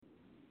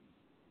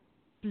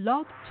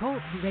Blog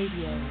Talk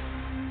Radio.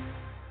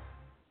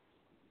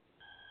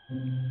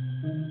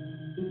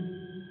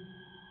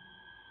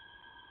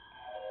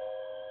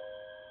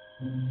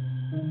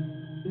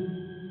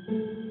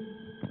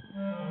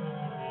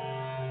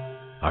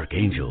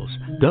 Archangels,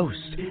 ghosts,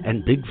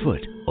 and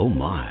Bigfoot, oh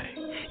my.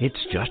 It's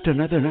just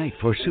another night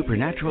for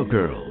Supernatural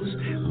Girls.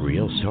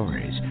 Real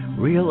stories,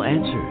 real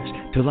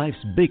answers to life's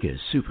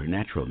biggest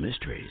supernatural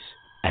mysteries.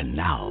 And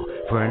now,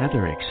 for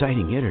another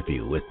exciting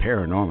interview with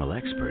paranormal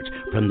experts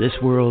from this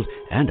world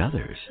and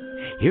others.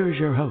 Here's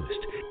your host,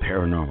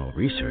 paranormal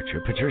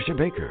researcher Patricia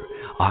Baker,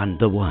 on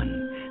the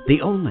one,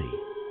 the only,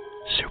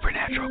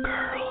 Supernatural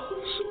Girls.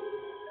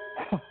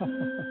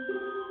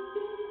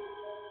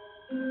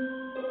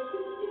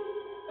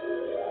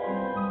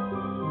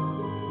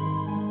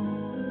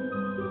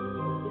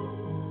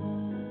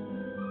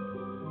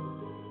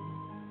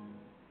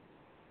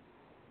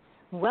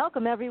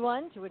 Welcome,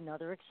 everyone, to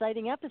another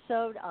exciting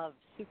episode of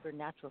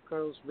Supernatural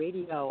Girls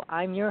Radio.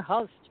 I'm your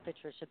host,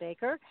 Patricia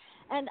Baker,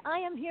 and I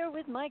am here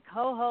with my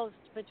co-host,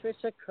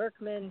 Patricia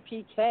Kirkman,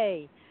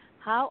 PK.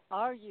 How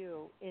are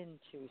you in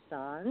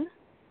Tucson?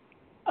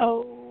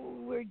 Oh,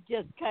 we're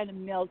just kind of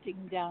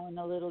melting down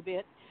a little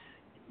bit.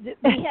 We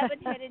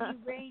haven't had any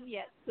rain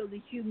yet, so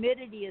the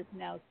humidity has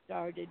now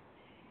started.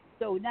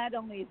 So not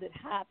only is it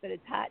hot, but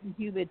it's hot and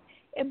humid,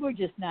 and we're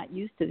just not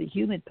used to the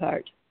humid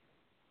part.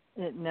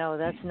 No,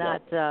 that's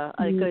not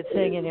a good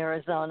thing in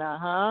Arizona,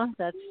 huh?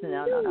 That's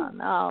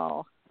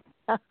no.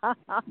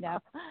 No.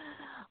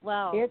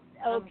 Well, it's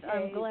okay.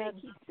 I'm glad.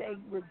 They keep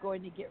saying we're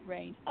going to get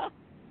rain.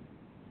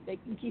 They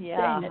can keep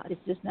saying it.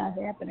 It's just not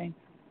happening.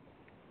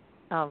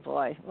 Oh,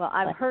 boy. Well,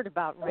 I've heard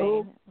about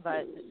rain,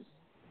 but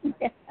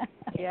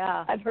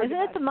yeah. I've heard Isn't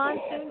it the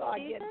monsoon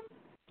season?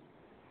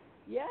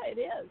 Yeah, it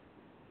is.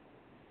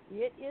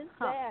 It is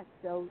that,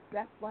 so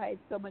that's why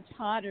it's so much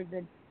hotter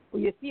than...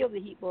 Well, you feel the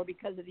heat more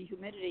because of the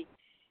humidity.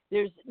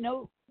 There's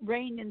no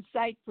rain in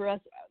sight for us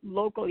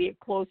locally or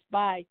close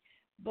by,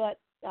 but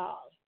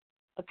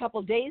a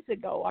couple days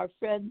ago, our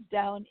friends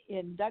down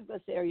in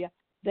Douglas area,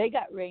 they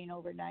got rain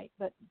overnight,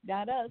 but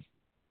not us.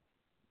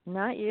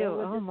 Not you.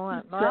 So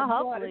well,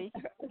 hopefully.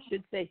 I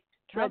should say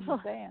tread the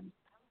fans.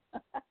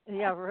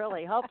 Yeah,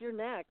 really. Hope you're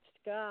next.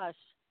 Gosh.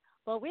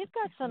 Well, we've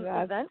got some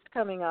events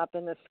coming up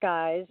in the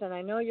skies, and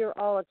I know you're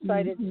all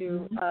excited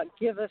to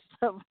give us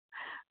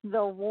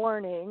the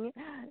warning.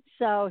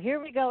 So here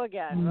we go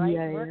again, right?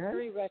 Yeah.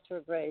 Mercury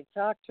retrograde.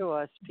 Talk to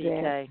us,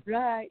 PK. That's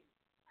right.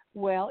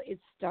 Well, it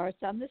starts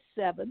on the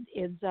 7th,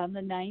 ends on the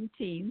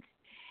 19th.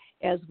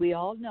 As we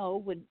all know,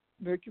 when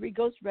Mercury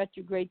goes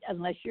retrograde,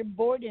 unless you're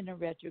born in a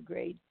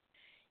retrograde,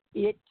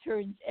 it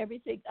turns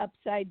everything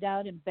upside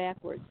down and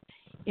backwards.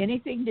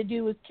 Anything to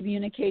do with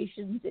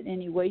communications in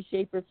any way,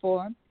 shape, or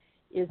form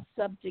is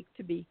subject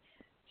to be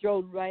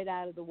thrown right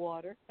out of the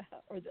water,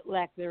 or the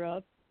lack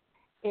thereof.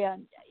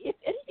 And if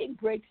anything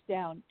breaks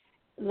down,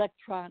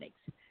 electronics,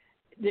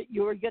 that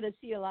you're going to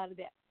see a lot of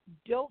that.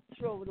 Don't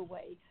throw it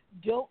away.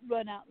 Don't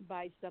run out and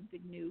buy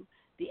something new.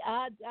 The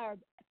odds are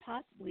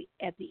possibly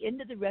at the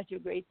end of the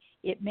retrograde,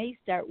 it may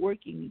start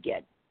working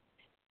again.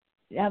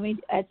 I mean,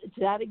 it's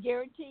not a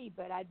guarantee,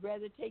 but I'd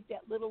rather take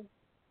that little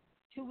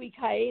 2-week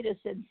hiatus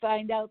and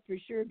find out for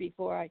sure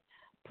before I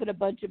put a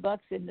bunch of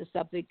bucks into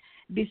something.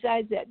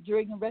 Besides that,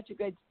 during a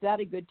retrograde, it's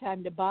not a good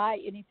time to buy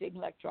anything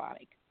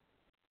electronic.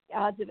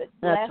 Odds of it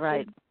That's lasting.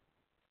 right.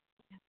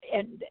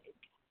 And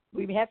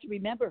we have to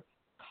remember,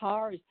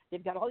 cars,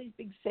 they've got all these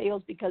big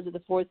sales because of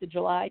the 4th of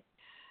July.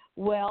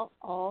 Well,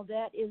 all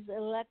that is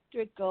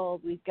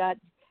electrical. We've got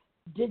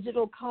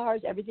digital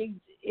cars.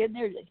 Everything's in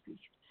there.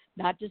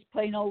 Not just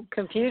plain old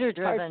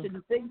computer-driven parts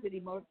and things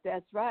anymore.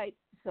 That's right.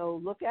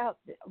 So look out.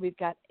 We've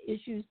got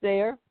issues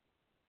there.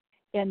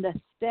 And the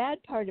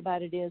sad part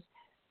about it is,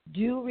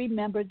 do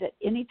remember that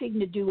anything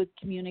to do with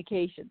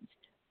communications,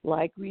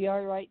 like we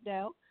are right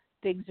now,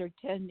 things are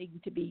tending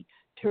to be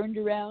turned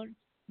around,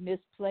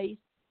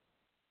 misplaced,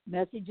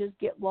 messages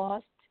get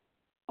lost,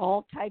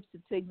 all types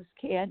of things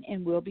can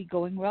and will be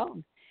going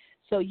wrong.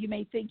 So you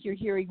may think you're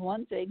hearing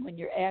one thing when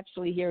you're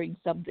actually hearing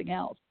something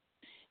else.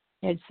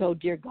 And so,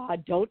 dear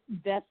God, don't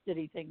invest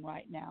anything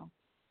right now.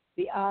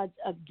 The odds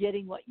of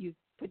getting what you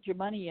put your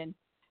money in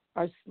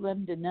are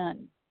slim to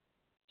none.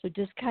 So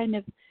just kind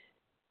of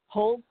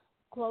hold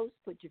close,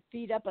 put your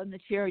feet up on the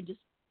chair, and just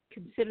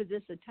consider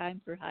this a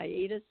time for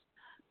hiatus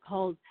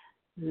called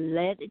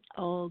Let It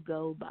All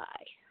Go By.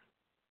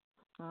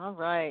 All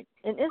right.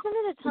 And isn't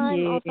it a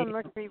time also,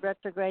 Mercury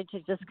retrograde, to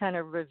just kind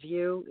of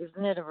review?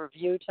 Isn't it a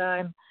review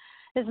time?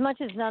 As much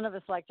as none of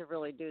us like to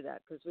really do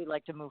that because we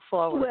like to move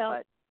forward.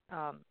 Well,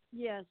 but,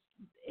 yes.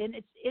 And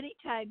it's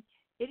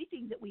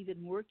anything that we've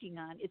been working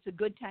on, it's a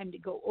good time to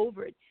go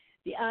over it.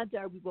 The odds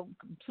are we won't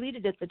complete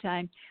it at the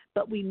time,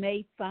 but we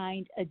may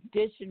find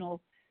additional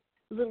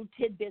little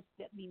tidbits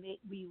that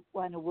we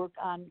want to work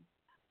on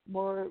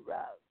more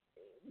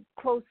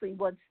closely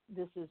once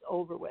this is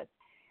over with.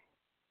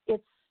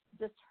 It's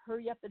just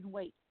hurry up and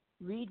wait.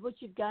 Read what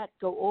you've got.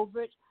 Go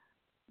over it.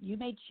 You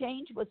may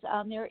change what's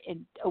on there,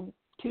 and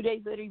 2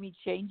 days later you may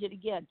change it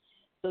again.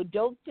 So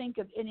don't think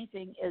of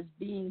anything as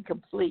being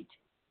complete.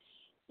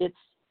 It's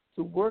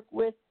to work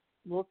with,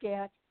 look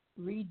at,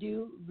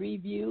 redo,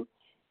 review,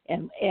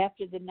 and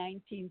after the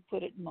 19th,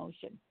 put it in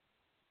motion.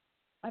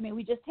 I mean,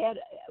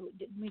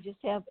 didn't we just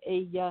have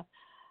a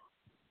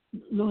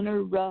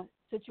lunar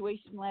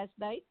situation last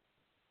night?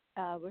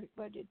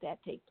 Where did that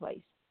take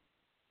place?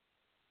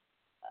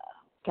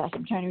 Gosh,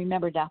 I'm trying to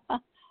remember now. I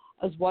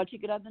was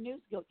watching it on the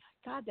news. Go,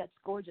 God, that's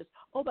gorgeous.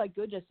 Oh my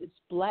goodness, it's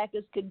black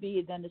as can be,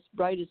 and then it's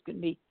bright as can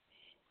be.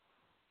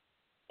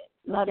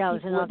 It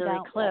was another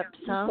eclipse,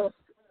 huh?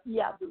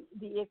 Yeah,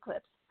 the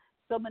eclipse.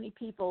 So many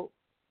people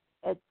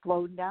had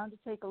flown down to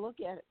take a look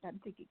at it. I'm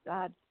thinking,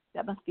 God,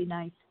 that must be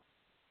nice.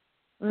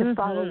 To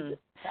follow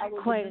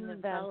quite an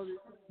event.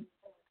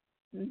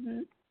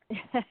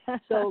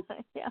 So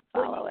yeah,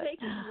 when you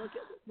take a look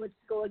at what's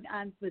going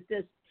on with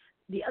this,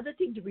 the other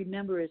thing to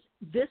remember is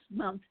this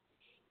month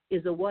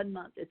is a 1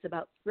 month. It's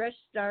about fresh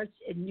starts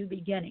and new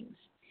beginnings.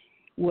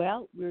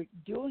 Well, we're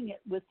doing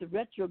it with the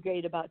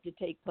retrograde about to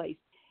take place,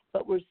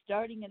 but we're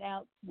starting it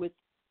out with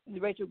the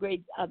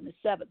retrograde on the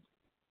 7th.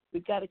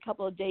 We've got a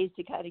couple of days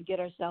to kind of get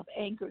ourselves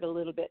anchored a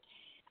little bit,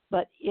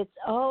 but it's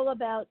all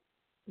about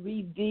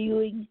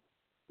reviewing,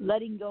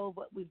 letting go of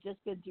what we've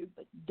just been through,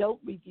 but don't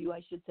review,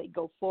 I should say,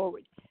 go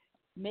forward.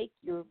 Make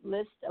your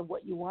list of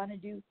what you want to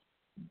do,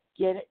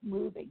 get it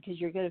moving, because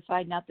you're going to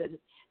find out that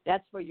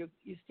that's where you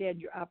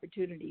stand your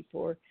opportunity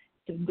for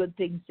some good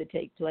things to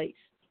take place.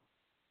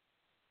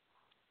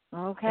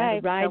 Okay,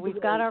 so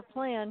we've got our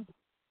plan.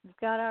 We've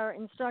got our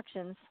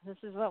instructions. This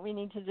is what we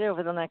need to do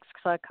over the next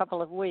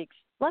couple of weeks.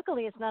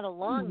 Luckily, it's not a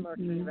long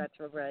Mercury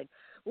retrograde.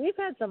 We've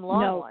had some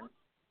long ones,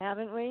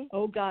 haven't we?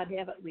 Oh, God,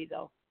 haven't we,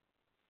 though?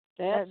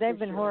 They've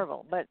been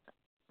horrible, but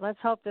let's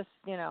hope this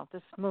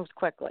moves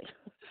quickly.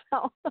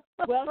 So.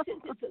 Well,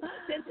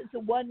 since it's a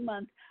 1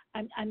 month,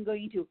 I'm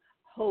going to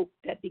hope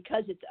that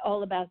because it's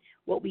all about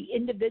what we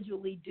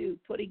individually do,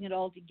 putting it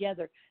all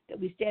together, that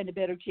we stand a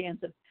better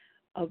chance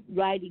of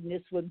riding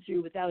this one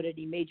through without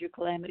any major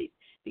calamities,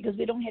 because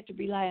we don't have to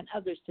rely on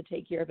others to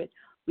take care of it.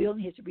 We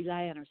only have to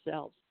rely on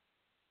ourselves.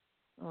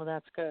 Oh,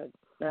 that's good.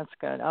 That's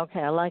good.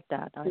 Okay, I like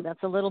that.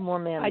 That's a little more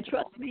manageable.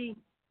 I trust me,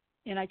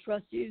 and I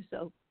trust you,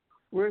 so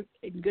we're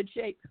in good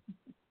shape.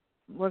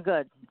 We're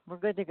good. We're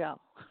good to go.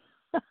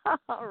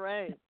 All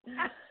right.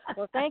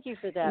 Well, thank you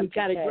for that. We've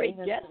got a great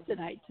guest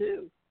tonight,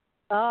 too.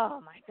 Oh,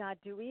 my God.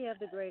 Do we have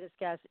the greatest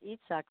guest?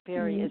 Itzhak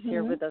Beery is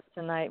here with us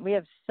tonight. We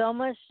have so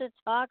much to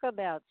talk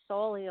about: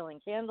 soul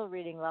healing, candle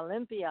reading,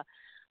 Limpia.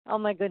 Oh,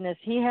 my goodness.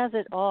 He has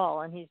it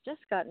all, and he's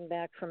just gotten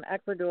back from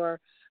Ecuador,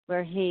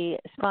 where he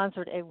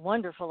sponsored a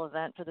wonderful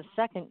event for the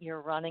second year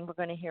running. We're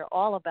going to hear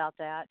all about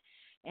that.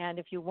 And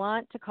if you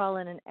want to call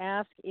in and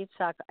ask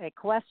Itzhak a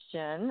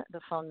question,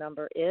 the phone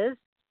number is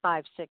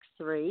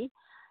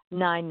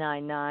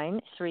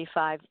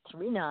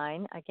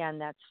 563-999-3539. Again,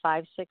 that's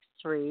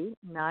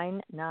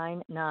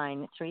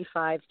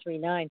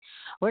 563-999-3539.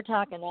 We're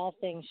talking all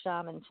things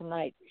shaman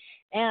tonight.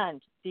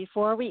 And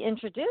before we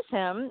introduce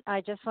him, I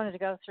just wanted to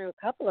go through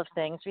a couple of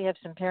things. We have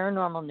some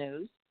paranormal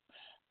news.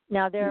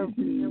 Now, there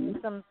was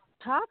some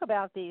talk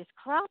about these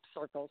crop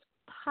circles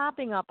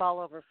popping up all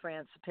over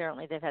France.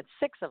 Apparently, they've had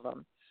 6 of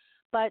them.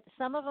 But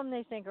some of them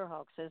they think are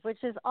hoaxes,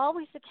 which is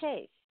always the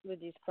case with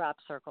these crop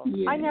circles.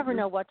 Yeah. I never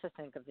know what to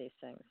think of these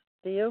things.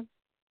 Do you?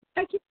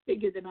 I can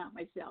figure them out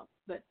myself,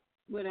 but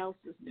what else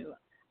is new?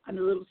 I'm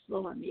a little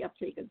slow on the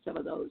uptake on some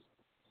of those.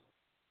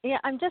 Yeah,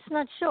 I'm just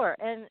not sure.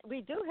 And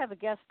we do have a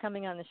guest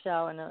coming on the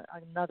show in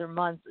another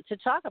month to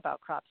talk about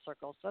crop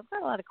circles. So I've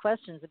got a lot of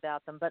questions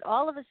about them. But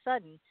all of a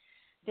sudden,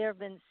 there have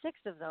been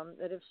 6 of them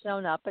that have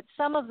shown up. But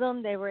some of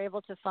them, they were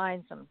able to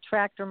find some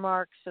tractor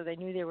marks, so they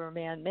knew they were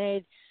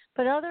man-made.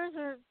 But others,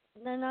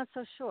 they're not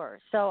so sure.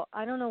 So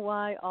I don't know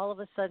why all of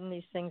a sudden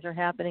these things are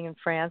happening in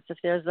France. If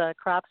there's a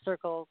crop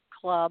circle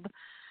club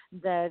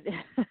that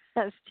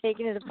has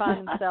taken it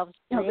upon themselves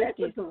to create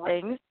these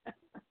things.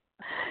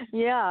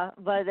 Yeah,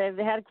 but they've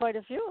had quite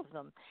a few of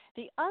them.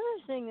 The other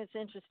thing that's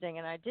interesting,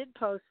 and I did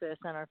post this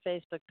on our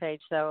Facebook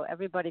page, so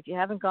everybody, if you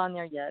haven't gone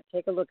there yet,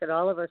 take a look at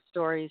all of our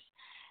stories.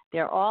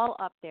 They're all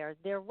up there.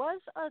 There was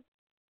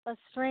a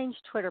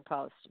strange Twitter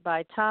post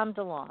by Tom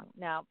DeLong.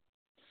 Now,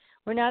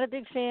 we're not a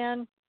big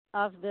fan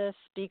of this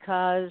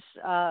because,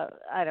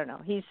 I don't know,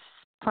 he's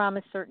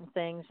promised certain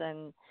things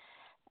and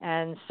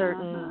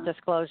certain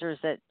disclosures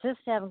that just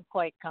haven't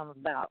quite come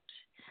about.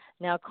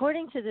 Now,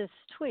 according to this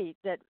tweet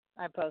that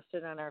I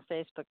posted on our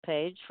Facebook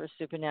page for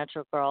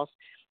Supernatural Girls,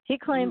 he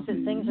claims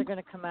that things are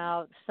going to come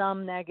out,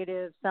 some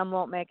negative, some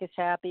won't make us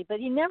happy, but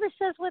he never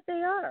says what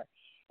they are.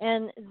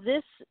 And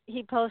this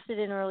he posted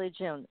in early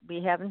June.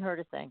 We haven't heard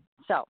a thing.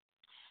 So,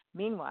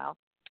 meanwhile,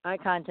 I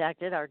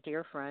contacted our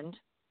dear friend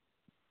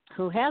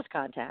who has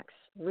contacts,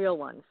 real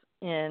ones,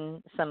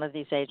 in some of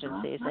these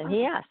agencies. And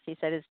he asked, he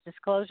said, is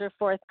disclosure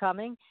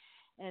forthcoming?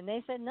 And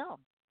they said, no,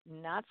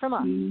 not from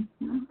us.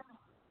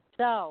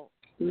 So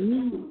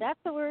that's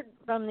the word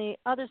from the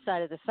other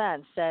side of the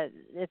fence, that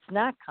it's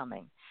not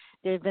coming.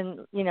 They've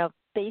been,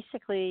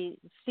 basically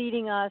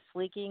feeding us,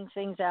 leaking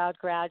things out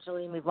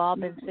gradually. And we've all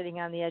been sitting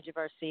on the edge of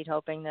our seat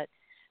hoping that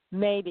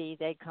maybe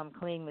they'd come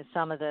clean with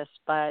some of this.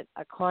 But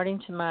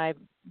according to my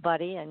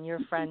buddy and your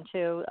friend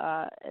too,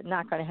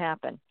 not going to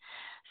happen.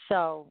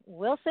 So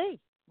we'll see.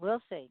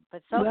 We'll see.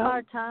 But so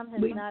far, Tom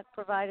has not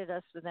provided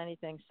us with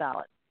anything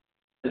solid.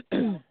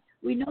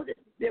 We know that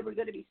there were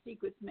going to be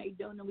secrets made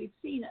known, and we've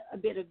seen a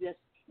bit of this,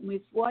 and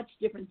we've watched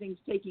different things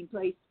taking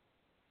place.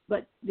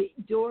 But the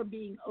door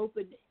being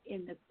opened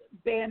and the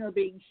banner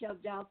being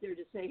shoved out there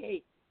to say,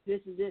 hey,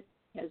 this is it,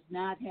 has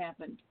not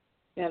happened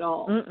at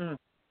all.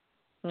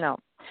 No,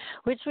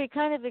 which we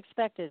kind of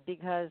expected,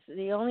 because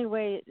the only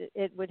way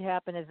it would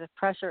happen is if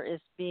pressure is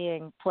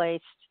being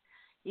placed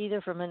either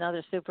from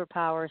another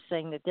superpower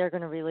saying that they're going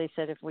to release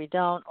it if we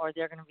don't, or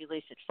they're going to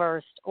release it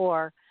first,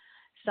 or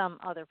some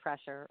other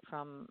pressure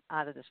from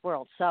out of this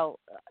world. So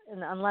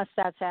unless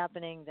that's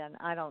happening, then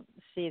I don't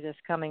see this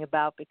coming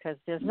about, because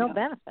there's no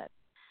benefit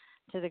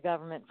to the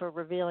government for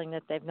revealing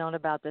that they've known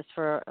about this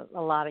for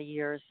a lot of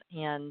years.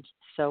 And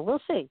so we'll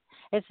see.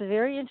 It's a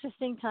very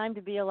interesting time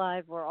to be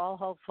alive. We're all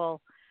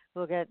hopeful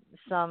we'll get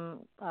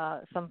some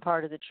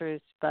part of the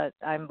truth, but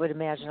I would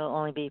imagine it'll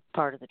only be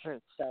part of the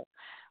truth. So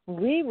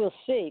we will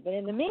see. But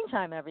in the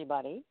meantime,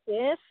 everybody,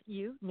 if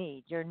you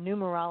need your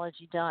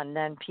numerology done,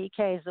 then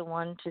PK is the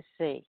one to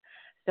see.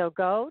 So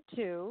go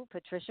to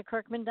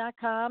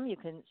patriciakirkman.com. You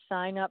can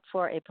sign up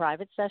for a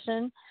private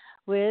session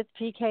with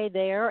PK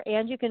there,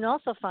 and you can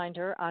also find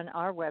her on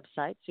our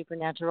website,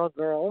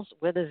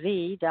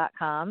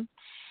 supernaturalgirls.com,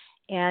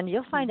 and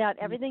you'll find out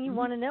everything you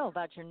want to know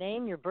about your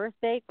name, your birth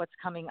date, what's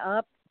coming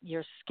up,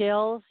 your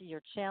skills,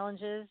 your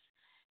challenges.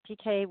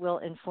 PK will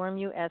inform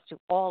you as to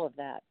all of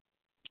that.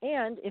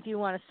 And if you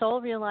want a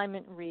soul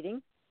realignment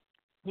reading,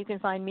 you can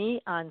find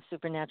me on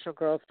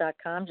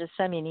supernaturalgirls.com. Just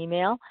send me an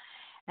email,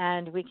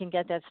 and we can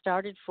get that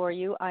started for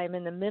you. I am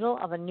in the middle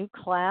of a new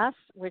class,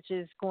 which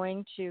is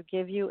going to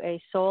give you a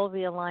soul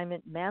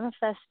realignment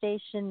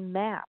manifestation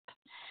map.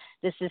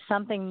 This is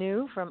something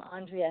new from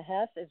Andrea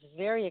Hess. It's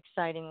very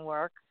exciting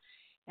work,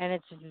 and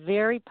it's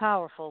very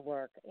powerful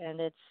work.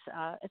 And it's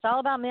all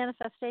about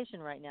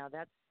manifestation right now.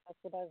 That's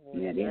the buzzword.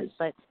 Yeah, it is.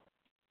 But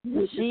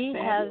she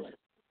has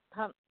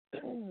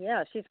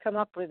she's come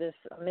up with this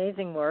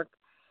amazing work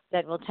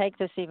that will take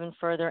this even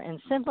further and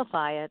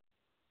simplify it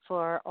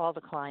for all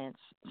the clients.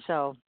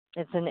 So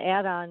it's an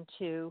add-on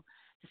to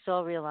the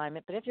soul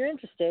realignment. But if you're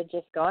interested,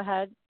 just go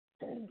ahead,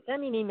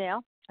 send me an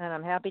email, and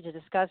I'm happy to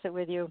discuss it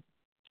with you.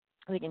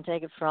 We can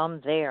take it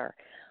from there.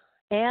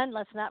 And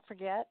let's not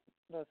forget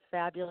those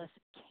fabulous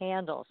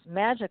candles,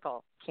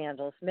 magical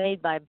candles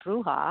made by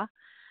Bruja,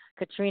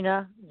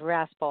 Katrina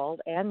Brasbold,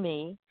 and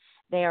me.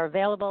 They are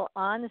available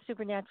on the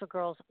Supernatural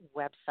Girls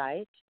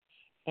website.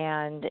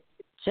 And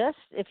just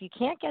if you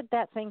can't get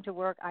that thing to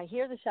work, I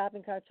hear the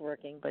shopping cart's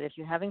working, but if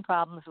you're having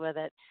problems with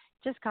it,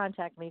 just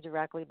contact me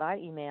directly by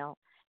email.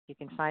 You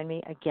can find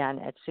me again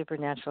at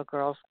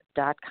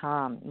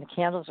supernaturalgirls.com. And the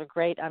candles are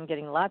great. I'm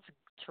getting lots of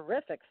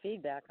terrific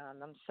feedback on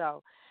them,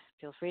 so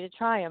feel free to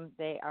try them.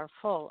 They are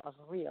full of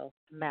real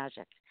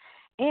magic.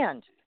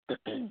 And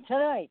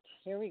tonight,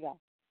 here we go.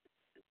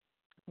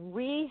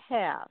 We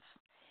have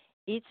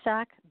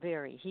Itzhak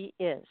Beery. He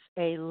is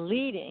a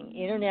leading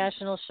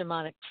international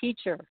shamanic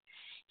teacher,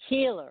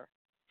 healer,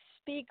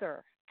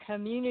 speaker,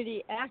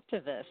 community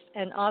activist,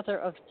 and author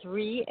of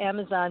 3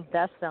 Amazon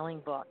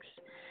best-selling books.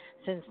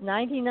 Since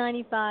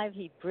 1995,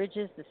 he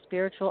bridges the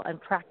spiritual and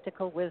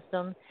practical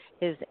wisdom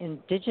his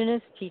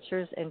indigenous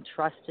teachers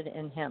entrusted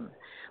in him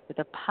with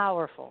a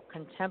powerful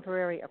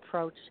contemporary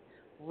approach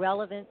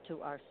relevant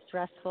to our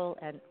stressful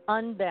and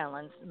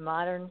unbalanced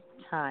modern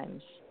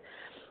times.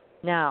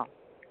 Now,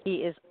 he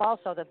is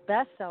also the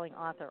best-selling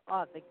author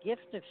of The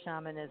Gift of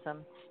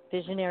Shamanism,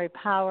 Visionary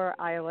Power,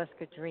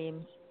 Ayahuasca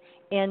Dreams,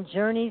 and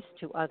Journeys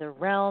to Other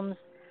Realms,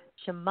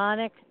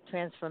 Shamanic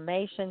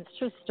Transformations,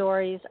 True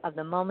Stories of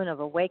the Moment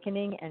of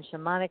Awakening, and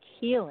Shamanic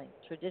Healing,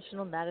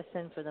 Traditional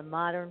Medicine for the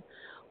Modern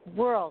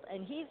World.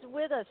 And he's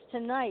with us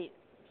tonight.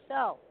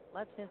 So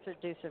let's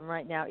introduce him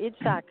right now.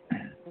 Itzhak,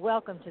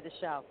 welcome to the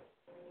show.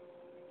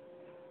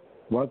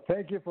 Well,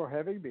 thank you for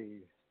having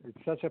me.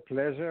 It's such a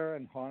pleasure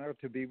and honor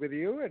to be with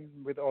you and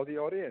with all the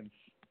audience.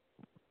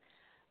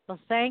 Well,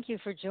 thank you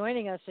for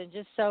joining us. And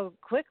just so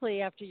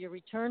quickly, after your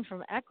return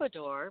from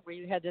Ecuador, where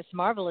you had this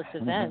marvelous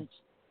event,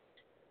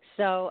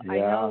 so I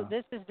know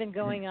this has been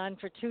going on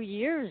for 2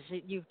 years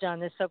that you've done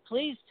this. So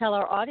please tell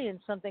our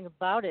audience something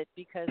about it,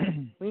 because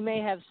we may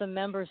have some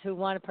members who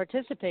want to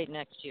participate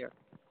next year.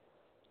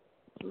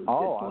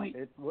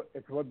 It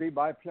would be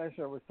my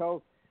pleasure.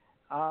 So,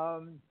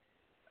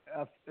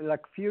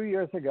 like a few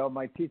years ago,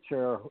 my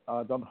teacher,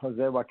 Don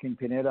Jose Joaquin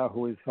Pineda,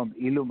 who is from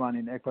Iluman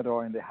in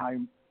Ecuador in the high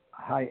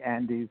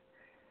Andes,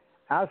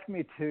 asked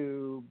me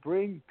to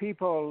bring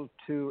people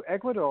to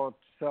Ecuador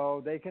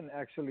so they can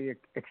actually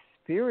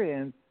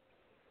experience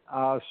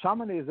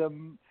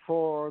shamanism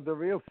for the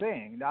real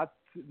thing, not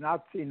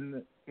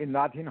in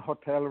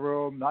hotel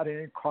room, not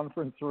in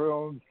conference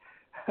rooms,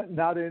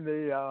 not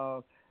in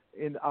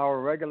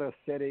our regular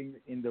setting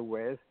in the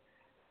West,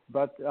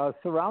 but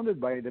surrounded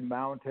by the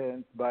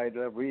mountains, by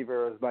the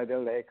rivers, by the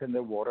lake and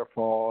the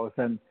waterfalls,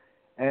 and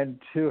and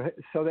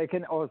so they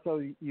can also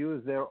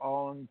use their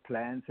own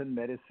plants and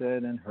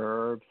medicine and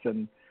herbs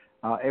and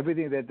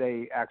everything that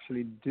they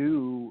actually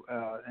do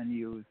and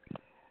use.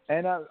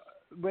 And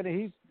when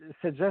he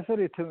suggested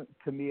it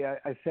to me,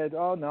 I said,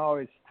 "Oh no,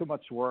 it's too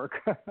much work.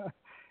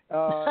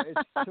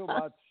 It's too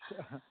much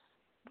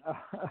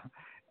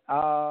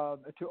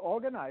to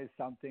organize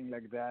something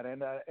like that."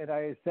 And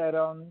I said,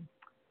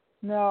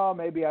 "No,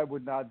 maybe I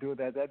would not do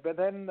that." But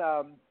then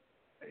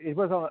it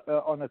was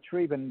on a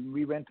trip, and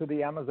we went to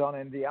the Amazon.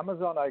 And the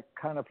Amazon, I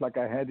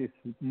had this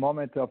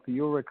moment of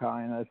eureka,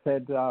 and I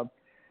said,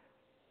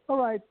 all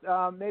right,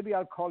 maybe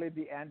I'll call it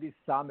the Andes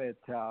Summit.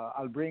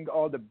 I'll bring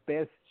all the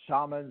best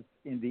shamans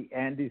in the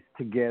Andes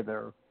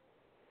together.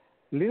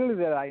 Little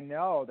did I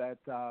know that,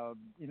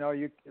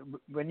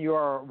 when you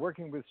are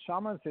working with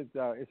shamans,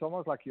 it's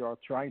almost like you are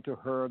trying to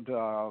herd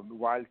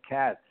wild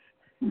cats.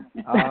 You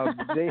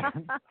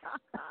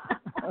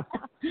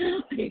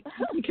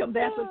come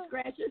back with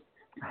scratches.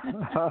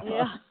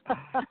 Yeah.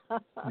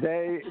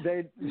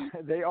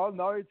 they all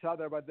know each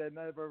other, but they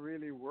never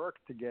really work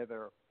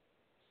together.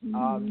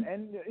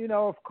 And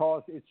of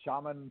course, each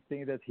shaman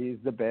thinks that he's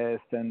the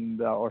best and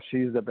or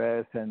she's the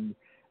best, and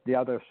the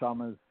other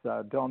shamans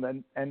don't.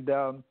 And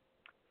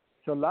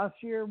so last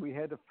year we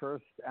had the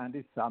first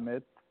Andes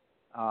Summit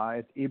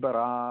at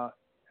Ibarra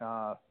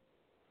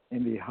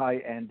in the high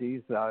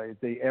Andes,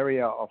 the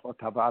area of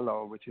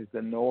Otavalo, which is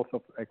the north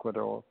of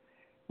Ecuador,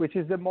 which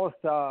is the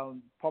most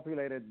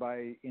populated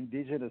by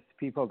indigenous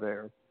people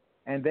there.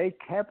 And they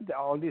kept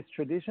all this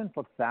tradition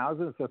for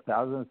thousands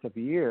of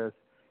years.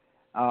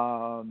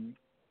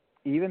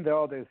 Even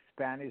though the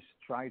Spanish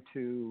tried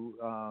to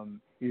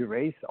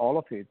erase all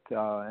of it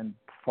and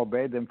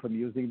forbade them from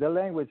using the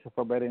language,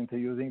 forbade them to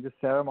using the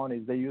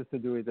ceremonies, they used to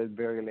do it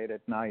very late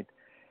at night.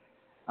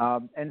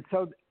 And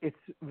so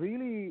it's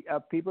really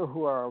people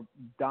who are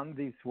done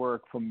this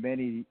work for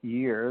many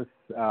years,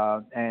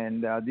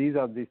 and these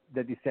are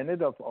the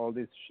descendants of all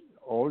these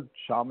old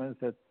shamans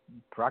that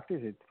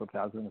practice it for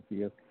thousands of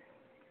years.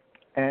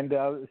 And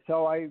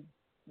so I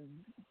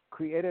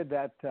created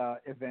that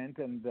event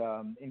and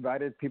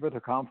invited people to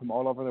come from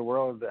all over the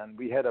world, and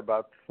we had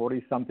about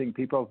 40-something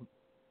people,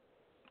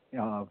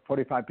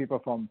 45 people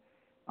from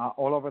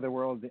all over the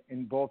world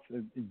in both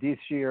this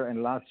year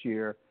and last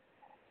year.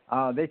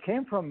 They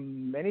came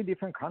from many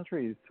different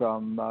countries,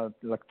 from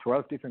like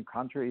 12 different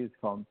countries,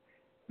 from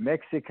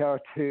Mexico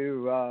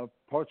to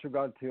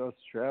Portugal to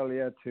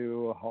Australia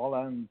to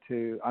Holland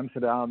to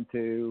Amsterdam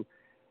to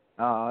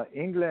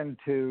England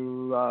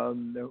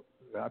to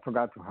I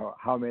forgot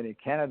how many,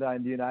 Canada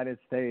and the United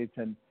States,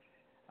 and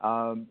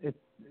it's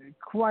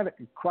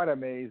quite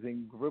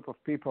amazing group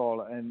of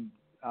people, and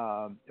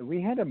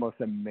we had a most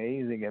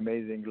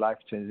amazing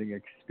life-changing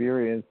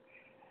experience.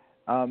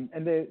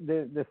 And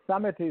the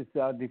summit is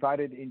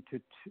divided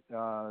into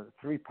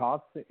three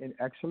parts.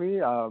 Actually,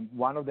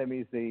 one of them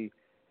is the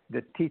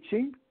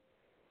teaching.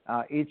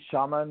 Each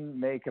shaman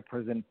make a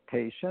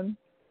presentation,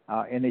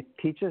 and it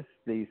teaches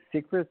the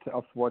secret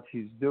of what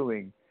he's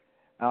doing.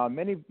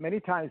 Many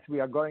times we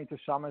are going to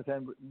shamans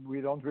and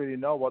we don't really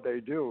know what they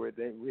do.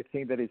 We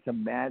think that it's a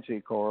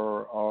magic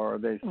or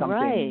there's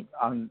something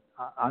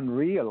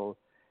unreal.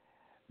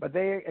 But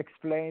they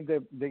explain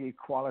the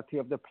quality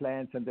of the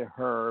plants and the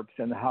herbs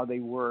and how they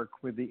work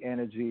with the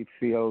energy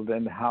field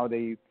and how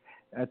they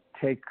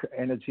take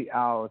energy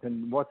out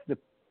and what's the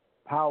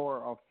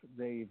power of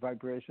the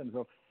vibrations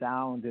of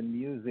sound and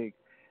music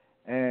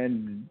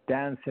and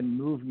dance and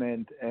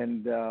movement,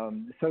 and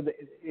so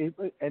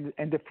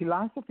the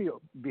philosophy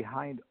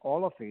behind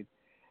all of it,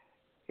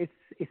 it's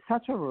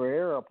such a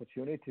rare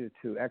opportunity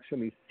to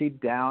actually sit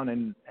down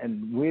and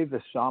with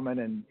the shaman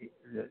and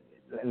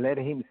let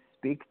him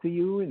speak to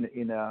you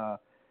in a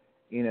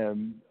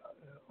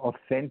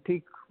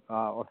authentic,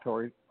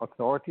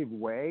 authoritative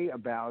way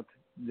about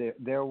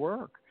their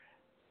work,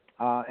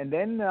 and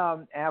then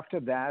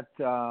after that,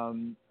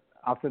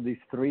 after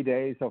these 3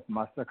 days of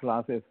master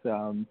classes.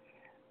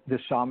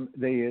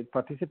 The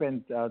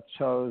participant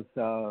chose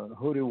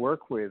who to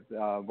work with,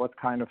 what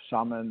kind of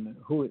shaman,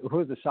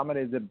 who the shaman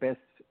is the best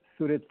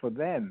suited for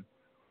them.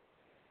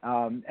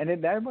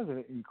 And that was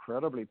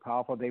incredibly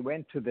powerful. They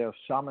went to their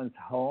shaman's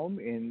home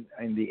in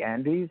the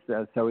Andes,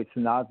 so it's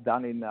not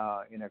done in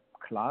a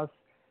class.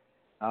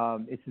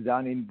 It's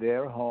done in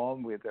their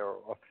home with their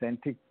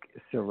authentic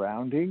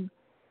surrounding,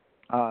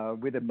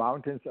 with the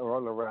mountains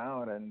all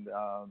around, and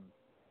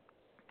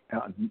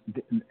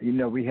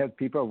we have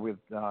people with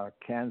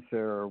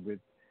cancer, with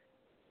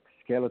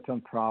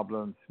skeleton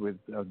problems, with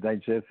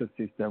digestive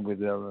system, with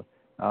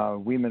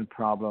women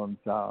problems,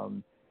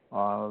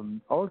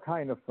 all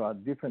kind of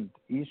different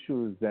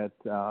issues that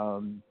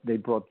they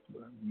brought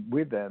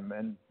with them,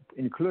 and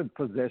include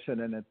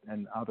possession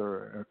and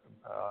other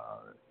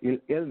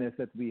illness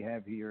that we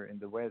have here in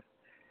the West.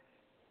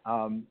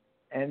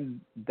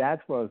 And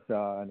that was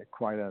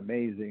quite an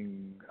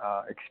amazing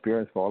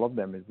experience for all of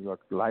them. It was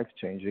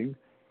life-changing.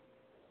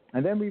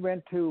 And then we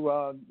went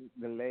to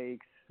the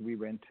lakes, we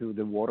went to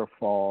the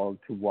waterfall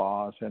to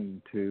wash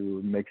and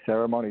to make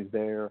ceremonies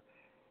there.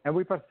 And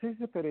we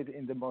participated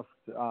in the most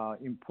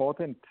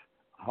important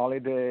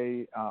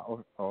holiday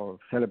or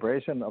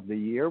celebration of the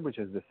year, which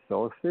is the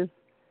solstice,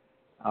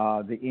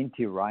 the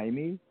Inti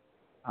Raymi,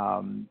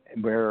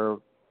 where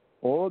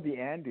all the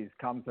Andes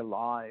comes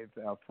alive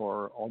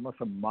for almost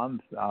a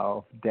month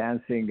of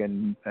dancing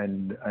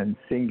and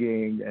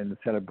singing and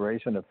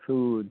celebration of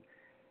food.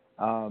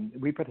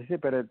 We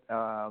participated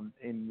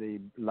in the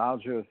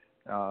largest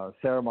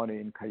ceremony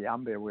in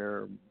Cayambe,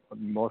 where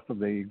most of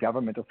the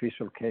government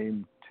officials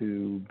came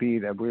to be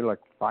there. We were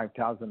like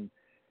 5,000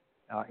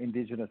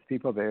 indigenous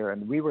people there,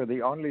 and we were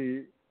the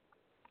only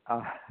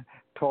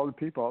tall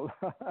people.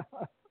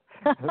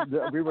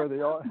 We were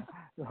the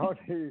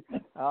only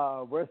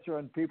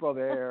Western people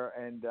there,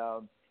 and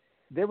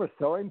they were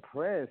so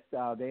impressed.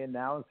 They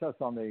announced us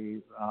on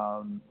the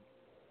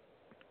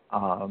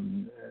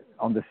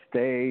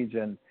stage,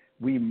 and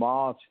we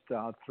marched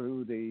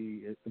through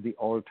the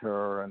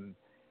altar, and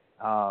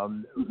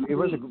it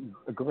was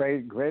a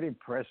great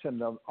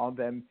impression on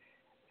them,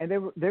 and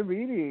they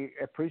really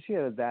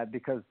appreciated that,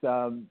 because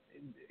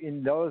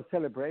in those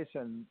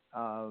celebrations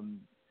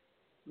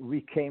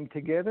we came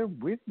together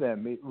with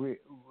them.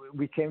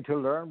 We came to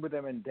learn with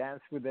them and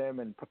dance with them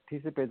and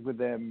participate with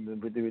them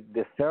with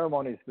the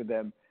ceremonies with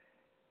them.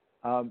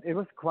 It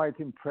was quite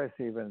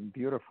impressive and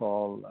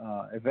beautiful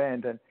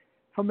event, and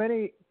for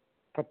many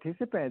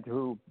participants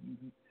who,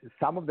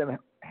 some of them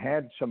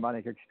had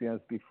shamanic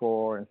experience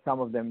before and some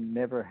of them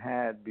never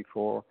had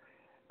before,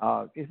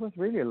 it was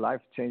really a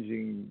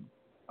life-changing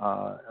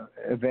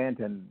event,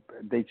 and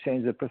they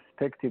changed the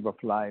perspective of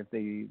life.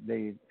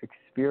 They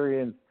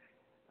experienced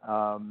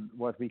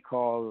what we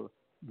call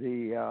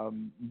the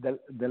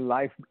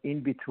life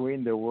in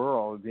between the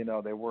world,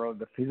 the world,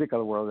 the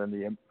physical world and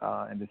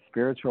the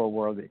spiritual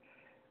world,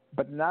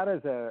 but not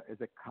as a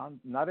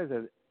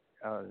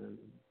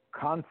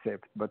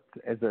concept, but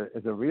as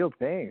a real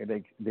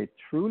thing. They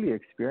truly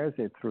experience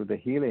it through the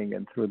healing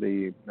and through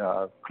the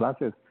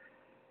classes.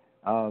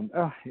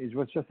 It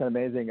was just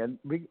amazing, and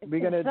we're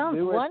going to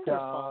do it.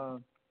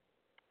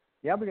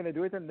 We're going to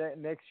do it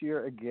next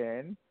year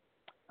again.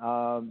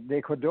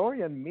 The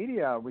Ecuadorian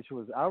media,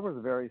 I was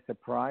very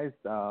surprised.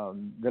 The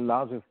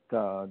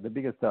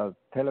biggest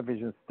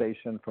television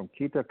station from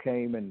Quito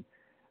came and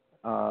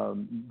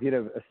did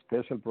a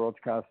special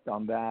broadcast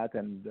on that,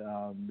 and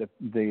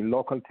the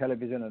local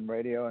television and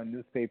radio and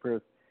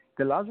newspapers.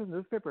 The largest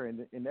newspaper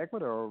in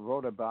Ecuador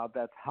wrote about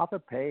that half a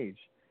page.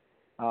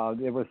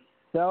 They were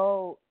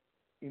so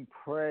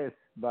impressed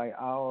by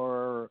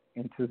our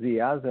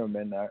enthusiasm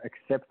and our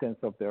acceptance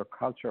of their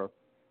culture.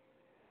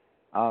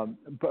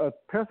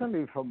 But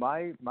personally, from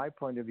my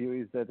point of view,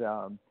 is that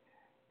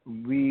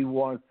we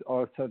want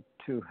also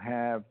to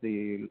have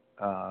the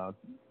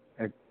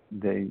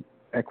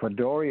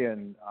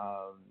Ecuadorian,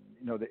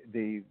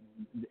 the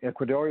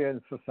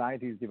Ecuadorian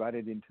society is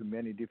divided into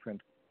many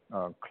different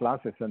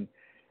classes, and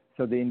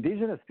so the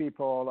indigenous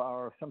people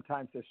are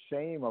sometimes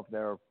ashamed of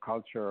their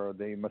culture.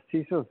 The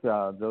mestizos,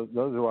 those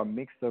who are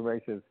mixed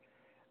races,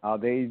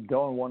 they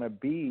don't want to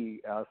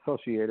be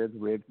associated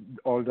with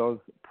all those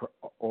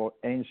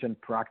ancient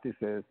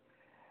practices,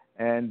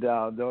 and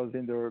those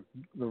in the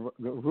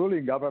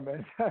ruling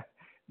government,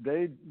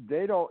 they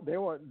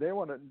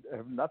want to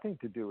have nothing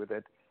to do with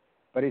it.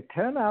 But it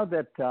turned out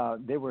that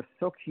they were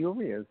so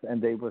curious,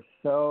 and they were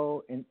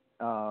so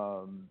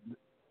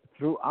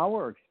through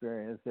our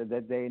experience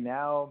that they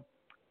now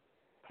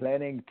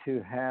planning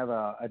to have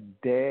a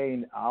day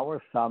in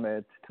our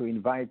summit to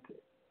invite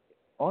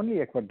only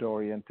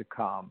Ecuadorian to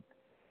come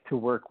to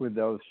work with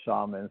those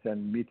shamans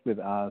and meet with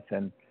us,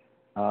 and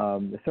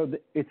so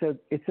it's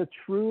a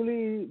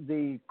truly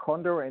the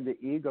condor and the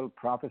eagle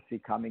prophecy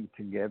coming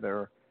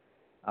together,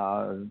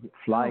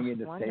 flying in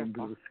the wonderful. same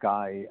blue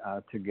sky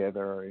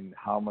together in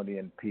harmony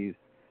and peace.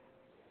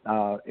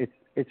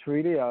 It's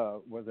really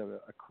was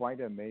a quite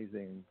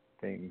amazing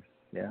thing.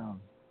 Yeah,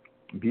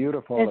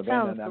 beautiful it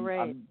event. Sounds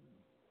great.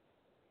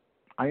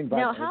 I invite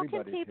now,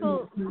 everybody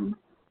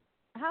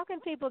how can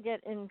people get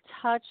in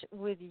touch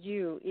with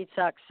you,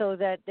 Itzhak, so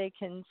that they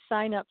can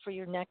sign up for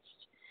your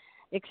next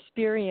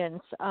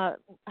experience?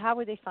 How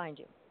would they find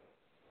you?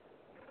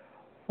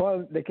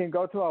 Well, they can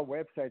go to our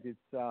website. It's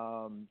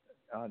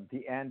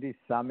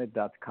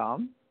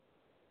theandesummit.com,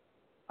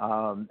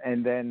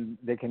 and then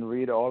they can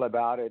read all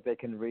about it. They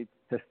can read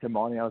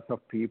testimonials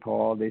of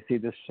people. They see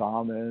the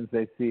shamans.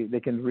 They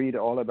can read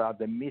all about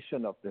the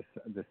mission of the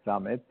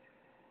summit.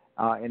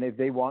 And if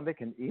they want, they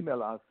can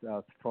email us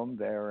from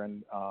there,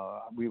 and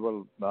we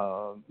will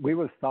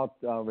start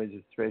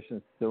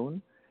registration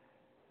soon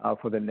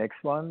for the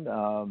next one.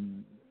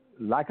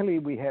 Luckily,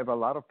 we have a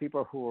lot of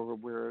people who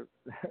were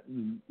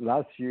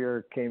last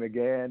year came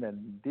again,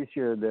 and this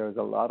year there's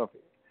a lot of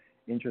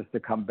interest to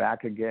come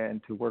back again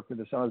to work with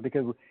the shamans,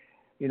 because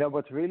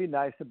what's really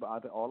nice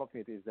about all of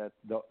it is that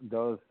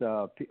those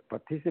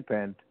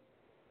participants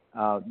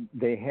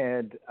they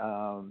had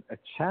a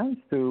chance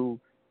to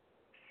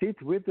sit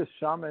with the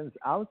shamans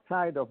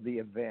outside of the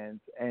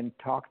event and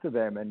talk to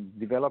them and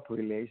develop a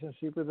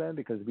relationship with them,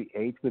 because we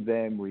ate with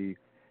them, we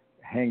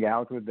hang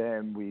out with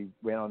them. We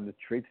went on the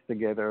trips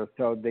together.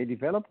 So they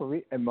developed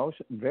a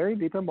very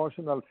deep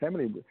emotional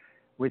family,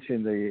 which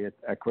in the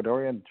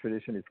Ecuadorian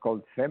tradition is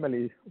called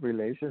family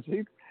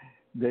relationship.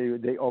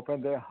 They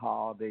open their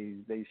heart.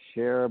 They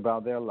share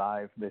about their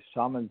life. The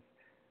shamans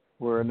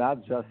were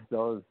not just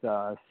those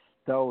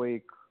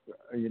stoic,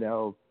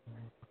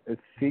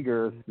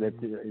 figures that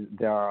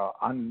they are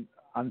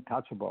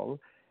untouchable.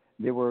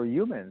 They were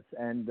humans,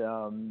 and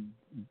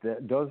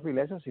those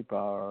relationships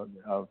are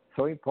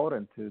so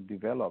important to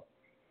develop.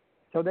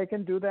 So they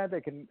can do that.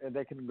 They can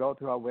go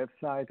to our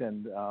website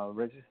and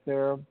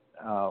register,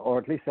 or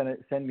at least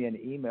send me an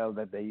email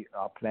that they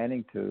are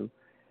planning to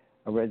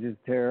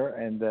register,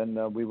 and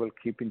then we will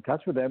keep in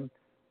touch with them.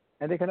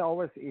 And they can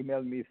always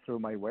email me through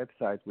my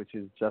website, which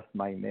is just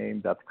my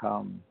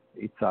name.com,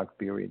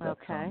 itzhakbeery.com.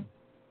 Okay.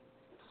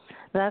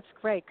 That's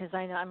great, because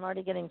I know I'm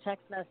already getting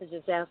text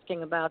messages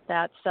asking about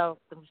that. So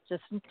I'm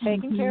just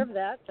taking care of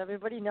that. So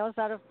everybody knows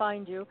how to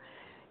find you.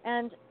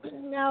 And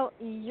now,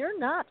 you're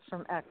not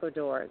from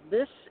Ecuador.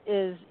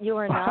 You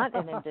are not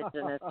an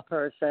indigenous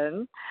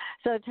person.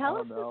 So tell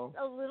us just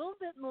a little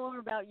bit more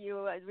about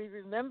you. We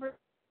remember,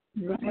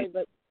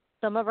 but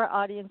some of our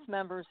audience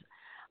members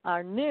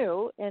are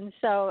new. And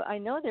so I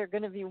know they're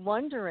going to be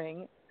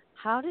wondering,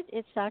 how did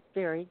Itzhak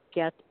Beery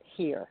get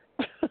here?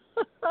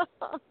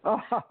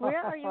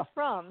 Where are you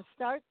from?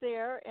 Start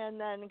there, and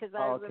then, because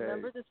I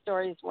remember the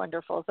story is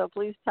wonderful, so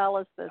please tell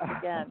us this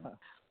again.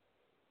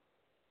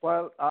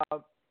 Well,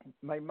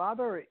 my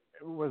mother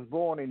was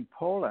born in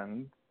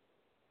Poland,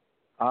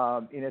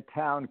 in a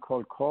town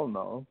called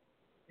Kolno.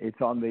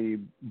 It's on the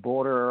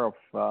border of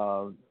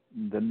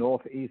the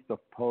northeast of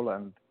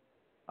Poland.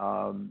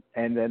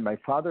 And then my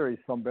father is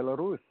from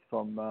Belarus,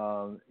 from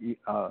a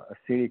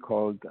city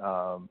called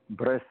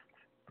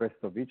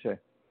Brestovice.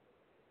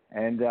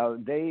 And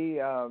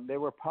they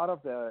were part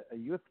of the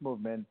youth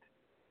movement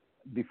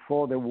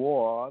before the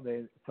war.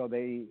 So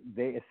they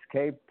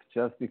escaped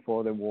just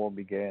before the war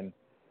began,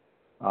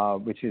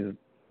 which is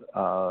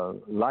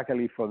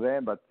luckily for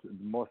them, but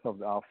most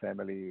of our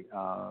family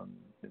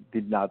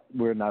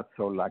were not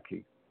so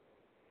lucky.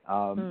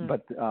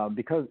 But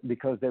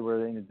because they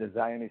were in the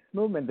Zionist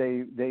movement,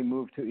 they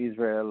moved to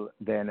Israel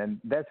then,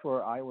 and that's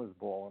where I was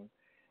born.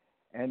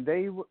 And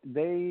they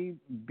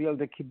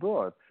built a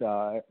kibbutz,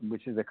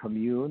 which is a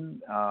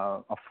commune,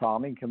 a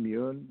farming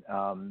commune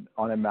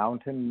on a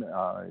mountain.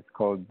 It's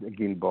called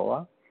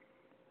Gilboa,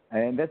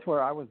 and that's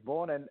where I was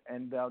born.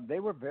 And they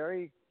were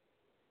very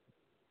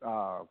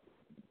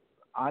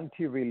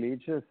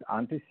anti-religious,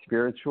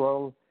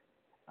 anti-spiritual,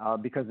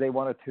 because they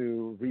wanted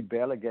to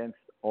rebel against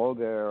all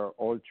their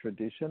old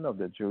tradition of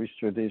the Jewish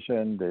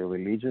tradition, the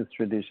religious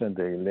tradition,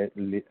 the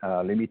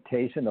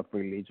limitation of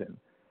religion.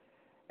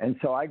 And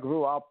so I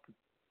grew up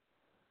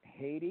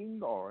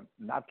hating or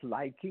not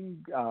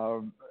liking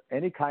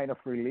any kind of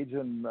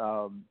religion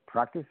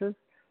practices.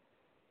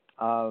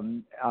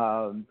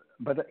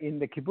 But in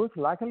the kibbutz,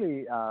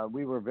 luckily,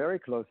 we were very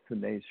close to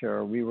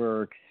nature. We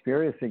were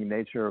experiencing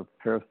nature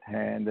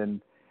firsthand,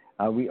 and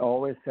we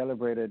always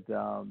celebrated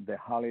the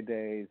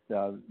holidays.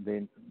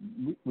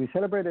 We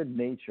celebrated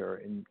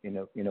nature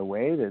in a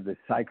way, the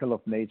cycle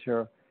of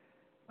nature,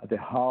 the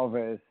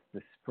harvest,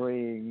 the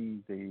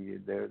spring,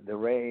 the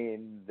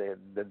rain,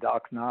 the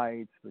dark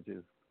nights, which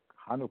is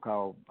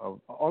Hanukkah.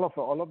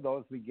 All of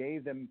those we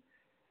gave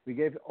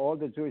all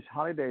the Jewish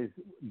holidays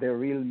their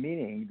real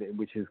meaning,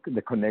 which is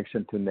the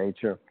connection to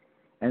nature,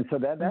 and so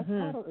that's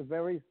part of a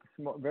very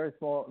small,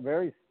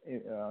 very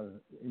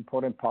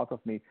important part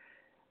of me.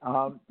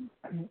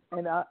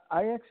 And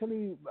I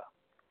actually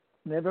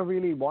never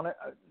really I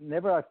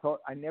never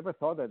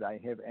thought that I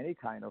have any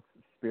kind of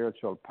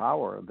spiritual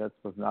power. That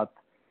was not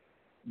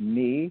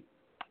me.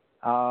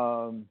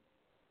 Although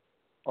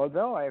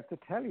I have to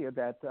tell you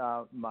that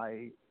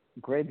my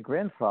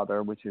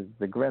great-grandfather, which is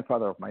the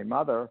grandfather of my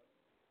mother,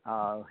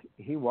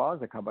 he was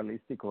a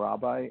Kabbalistic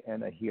rabbi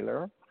and a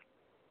healer.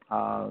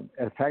 A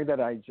fact that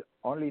I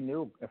only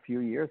knew a few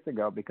years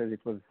ago, because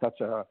it was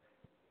such a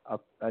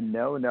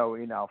no-no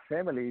in our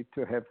family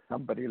to have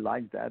somebody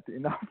like that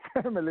in our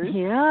family.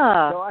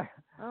 Yeah. So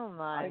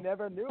I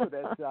never knew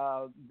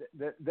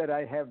that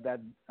I have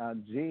that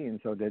gene,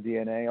 so the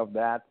DNA of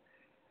that.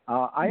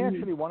 I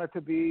actually wanted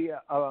to be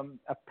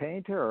a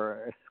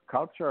painter, a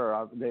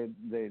sculptor.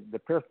 The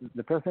person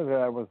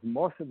that I was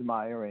most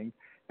admiring,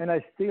 and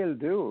I still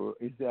do,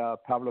 is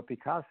Pablo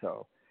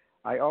Picasso.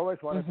 I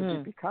always wanted to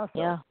be Picasso.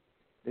 Yeah.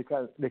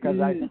 Because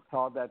I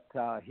thought that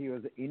he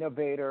was an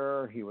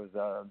innovator. He was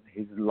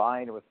his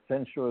line was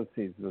sensuous.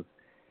 He was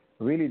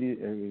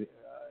really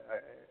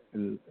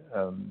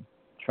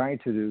trying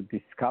to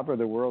discover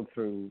the world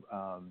through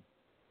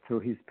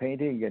his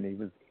painting, and he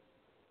was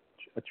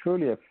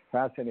truly a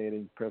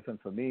fascinating person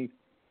for me.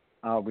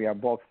 We are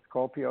both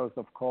Scorpios,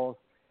 of course.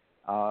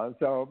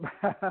 So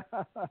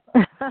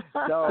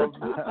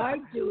you are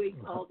doing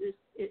all this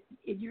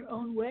in your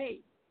own way.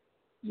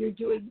 You're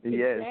doing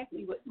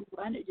exactly what you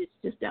wanted. It's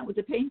just not with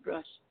a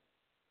paintbrush.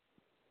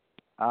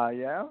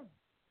 Yeah.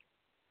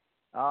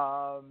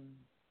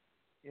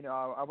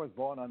 I was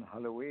born on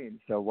Halloween,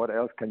 so what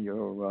else can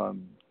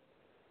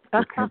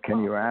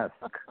can you ask?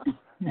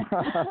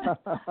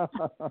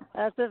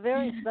 That's a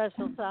very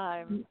special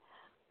time.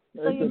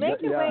 So you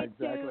make your way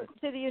exactly.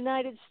 to the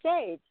United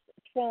States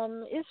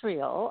from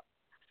Israel,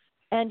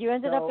 and you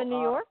ended up in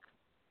New York?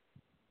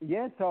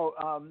 Yeah, so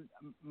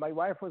my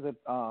wife was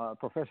a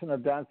professional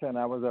dancer, and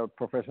I was a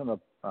professional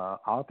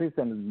artist,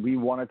 and we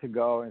wanted to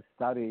go and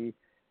study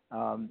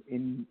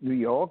in New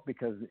York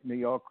because New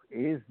York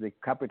is the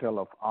capital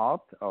of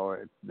art,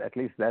 or at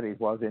least that it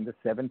was in the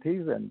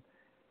 70s and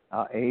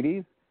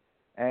 80s.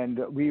 And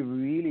we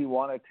really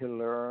wanted to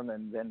learn,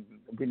 and then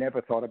we never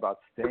thought about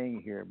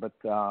staying here, but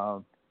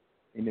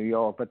in New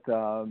York. But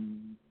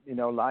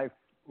life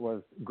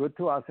was good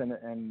to us,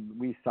 and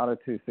we started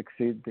to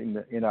succeed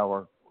in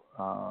our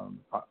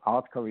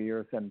art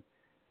careers. And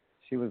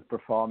she was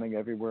performing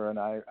everywhere, and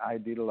I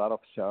did a lot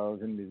of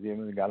shows in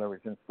museums and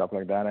galleries and stuff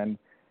like that. And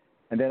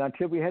then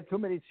until we had too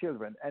many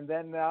children, and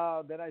then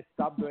I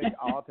stopped doing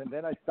art, and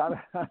then I started.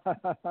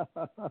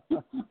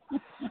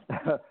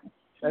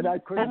 And I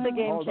couldn't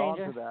hold on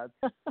to that.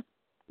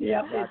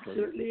 Yeah, exactly. It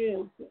certainly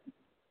is.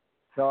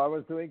 So I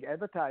was doing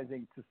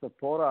advertising to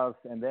support us,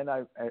 and then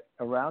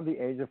around the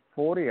age of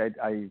 40,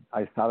 I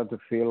started to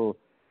feel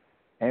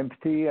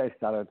empty. I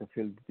started to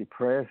feel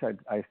depressed.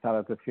 I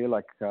started to feel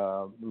like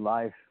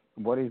life.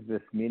 What is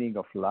this meaning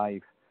of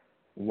life?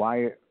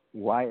 Why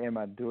am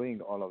I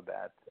doing all of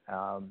that?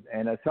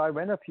 And so I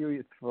went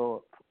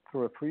through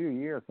a few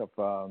years of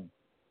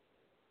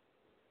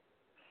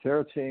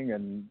searching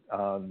and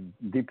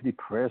deep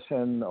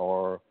depression,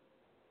 or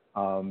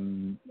I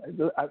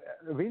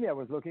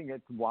was looking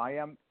at why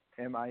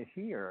am I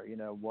here?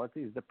 What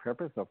is the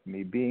purpose of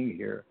me being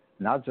here?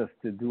 Not just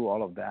to do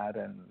all of that,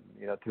 and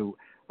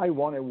I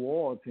won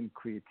awards in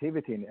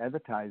creativity and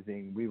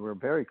advertising. We were a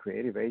very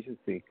creative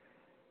agency,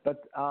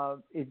 but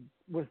it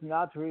was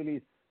not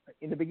really.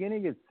 In the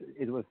beginning,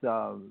 it was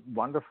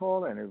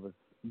wonderful, and it was.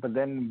 But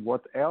then,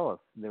 what else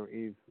there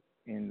is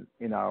in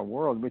our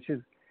world, which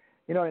is.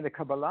 In the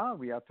Kabbalah,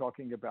 we are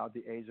talking about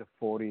the age of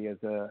 40 as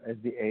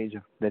the age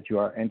that you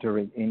are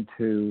entering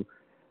into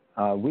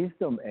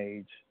wisdom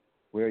age,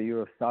 where you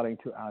are starting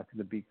to ask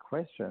the big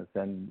questions,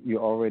 and you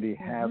already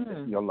have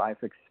your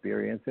life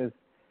experiences.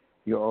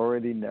 You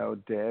already know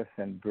death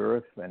and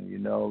birth,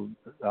 and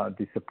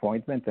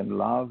disappointment and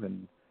love,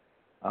 and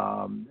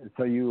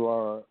so you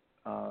are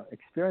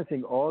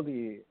experiencing all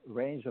the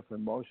range of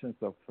emotions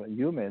of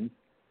humans,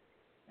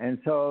 and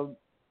so.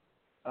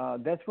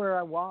 That's where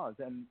I was,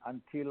 and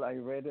until I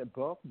read a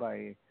book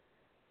by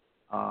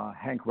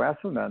Hank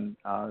Wasserman,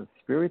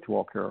 Spirit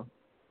Walker,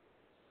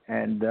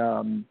 and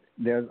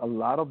there's a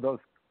lot of those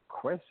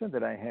questions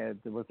that I had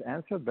that was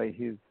answered by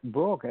his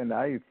book, and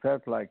I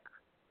felt like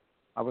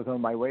I was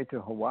on my way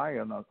to Hawaii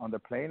on the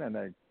plane, and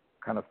I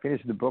kind of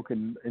finished the book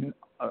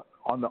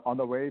on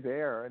the way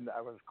there, and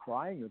I was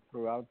crying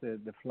throughout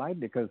the flight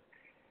because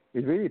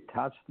it really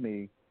touched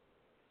me.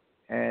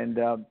 And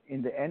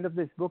in the end of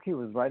this book, he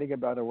was writing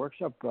about a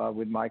workshop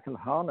with Michael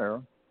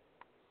Harner.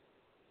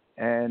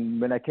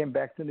 And when I came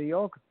back to New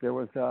York, there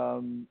was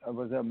a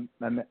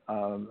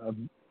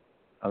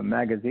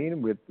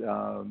magazine with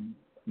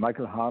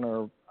Michael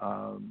Harner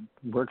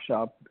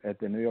workshop at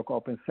the New York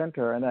Open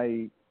Center, and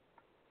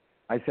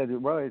I said,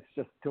 well, it's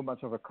just too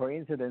much of a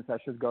coincidence. I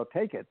should go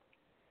take it.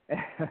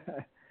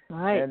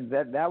 Right. And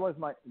that was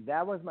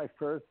my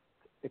first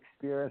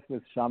experience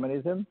with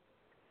shamanism.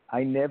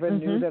 I never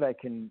knew that I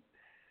can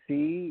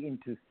see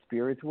into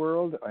spirit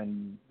world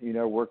and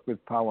work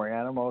with power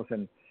animals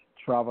and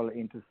travel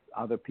into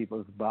other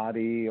people's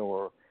body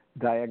or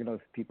diagnose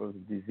people's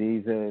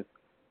diseases,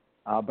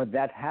 but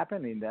that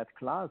happened in that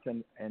class,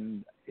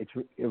 and it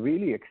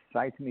really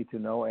excites me to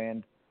no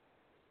end.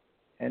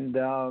 And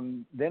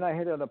then I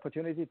had an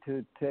opportunity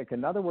to take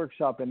another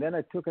workshop, and then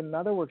I took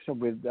another workshop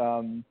with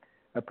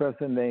a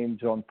person named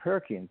John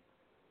Perkins,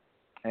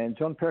 and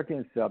John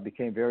Perkins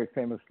became very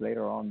famous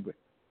later on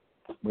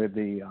with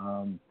the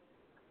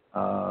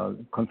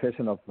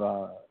Confession of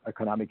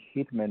Economic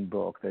Hitman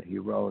book that he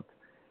wrote.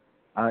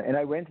 And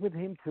I went with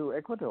him to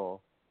Ecuador.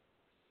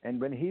 And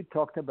when he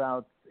talked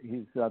about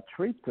his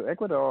trip to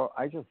Ecuador,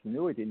 I just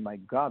knew it in my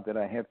gut that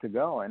I have to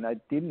go. And I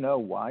didn't know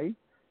why.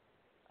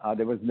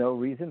 There was no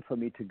reason for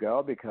me to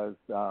go because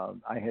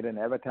I had an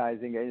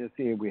advertising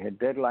agency. We had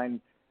deadline.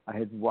 I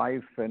had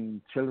wife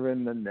and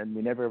children, and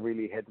we never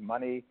really had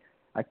money.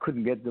 I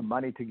couldn't get the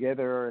money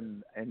together,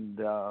 and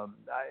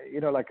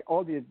like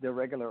all the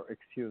regular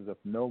excuse of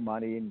no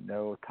money,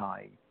 no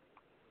time.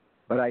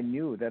 But I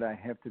knew that I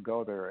have to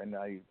go there, and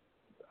I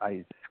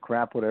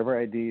scrapped whatever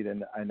I did,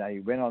 and I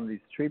went on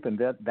this trip, and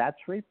that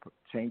trip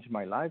changed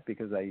my life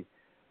because I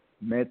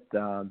met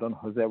Don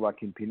Jose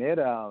Joaquin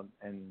Pineda,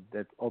 and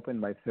that opened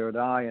my third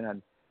eye,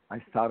 and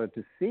I started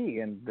to see,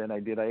 and then I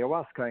did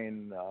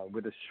ayahuasca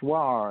with a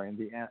shuar in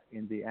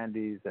the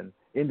Andes and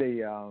in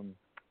the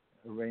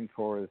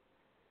rainforest.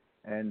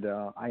 And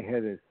I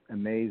had this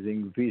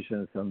amazing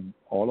visions on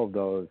all of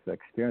those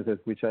experiences,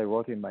 which I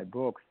wrote in my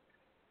books.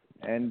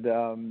 And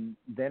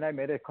then I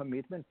made a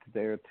commitment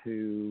there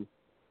to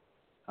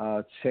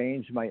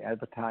changed my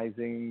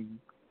advertising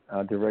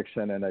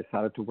direction, and I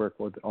started to work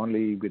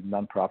only with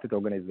nonprofit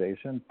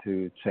organizations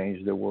to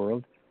change the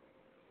world.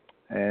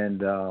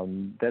 And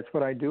that's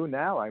what I do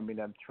now. I mean,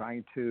 I'm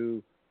trying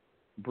to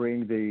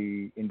bring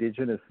the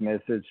indigenous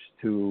message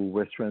to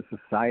Western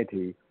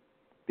society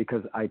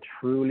because I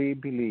truly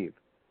believe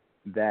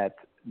that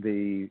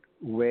the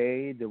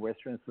way the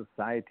Western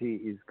society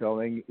is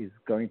going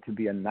to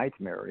be a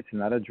nightmare. It's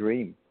not a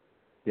dream.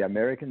 The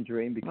American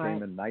dream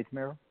became a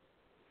nightmare.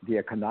 The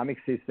economic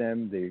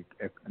system,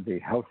 the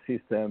health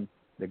system,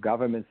 the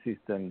government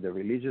system, the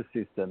religious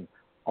system,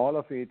 all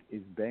of it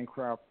is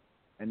bankrupt,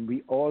 and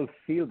we all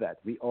feel that.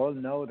 We all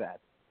know that.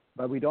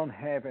 But we don't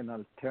have an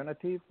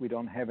alternative. We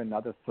don't have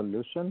another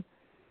solution.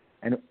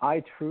 And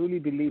I truly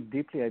believe,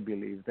 deeply I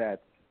believe,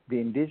 that the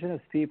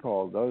indigenous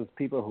people, those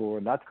people who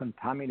are not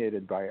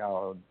contaminated by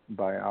our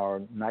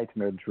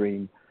nightmare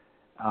dream,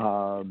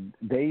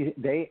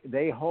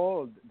 they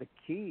hold the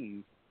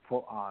key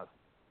for us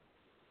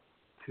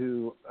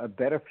to a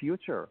better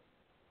future.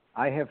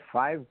 I have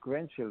 5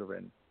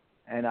 grandchildren,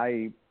 and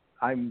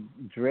I'm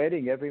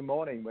dreading every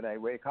morning when I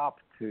wake up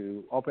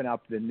to open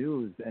up the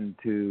news and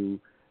to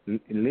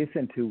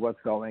listen to what's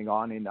going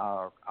on in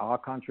our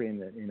country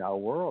and in our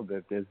world.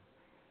 That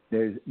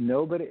there's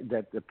nobody,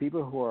 that the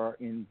people who are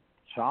in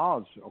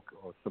charge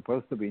or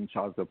supposed to be in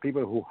charge, the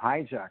people who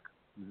hijack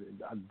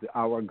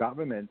our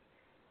government,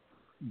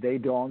 they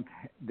don't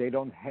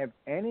have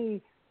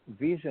any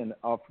vision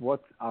of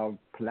what our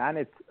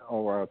planet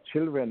or our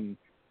children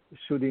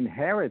should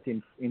inherit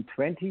in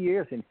 20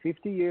 years, in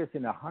 50 years,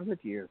 in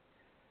 100 years.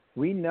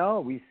 We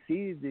know, we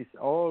see this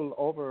all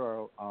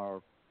over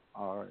our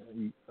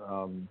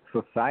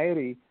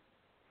society,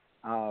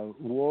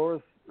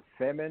 wars,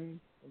 famine,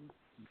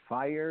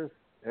 fires,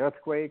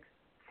 earthquakes,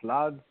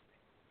 floods,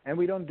 and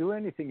we don't do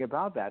anything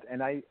about that.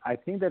 And I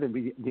think that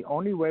the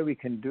only way we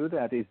can do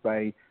that is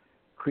by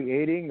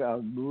creating a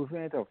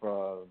movement of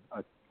a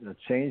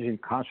change in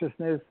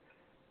consciousness,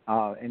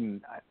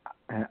 and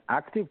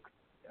activism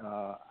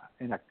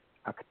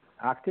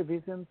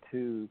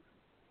to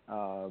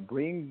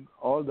bring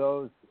all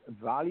those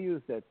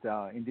values that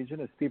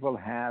indigenous people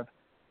have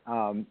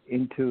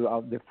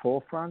into the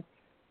forefront.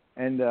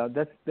 And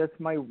that's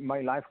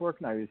my life work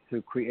now, is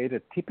to create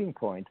a tipping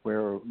point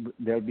where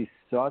there'll be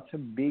such a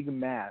big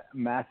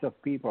mass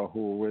of people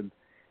who would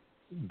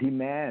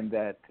demand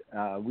that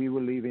we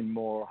will live in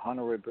more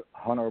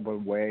honorable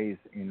ways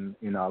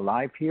in our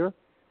life here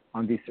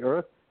on this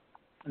earth,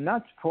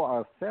 not for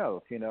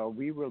ourselves.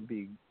 We will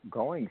be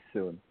going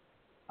soon.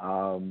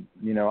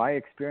 I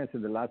experienced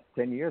in the last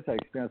 10 years, I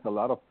experienced a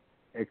lot of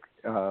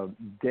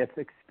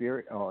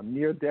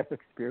near-death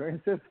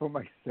experiences for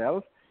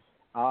myself.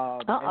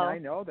 And I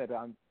know that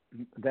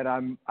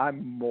I'm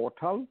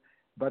mortal,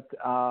 but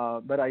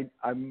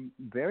I'm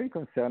very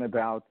concerned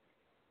about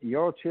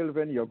your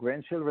children, your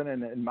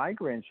grandchildren, and my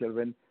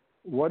grandchildren.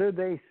 What do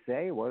they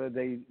say? What do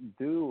they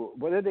do?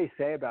 What do they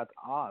say about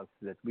us?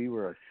 That we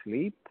were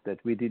asleep,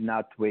 that we did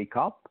not wake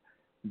up,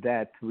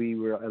 that we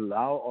will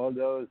allow all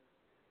those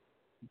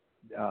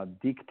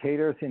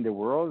dictators in the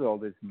world, all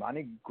these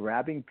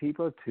money-grabbing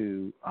people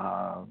to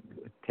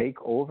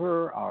take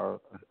over our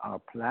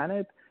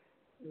planet?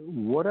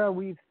 What are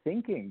we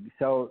thinking?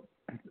 So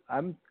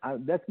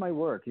that's my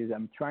work. Is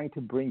I'm trying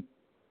to bring.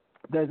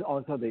 There's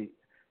also the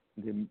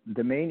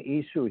main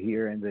issue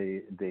here in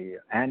the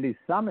Andes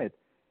Summit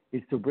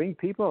is to bring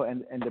people,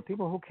 and the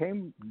people who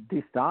came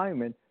this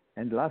time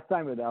and last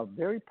time are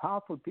very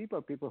powerful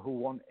people who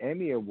won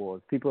Emmy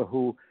Awards, people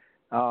who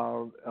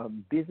are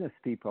business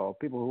people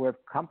who have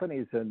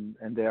companies, and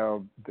they are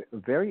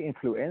very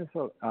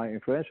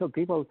influential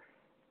people.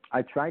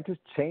 I try to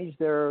change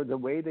the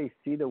way they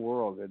see the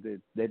world,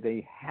 that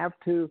they have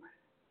to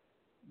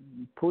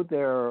put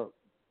their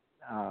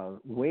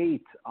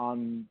weight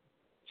on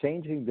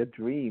changing the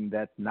dream,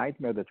 that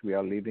nightmare that we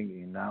are living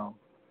in now.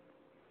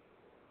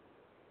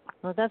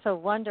 Well, that's a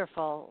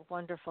wonderful,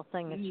 wonderful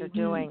thing that you're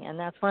doing, and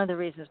that's one of the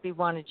reasons we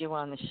wanted you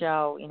on the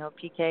show.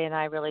 PK and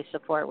I really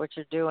support what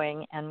you're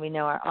doing, and we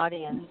know our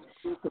audience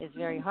is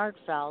very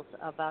heartfelt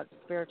about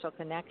spiritual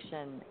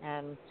connection,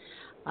 and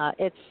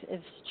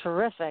it's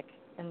terrific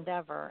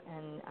endeavor,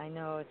 and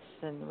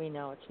we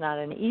know it's not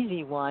an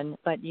easy one,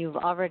 but you've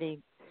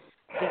already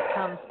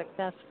become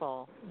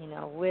successful,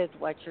 with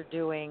what you're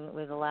doing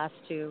with the last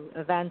 2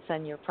 events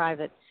and your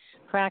private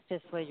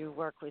practice where you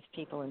work with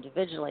people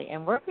individually.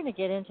 And we're going to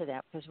get into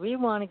that because we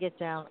want to get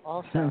down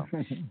also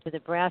to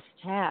the brass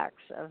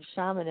tacks of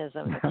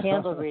shamanism, the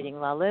candle reading,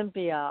 La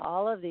Limpia,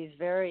 all of these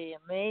very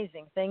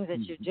amazing things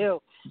that you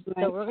do.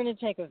 So we're going to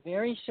take a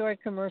very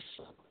short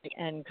commercial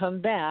and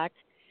come back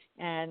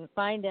and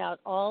find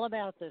out all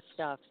about this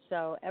stuff.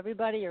 So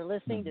everybody, you're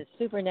listening to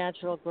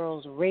Supernatural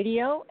Girls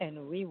Radio,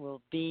 and we will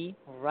be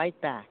right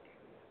back.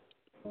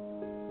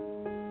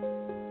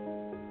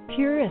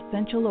 Pure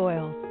essential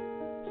oils,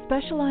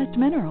 specialized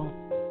minerals,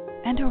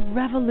 and a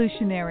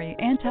revolutionary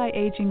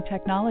anti-aging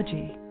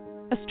technology.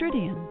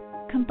 Astridian,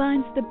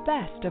 combines the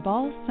best of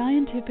all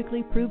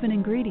scientifically proven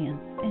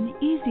ingredients in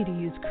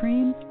easy-to-use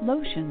creams,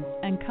 lotions,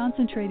 and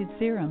concentrated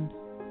serums.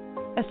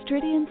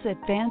 Astridion's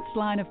advanced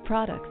line of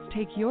products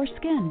take your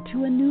skin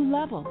to a new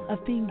level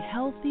of being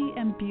healthy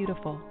and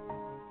beautiful.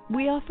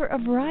 We offer a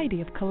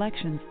variety of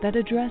collections that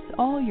address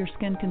all your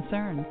skin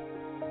concerns.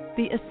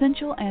 The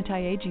Essential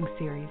Anti-Aging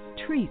Series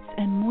treats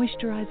and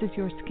moisturizes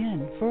your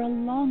skin for a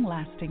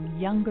long-lasting,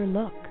 younger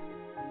look.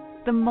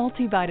 The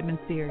Multivitamin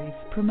Series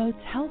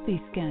promotes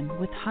healthy skin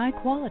with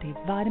high-quality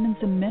vitamins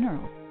and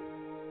minerals.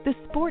 The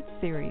Sports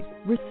Series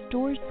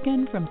restores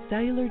skin from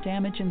cellular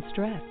damage and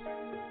stress.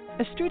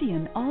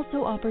 Astridion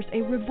also offers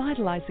a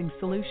revitalizing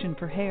solution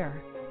for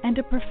hair and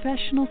a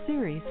professional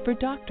series for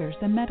doctors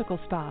and medical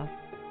spas.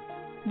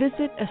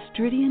 Visit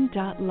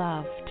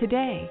astridion.love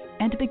today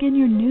and begin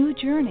your new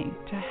journey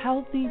to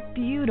healthy,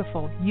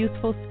 beautiful,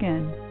 youthful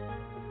skin.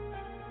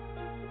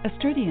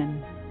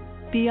 Astridion,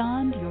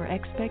 beyond your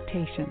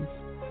expectations.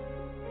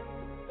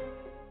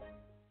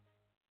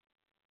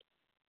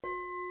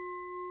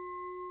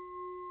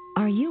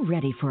 Are you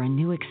ready for a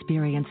new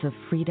experience of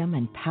freedom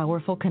and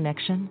powerful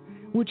connection?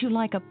 Would you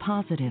like a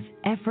positive,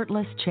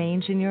 effortless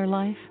change in your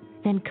life?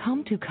 Then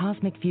come to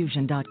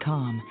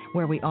CosmicFusion.com,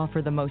 where we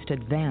offer the most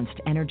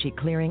advanced energy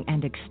clearing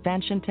and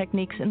expansion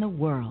techniques in the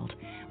world,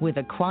 with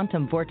a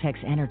quantum vortex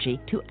energy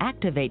to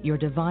activate your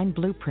divine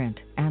blueprint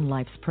and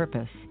life's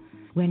purpose.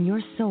 When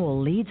your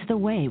soul leads the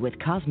way with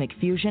cosmic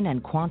fusion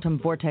and quantum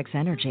vortex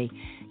energy,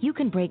 you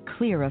can break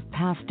clear of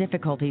past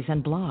difficulties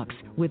and blocks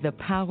with the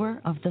power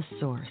of the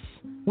source.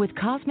 With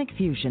cosmic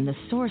fusion, the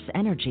source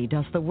energy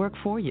does the work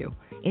for you.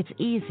 It's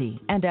easy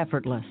and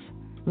effortless.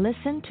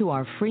 Listen to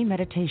our free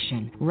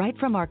meditation right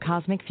from our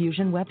Cosmic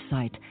Fusion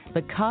website,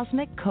 the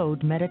Cosmic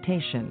Code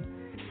Meditation.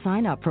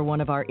 Sign up for one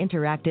of our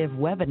interactive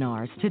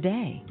webinars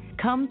today.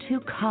 Come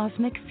to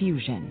Cosmic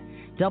Fusion,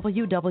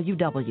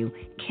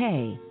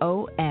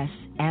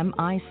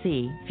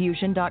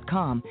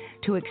 www.kosmicfusion.com,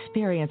 to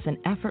experience an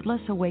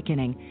effortless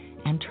awakening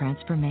and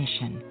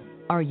transformation.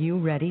 Are you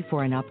ready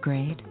for an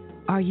upgrade?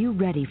 Are you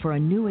ready for a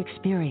new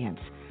experience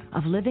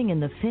of living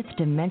in the fifth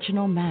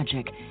dimensional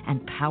magic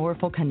and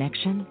powerful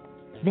connection?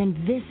 Then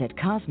visit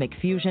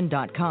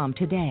CosmicFusion.com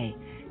today.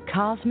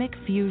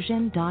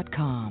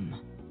 CosmicFusion.com.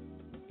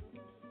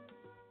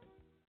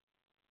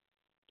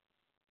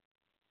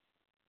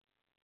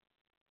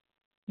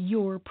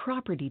 Your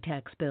property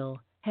tax bill.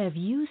 Have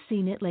you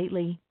seen it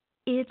lately?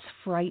 It's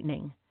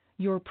frightening.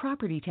 Your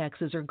property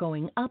taxes are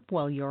going up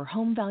while your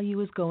home value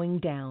is going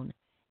down.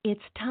 It's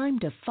time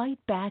to fight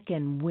back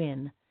and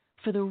win.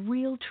 For the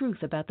real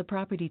truth about the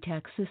property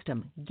tax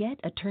system, get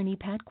attorney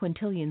Pat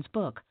Quintilian's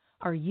book,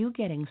 Are You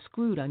Getting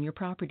Screwed on Your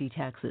Property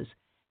Taxes?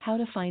 How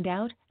to Find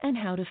Out and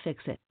How to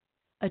Fix It.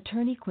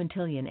 Attorney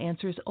Quintilian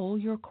answers all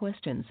your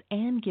questions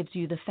and gives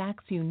you the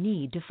facts you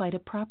need to fight a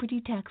property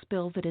tax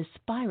bill that is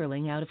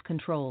spiraling out of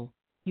control.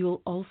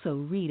 You'll also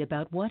read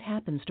about what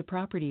happens to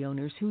property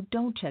owners who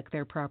don't check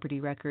their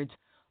property records,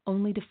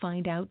 only to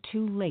find out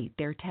too late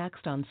they're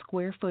taxed on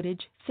square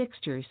footage,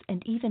 fixtures,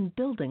 and even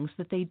buildings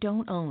that they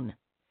don't own.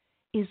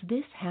 Is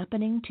this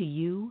happening to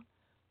you?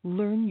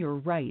 Learn your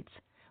rights.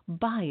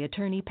 Buy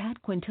attorney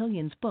Pat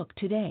Quintilian's book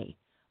today.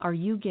 Are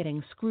You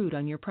Getting Screwed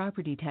on Your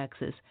Property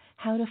Taxes?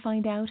 How to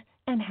Find Out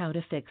and How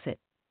to Fix It.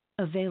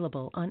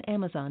 Available on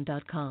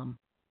Amazon.com.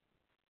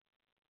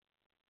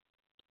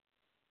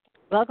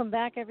 Welcome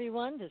back,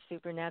 everyone, to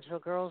Supernatural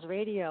Girls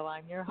Radio.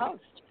 I'm your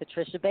host,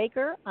 Patricia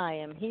Baker. I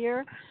am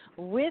here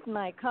with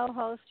my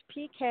co-host,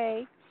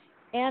 PK,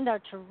 and our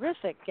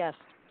terrific guest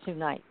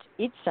tonight,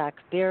 Itzhak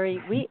Beery.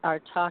 We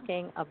are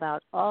talking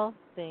about all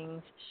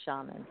things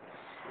shaman.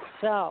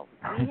 So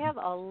we have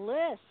a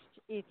list,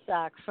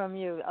 Itzhak, from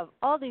you of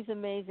all these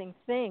amazing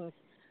things.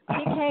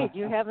 PK, do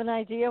you have an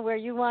idea where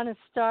you want to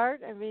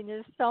start? I mean,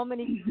 there's so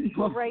many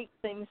great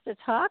things to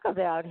talk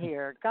about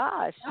here.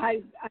 Gosh.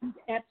 I'm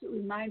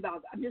absolutely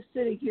mind-boggled. I'm just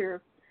sitting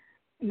here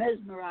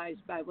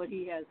mesmerized by what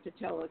he has to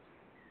tell us.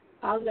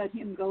 I'll let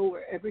him go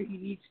wherever he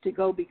needs to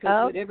go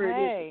because whatever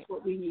it is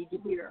what we need to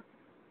hear.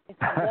 It's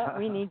what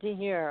we need to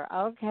hear.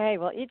 Okay.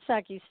 Well,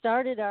 Itzhak, you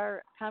started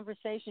our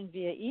conversation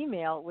via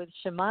email with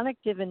shamanic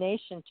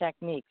divination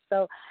techniques.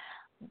 So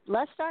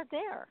let's start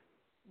there.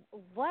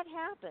 What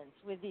happens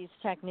with these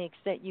techniques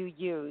that you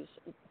use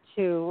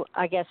to,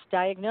 I guess,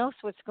 diagnose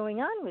what's going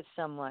on with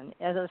someone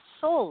at a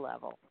soul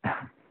level?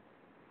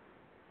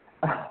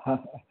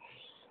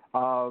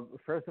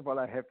 First of all,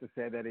 I have to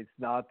say that it's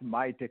not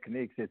my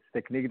techniques. It's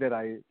technique that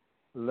I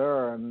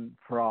learned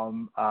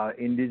from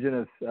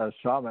indigenous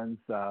shamans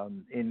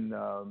in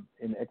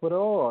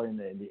Ecuador or in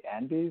the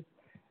Andes,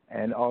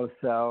 and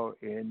also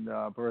in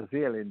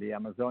Brazil, in the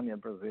Amazonian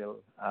Brazil,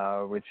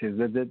 which is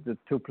the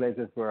two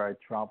places where I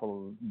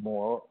travel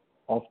more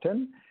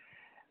often.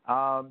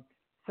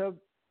 So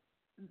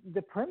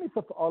the premise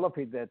of all of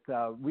it that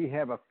we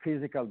have a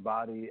physical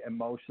body,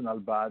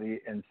 emotional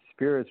body, and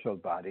spiritual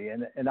body,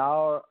 and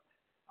our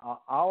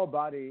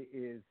body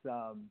is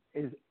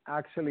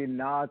actually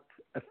not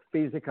a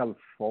physical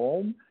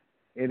form.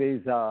 It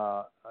is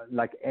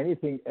like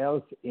anything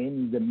else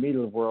in the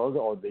middle world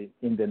or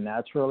in the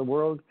natural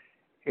world,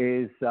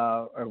 is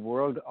a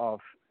world of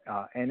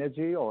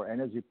energy or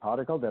energy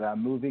particles that are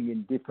moving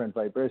in different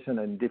vibration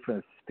and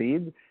different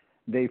speed.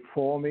 They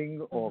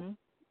forming or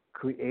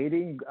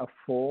creating a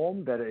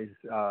form that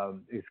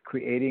is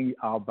creating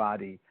our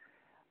body.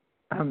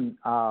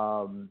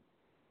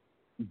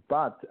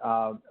 But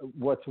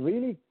what's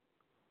really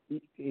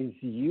is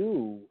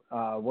you,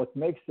 what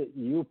makes it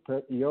you,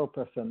 your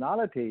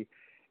personality,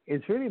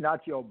 is really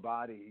not your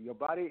body. Your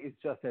body is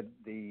just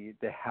the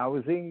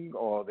housing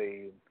or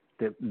the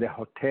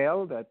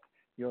hotel that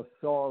your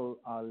soul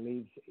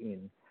lives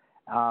in,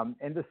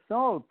 and the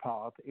soul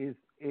part is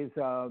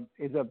a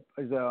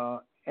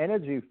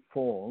energy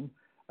form.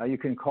 You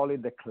can call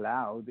it the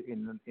cloud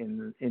in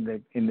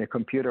the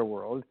computer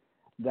world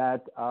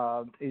that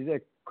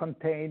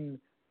contain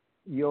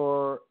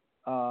your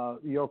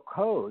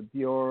code,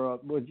 your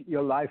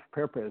life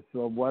purpose,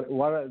 or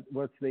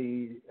what's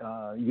the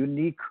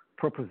unique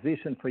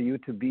proposition for you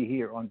to be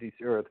here on this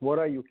earth. What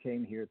are you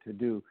came here to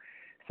do?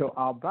 So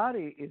our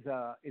body is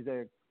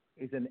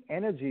an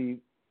energy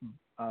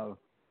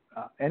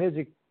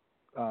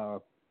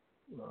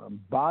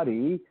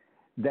body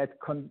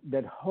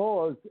that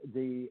holds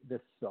the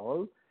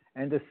soul,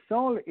 and the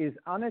soul is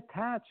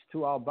unattached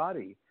to our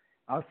body.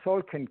 Our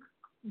soul can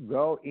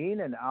go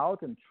in and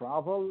out and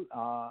travel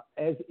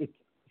as it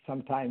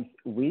sometimes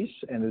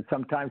wish, and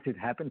sometimes it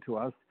happened to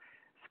us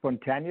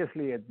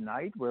spontaneously at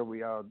night, where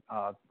we are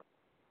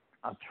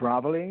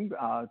traveling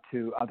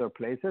to other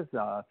places.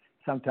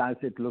 Sometimes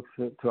it looks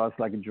to us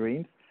like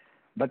dreams,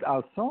 but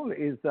our soul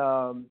is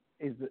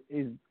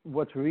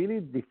what really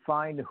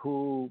defines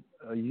who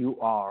you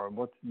are,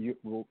 what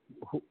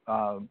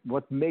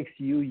makes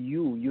you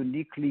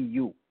uniquely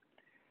you.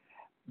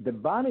 The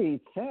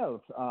body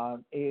itself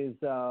is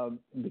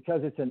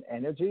because it's an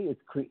energy,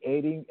 it's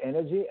creating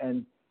energy,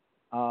 and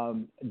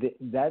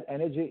that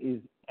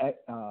energy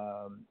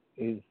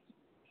is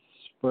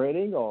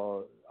spreading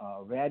or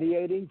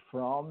radiating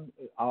from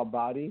our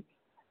body,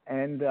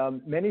 and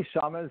many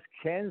shamans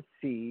can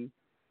see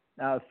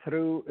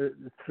through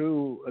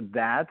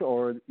that,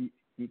 or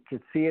you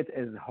could see it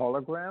as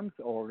holograms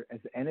or as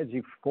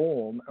energy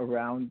form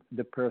around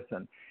the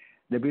person.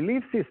 The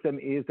belief system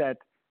is that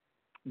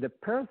the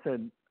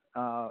person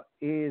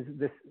is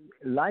this,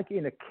 like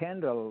in a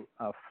candle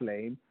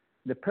flame.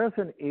 The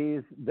person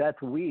is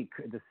that wick,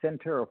 the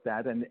center of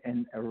that,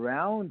 and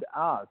around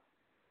us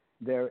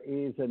there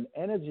is an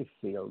energy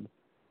field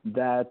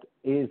that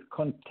is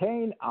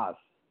contain us,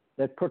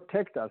 that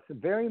protect us,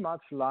 very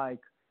much like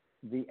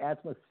the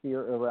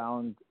atmosphere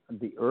around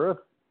the earth.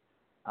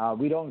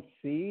 We don't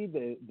see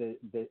the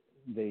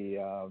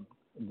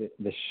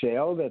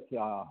shell that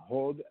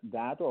hold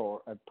that,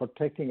 or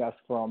protecting us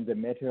from the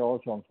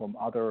meteors or from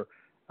other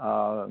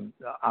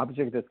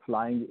objects that's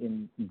flying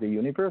in the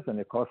universe and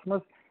the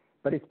cosmos,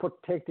 but it's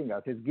protecting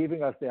us. It's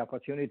giving us the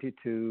opportunity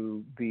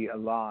to be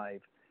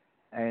alive.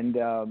 And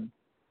in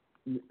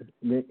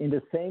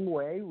the same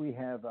way, we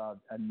have a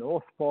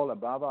North Pole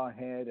above our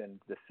head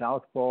and the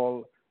South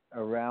Pole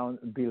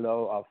around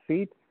below our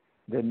feet.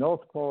 The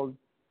North Pole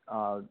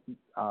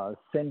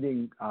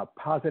sending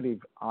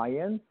positive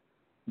ions.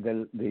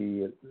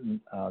 The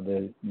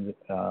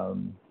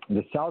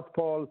South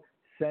Pole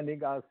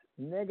sending us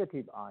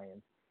negative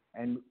ions.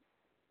 And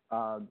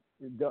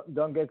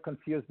don't get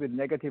confused with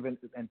negative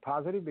and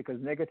positive, because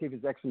negative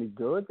is actually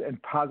good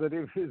and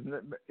positive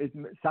is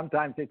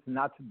sometimes it's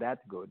not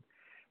that good.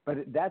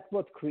 But that's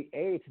what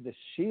creates the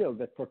shield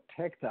that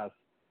protects us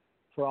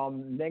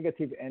from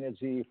negative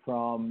energy,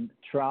 from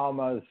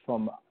traumas,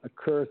 from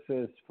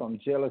curses, from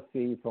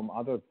jealousy, from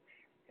other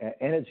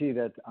energy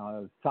that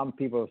some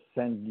people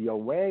send your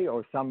way,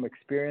 or some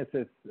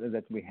experiences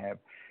that we have.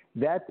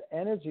 That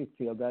energy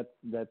field,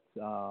 that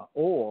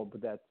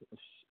orb, that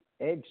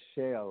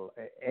eggshell,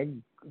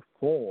 egg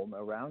form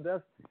around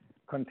us,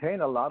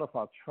 contain a lot of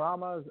our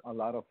traumas, a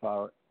lot of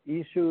our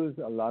issues,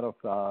 a lot of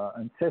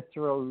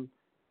ancestral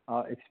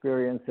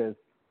experiences.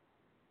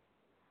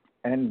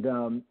 And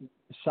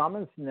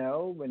shamans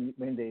know when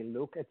they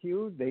look at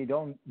you, they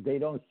don't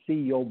see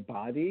your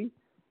body,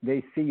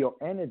 they see your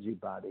energy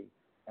body.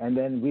 And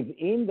then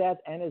within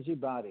that energy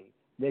body,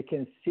 they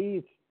can see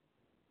it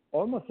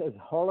almost as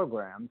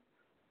holograms,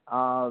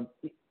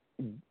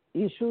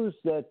 issues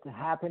that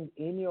happen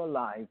in your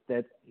life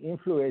that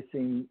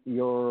influencing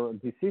your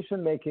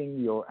decision making,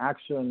 your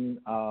action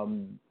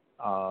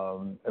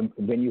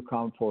when you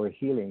come for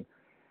healing.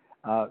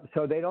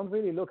 So they don't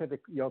really look at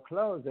your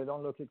clothes, they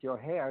don't look at your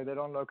hair, they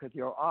don't look at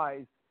your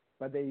eyes,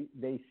 but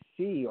they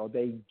see, or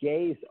they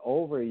gaze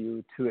over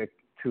you to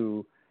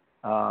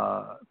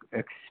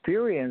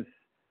experience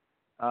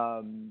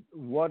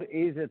what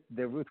is it,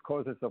 the root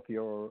causes of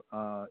your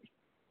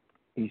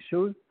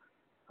issues.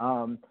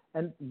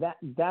 And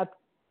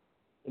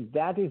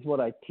that is what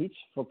I teach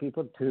for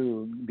people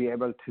to be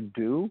able to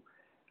do.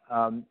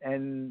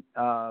 And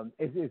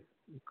it is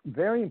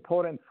very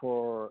important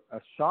for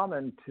a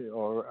shaman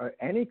or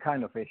any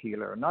kind of a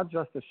healer, not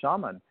just a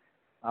shaman,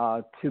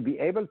 to be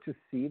able to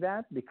see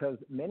that, because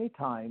many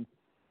times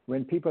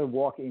when people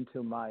walk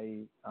into my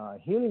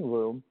healing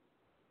room,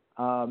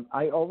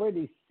 I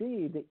already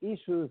see the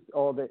issues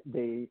or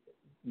the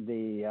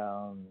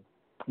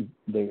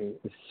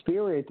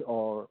spirit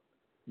or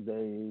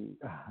the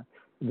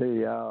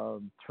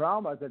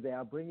trauma that they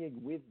are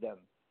bringing with them.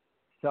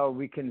 So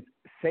we can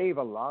save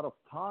a lot of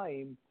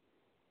time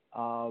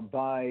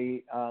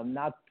by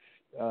not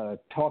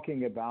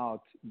talking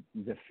about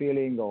the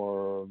feeling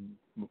or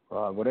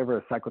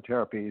whatever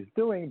psychotherapy is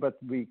doing, but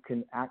we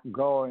can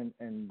go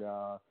and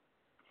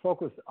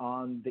focus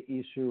on the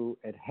issue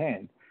at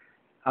hand.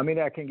 I mean,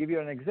 I can give you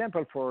an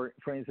example. For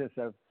instance,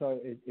 so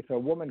if a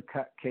woman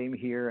came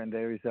here and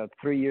there is a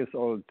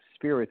 3-year-old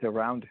spirit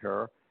around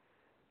her,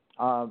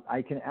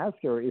 I can ask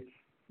her if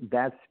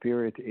that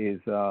spirit is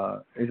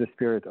a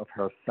spirit of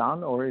her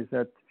son, or is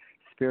that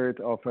spirit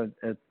of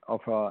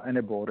an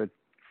aborted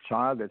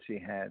child that she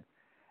had.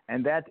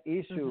 And that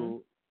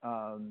issue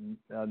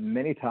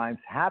many times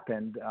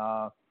happened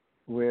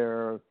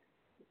where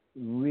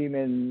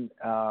women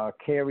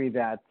carry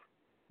that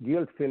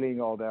guilt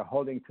feeling, or they're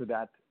holding to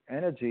that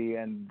energy,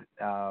 and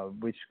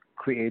which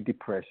create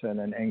depression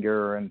and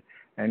anger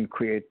and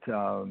create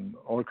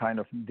all kind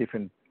of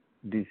different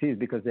disease,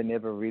 because they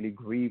never really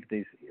grieve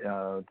this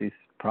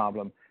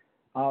problem.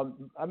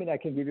 I mean, I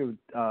can give you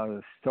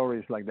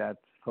stories like that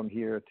from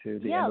here to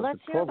the end of let's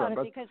the hear program.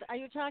 about it. Because are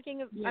you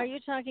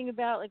talking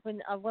about like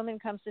when a woman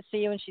comes to see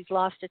you and she's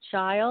lost a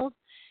child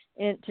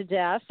to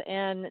death,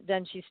 and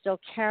then she's still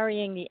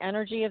carrying the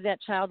energy of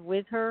that child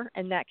with her,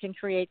 and that can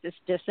create this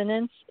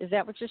dissonance? Is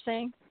that what you're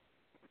saying?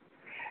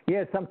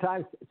 Yeah,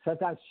 sometimes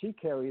she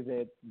carries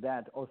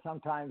that, or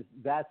sometimes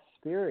that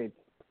spirit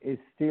is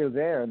still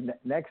there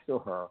next to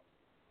her,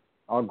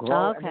 or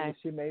growing. Okay.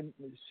 I mean,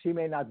 she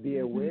may not be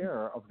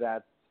aware of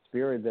that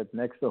spirit that's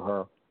next to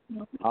her.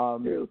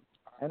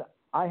 And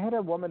I had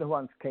a woman who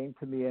once came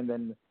to me, and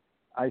then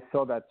I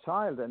saw that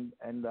child,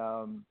 and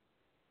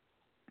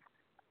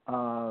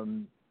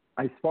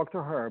I spoke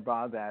to her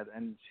about that,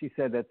 and she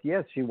said that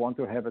yes, she wants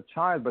to have a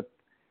child, but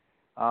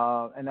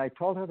and I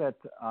told her that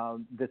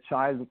the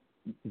child,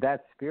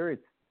 that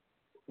spirit,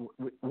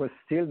 was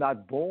still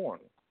not born.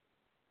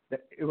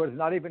 It was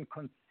not even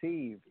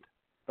conceived,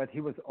 but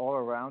he was all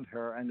around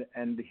her,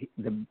 and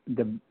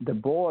the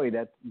boy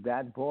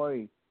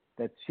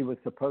that she was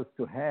supposed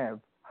to have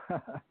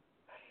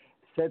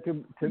said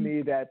to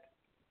me that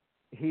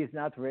he is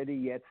not ready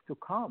yet to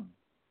come.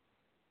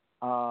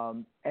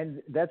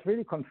 And that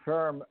really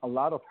confirmed a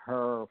lot of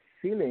her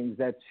feelings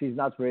that she's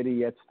not ready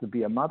yet to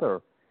be a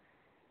mother,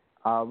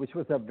 which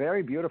was a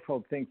very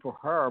beautiful thing for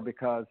her,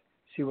 because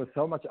she was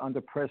so much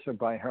under pressure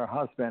by her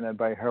husband and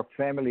by her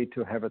family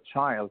to have a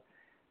child.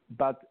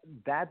 But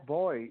that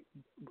boy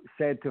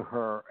said to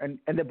her, and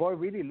the boy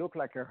really looked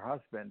like her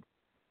husband.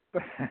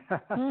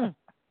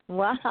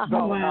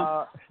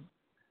 Wow.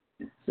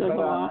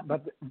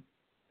 But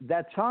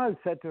that child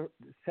said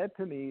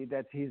to me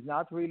that he's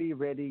not really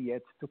ready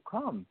yet to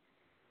come.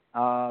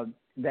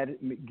 That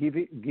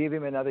give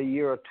him another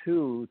year or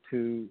two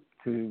to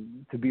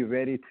be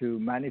ready to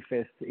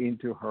manifest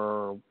into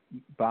her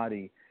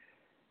body.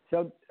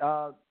 So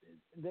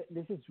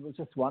this is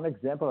just one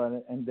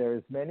example, and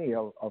there's many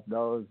of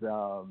those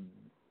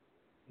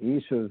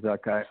issues.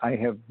 Like I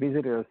have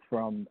visitors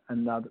from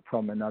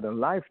another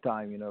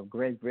lifetime.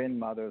 Great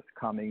grandmothers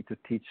coming to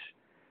teach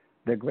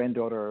their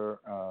granddaughter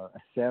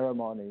a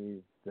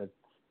ceremony that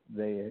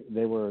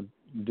they were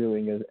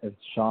doing as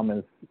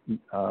shamans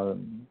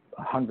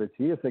 100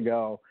 years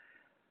ago,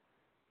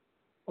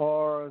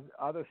 or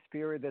other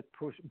spirit that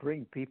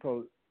bring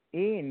people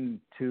in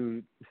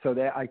so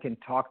that I can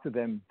talk to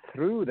them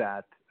through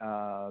that,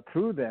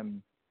 through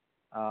them.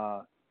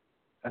 I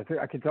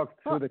can talk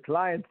through the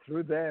client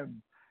through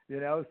them,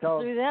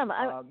 So through them,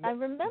 I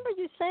remember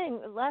you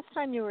saying last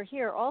time you were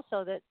here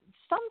also that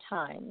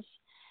sometimes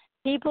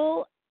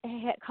people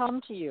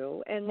come to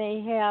you and they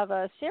have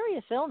a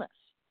serious illness,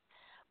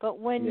 but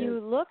when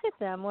you look at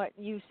them, what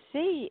you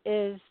see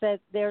is that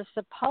they're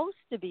supposed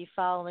to be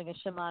following a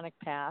shamanic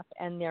path,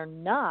 and they're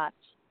not.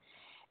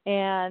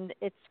 And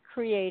it's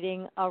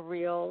creating a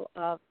real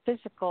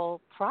physical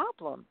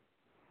problem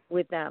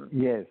with them.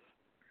 Yes,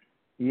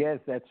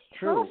 that's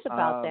true. Tell us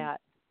about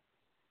that.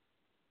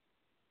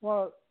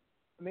 Well,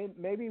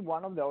 maybe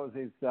one of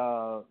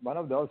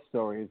those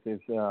stories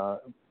is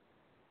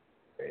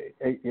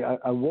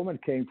a woman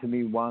came to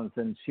me once,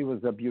 and she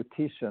was a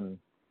beautician,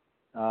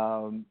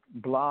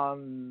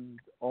 blonde,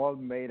 all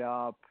made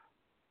up.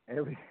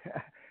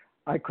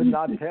 I could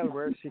not tell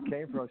where she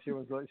came from.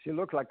 She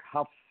looked like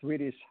half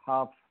Swedish,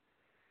 half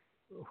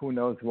who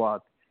knows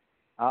what.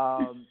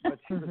 But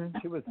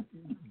she was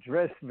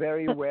dressed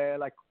very well,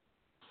 like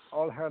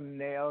all her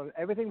nails,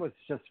 everything was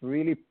just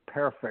really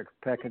perfect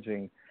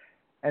packaging.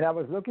 And I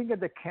was looking at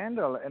the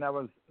candle, and I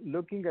was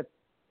looking at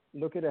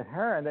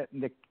her, and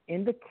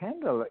in the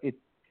candle, it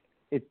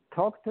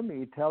talked to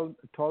me,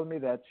 told me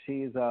that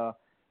she's a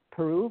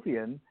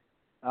Peruvian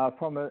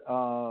from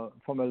a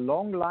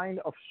long line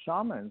of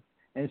shamans,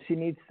 and she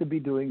needs to be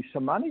doing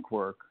shamanic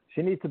work.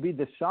 She needs to be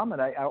the shaman.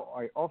 I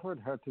offered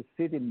her to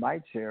sit in my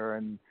chair,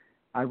 and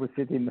I would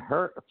sit in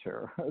her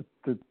chair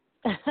to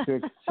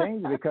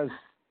exchange because.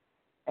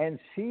 And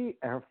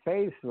her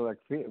face like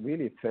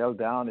really fell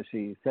down. And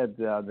she said,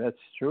 "That's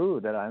true.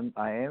 That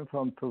I am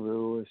from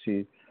Peru."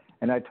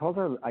 And I told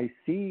her, "I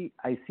see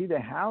the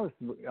house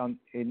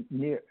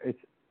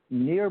it's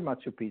near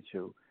Machu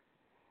Picchu."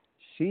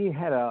 She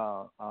had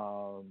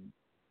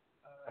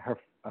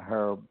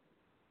her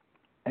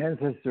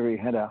ancestry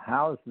had a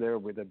house there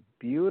with a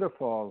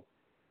beautiful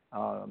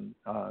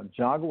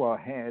jaguar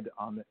head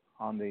on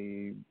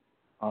the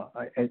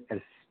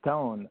a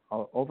stone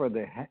over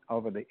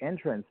the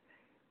entrance.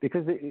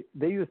 Because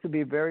they used to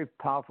be very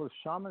powerful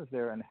shamans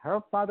there, and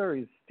her father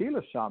is still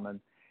a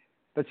shaman.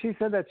 But she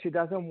said that she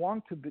doesn't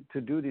want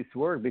to do this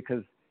work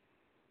because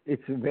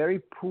it's very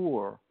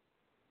poor,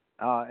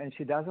 and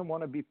she doesn't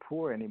want to be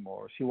poor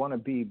anymore. She want to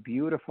be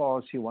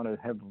beautiful. She want to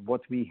have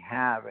what we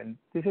have. And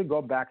this will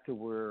go back to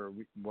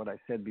what I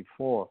said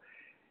before.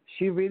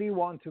 She really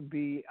want to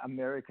be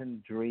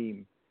American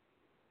dream.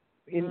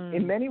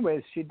 In many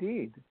ways, she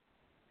did.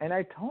 And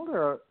I told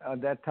her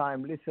at that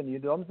time, listen, you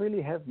don't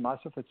really have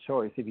much of a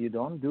choice. If you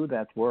don't do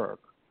that work,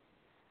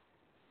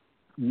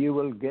 you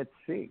will get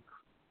sick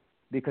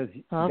because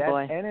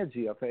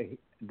energy of a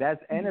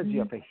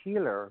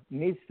healer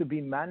needs to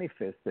be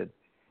manifested.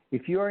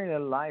 If you are in a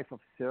life of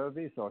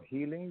service or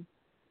healing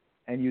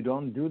and you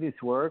don't do this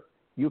work,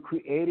 you're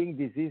creating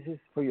diseases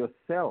for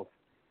yourself.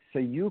 So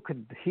you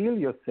could heal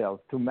yourself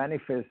to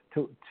manifest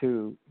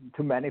to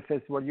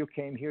manifest what you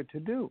came here to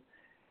do.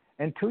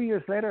 And 2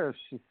 years later,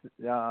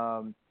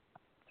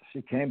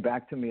 she came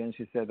back to me and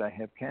she said, "I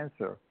have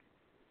cancer."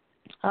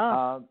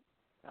 Oh,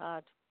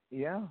 God.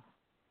 Yeah.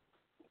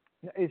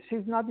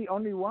 She's not the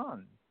only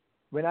one.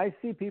 When I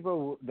see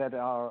people that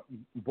are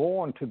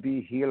born to be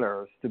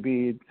healers,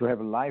 to have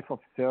a life of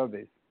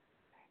service,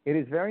 it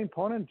is very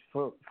important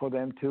for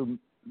them to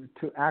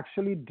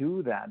actually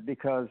do that,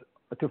 because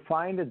to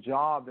find a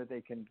job that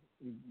they can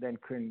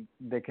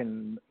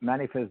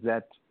manifest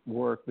that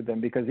work with them.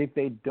 Because if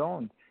they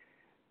don't,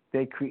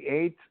 they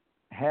create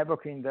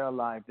havoc in their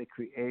life. They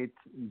create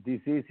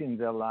disease in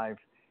their life,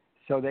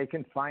 so they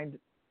can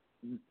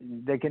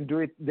do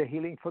it, the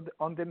healing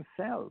on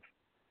themselves.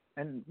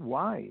 And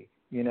why?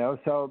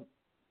 So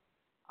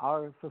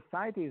our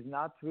society is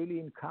not really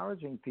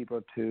encouraging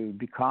people to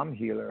become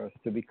healers,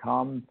 to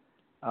become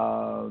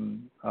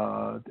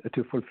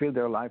to fulfill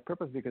their life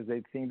purpose, because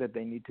they think that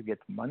they need to get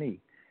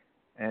money.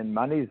 And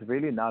money is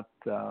really not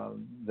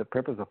the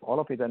purpose of all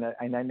of it.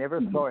 And I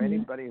never saw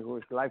anybody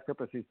whose life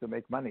purpose is to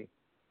make money.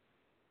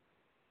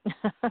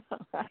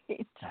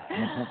 Right.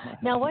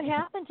 Now, what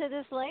happened to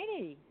this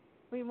lady?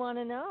 We want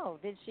to know.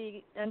 Did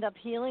she end up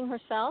healing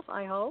herself,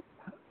 I hope?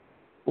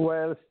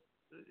 Well,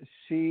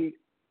 she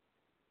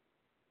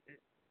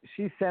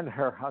sent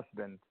her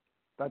husband,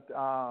 but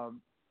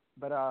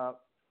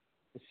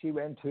she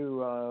went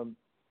to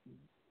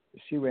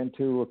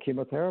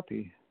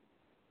chemotherapy.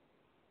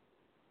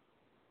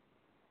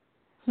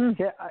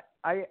 Yeah,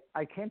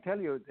 I can't tell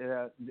you.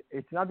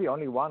 It's not the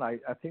only one. I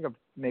think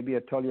maybe I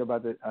told you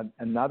about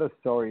another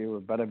story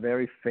about a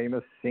very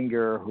famous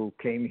singer who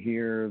came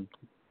here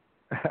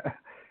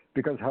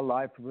because her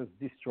life was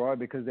destroyed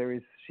because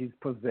she's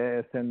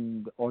possessed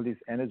and all this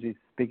energy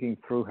speaking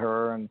through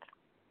her, and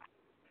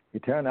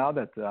it turned out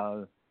that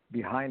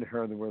behind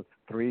her there was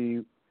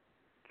three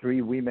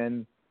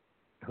women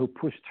who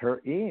pushed her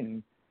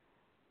in,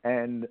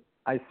 and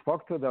I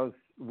spoke to those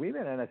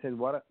women and I said,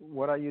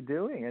 what are you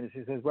doing? And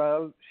she says,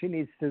 well, she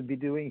needs to be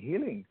doing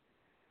healing,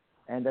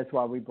 and that's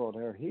why we brought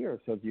her here,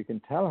 so that you can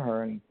tell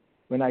her. And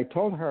when I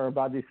told her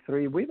about these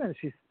three women,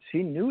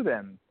 she knew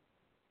them,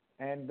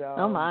 and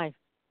oh my,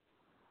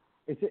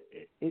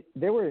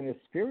 they were in the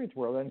spirit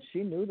world, and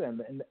she knew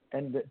them,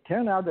 and it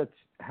turned out that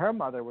her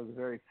mother was a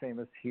very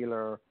famous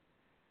healer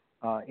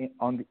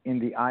in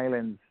the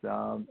islands,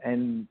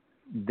 and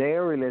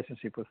their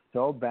relationship was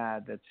so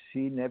bad that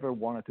she never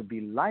wanted to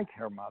be like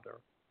her mother.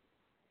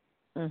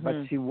 Mm-hmm.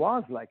 But she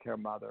was like her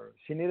mother.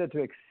 She needed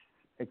to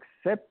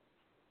accept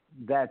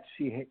that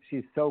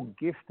she's so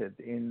gifted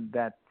in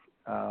that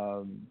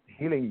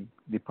healing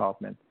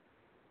department,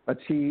 but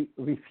she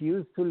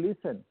refused to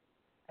listen.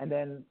 And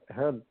then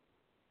her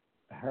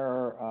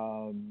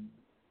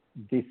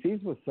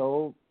disease was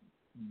so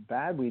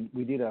bad.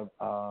 We did a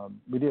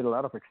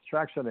lot of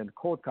extraction and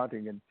cord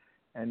cutting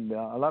and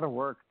a lot of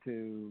work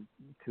to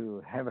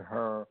have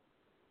her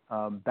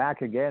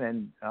back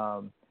again.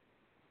 And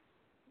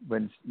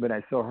when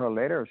I saw her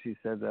later, she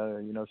said,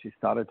 she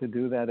started to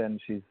do that, and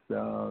she's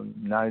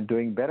now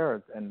doing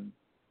better. And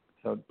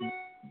so,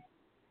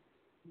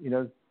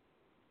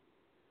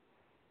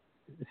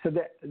 so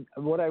that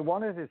what I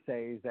wanted to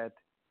say is that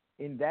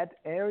in that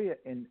area,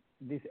 in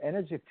this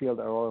energy field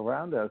all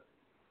around us,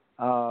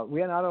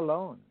 we are not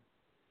alone.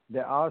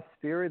 There are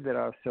spirits that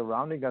are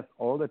surrounding us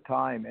all the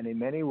time, and in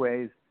many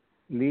ways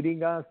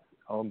leading us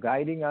or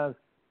guiding us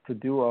to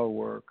do our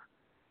work.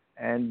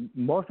 And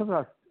most of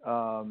us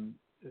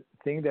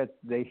think that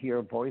they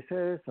hear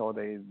voices, or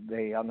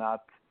they are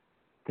not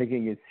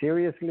taking it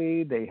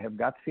seriously. They have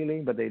gut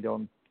feeling, but they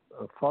don't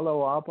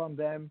follow up on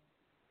them.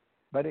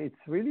 But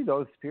it's really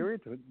those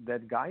spirits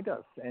that guide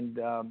us, and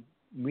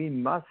we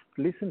must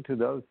listen to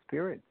those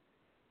spirits.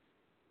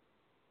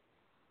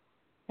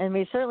 And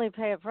we certainly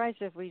pay a price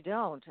if we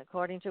don't,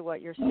 according to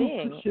what you're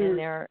seeing in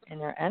their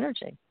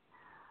energy.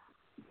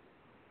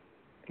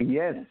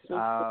 Yes.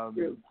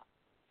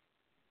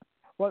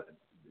 Well,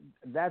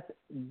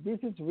 this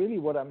is really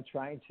what I'm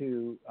trying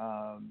to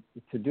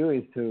do,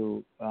 is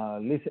to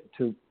listen,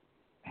 to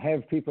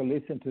have people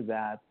listen to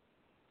that.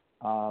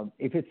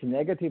 If it's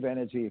negative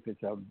energy, if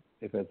it's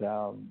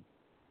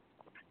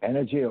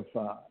energy of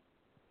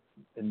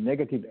a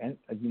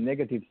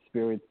negative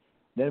spirit,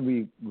 then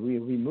we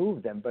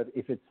remove them. But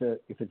if it's an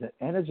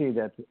energy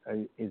that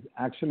is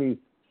actually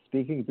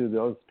speaking to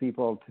those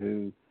people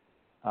to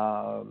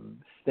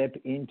step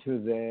into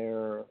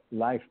their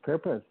life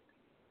purpose,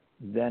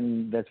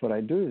 then that's what I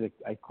do. Is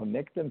I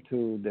connect them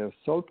to their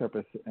soul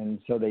purpose, and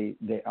so they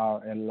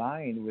are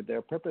aligned with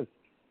their purpose.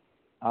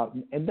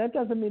 And that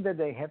doesn't mean that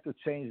they have to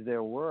change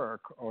their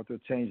work or to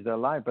change their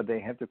life, but they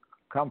have to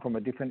come from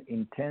a different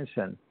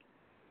intention.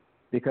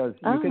 Because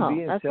you can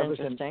be in service.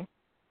 Interesting.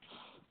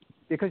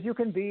 Because you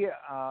can be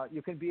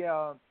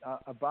a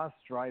bus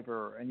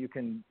driver, and you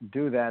can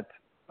do that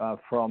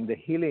from the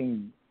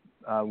healing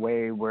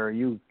way, where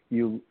you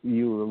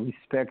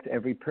respect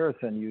every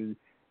person.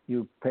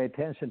 You pay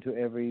attention to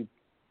every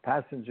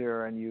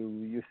passenger, and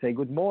you say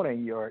good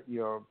morning. You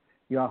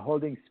are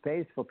holding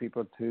space for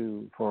people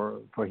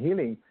for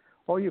healing.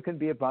 Or you can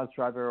be a bus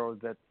driver, or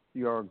that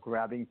you're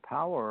grabbing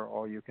power,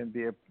 or you can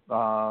be a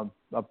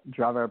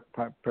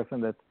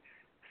person that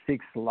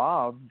seeks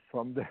love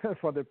from the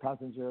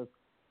passengers.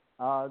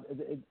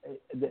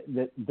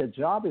 The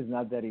job is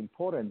not that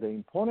important. The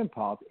important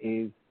part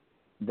is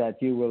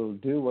that you will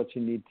do what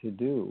you need to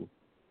do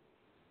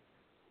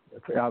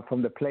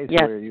from the place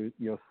where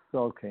your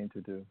soul came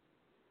to do.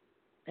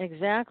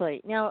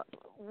 Exactly. Now,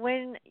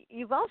 when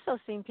you've also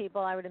seen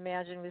people, I would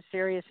imagine, with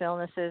serious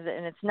illnesses,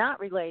 and it's not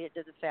related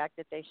to the fact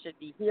that they should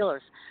be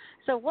healers.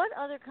 So what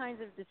other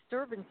kinds of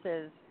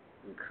disturbances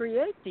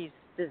create these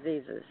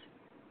diseases?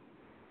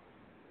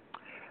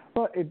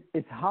 Well,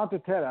 it's hard to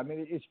tell. I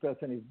mean, each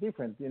person is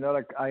different. You know,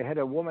 like I had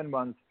a woman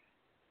once,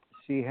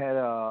 she had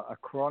a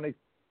chronic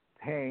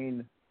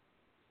pain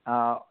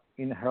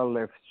in her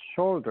left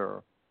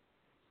shoulder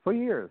for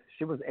years.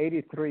 She was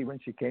 83 when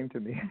she came to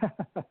me.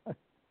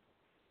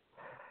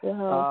 It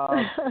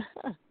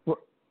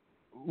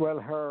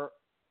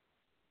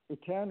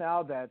turned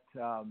out that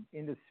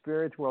in the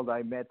spirit world,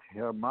 I met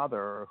her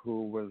mother,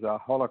 who was a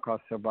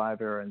Holocaust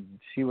survivor, and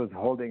she was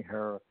holding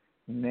her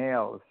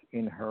nails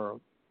in her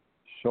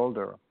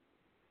shoulder.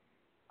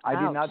 I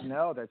did not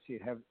know that she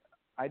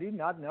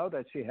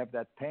had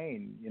that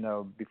pain, you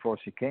know, before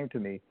she came to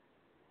me.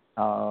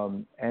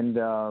 And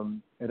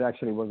it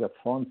actually was a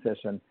phone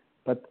session.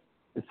 But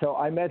so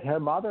I met her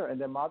mother,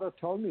 and the mother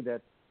told me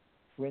that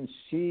when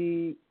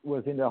she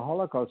was in the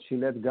Holocaust, she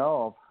let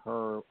go of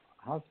her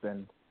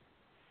husband,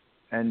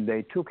 and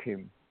they took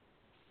him.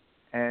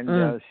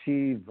 And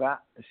she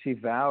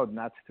vowed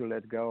not to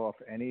let go of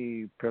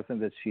any person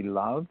that she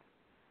loved.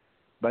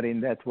 But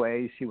in that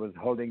way, she was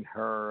holding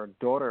her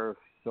daughter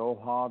so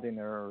hard in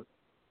her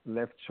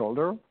left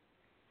shoulder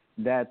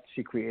that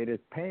she created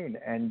pain,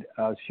 and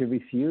she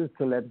refused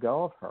to let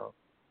go of her.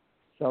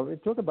 So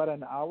it took about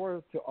an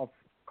hour of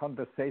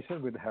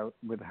conversation with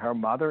her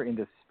mother in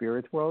the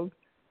spirit world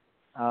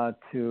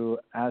to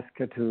ask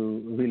her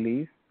to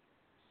release.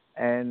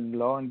 And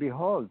lo and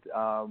behold,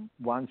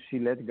 once she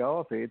let go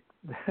of it,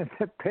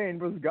 the pain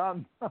was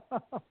gone.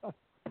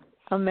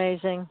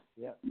 Amazing.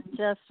 Yeah.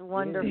 Just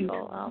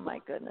wonderful. Oh, my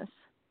goodness.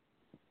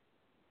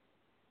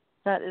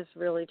 That is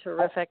really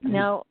terrific.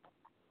 Now,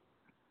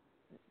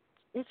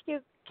 if you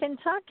can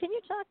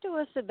you talk to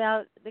us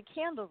about the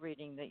candle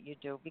reading that you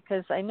do?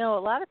 Because I know a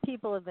lot of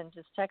people have been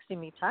just texting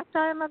me, talk to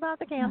them about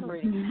the candle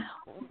reading.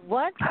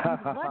 What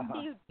do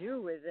you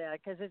do with that?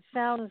 Because it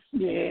sounds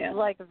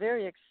like a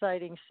very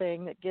exciting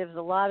thing that gives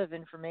a lot of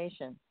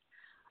information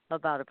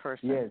about a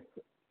person. Yes.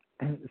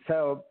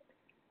 So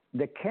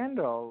the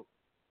candle,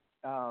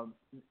 a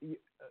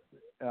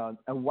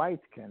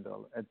white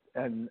candle,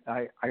 and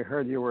I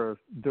heard you were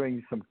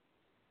doing some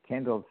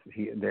candles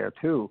there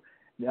too.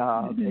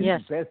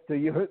 Yes.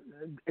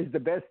 The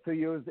best to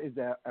use is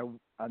a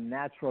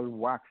natural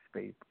wax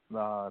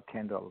paper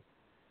candle,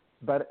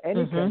 but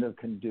any candle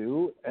can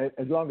do,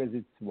 as long as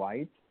it's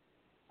white.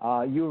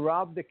 You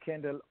rub the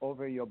candle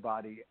over your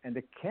body, and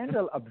the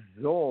candle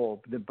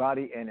absorbs the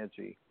body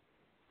energy,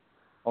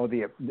 or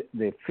the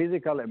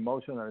physical,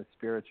 emotional, and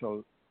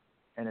spiritual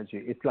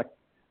energy. It's like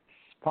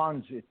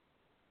sponge it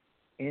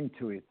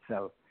into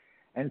itself.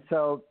 And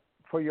so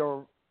for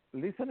your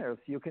listeners,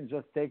 you can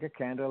just take a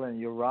candle and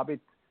you rub it.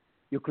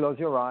 You close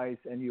your eyes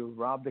and you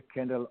rub the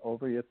candle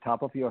over your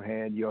top of your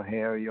head, your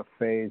hair, your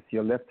face,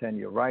 your left hand,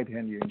 your right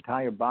hand, your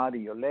entire body,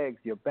 your legs,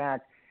 your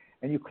back,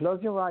 and you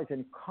close your eyes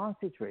and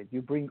concentrate.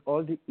 You bring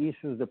all the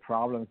issues, the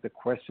problems, the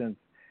questions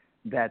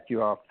that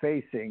you are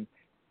facing,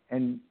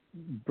 and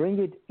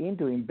embed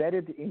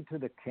it into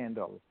the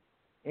candle,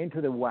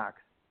 into the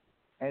wax.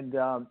 And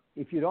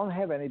if you don't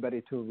have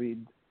anybody to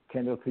read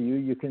candle for you,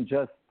 you can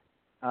just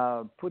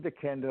put the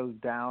candle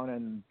down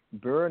and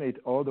burn it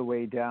all the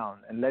way down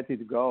and let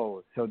it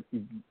go. So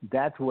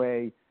that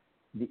way,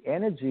 the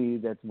energy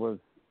that was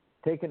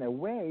taken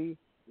away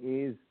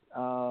is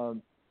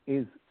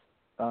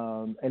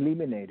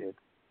eliminated.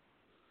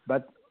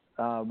 But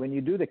when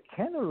you do the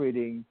candle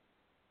reading,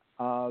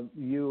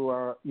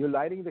 you're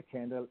lighting the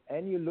candle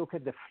and you look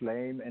at the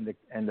flame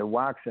and the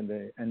wax and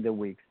the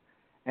wicks.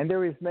 And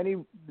there's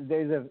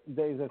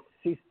a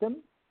system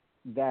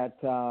that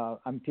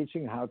I'm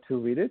teaching how to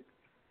read it.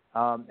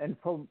 And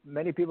for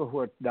many people who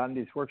have done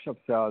these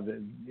workshops,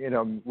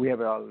 we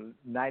have a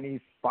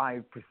 95%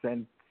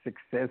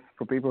 success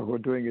for people who are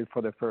doing it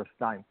for the first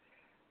time.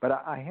 But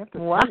I have to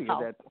tell you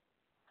that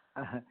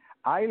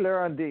I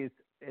learned this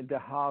the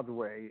hard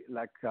way,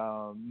 like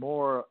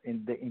more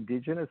in the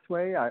indigenous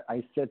way.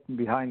 I sat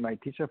behind my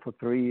teacher for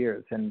 3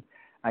 years, and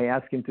I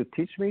asked him to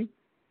teach me,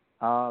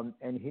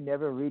 and he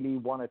never really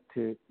wanted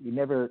to. He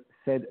never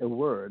said a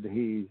word.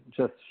 He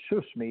just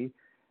shushed me,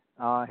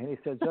 and he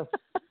said, just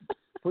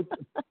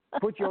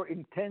put your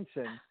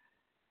intention.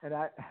 And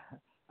I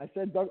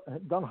said,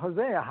 Don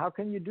Jose, how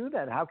can you do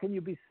that? How can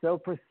you be so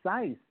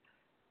precise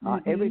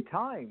every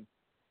time?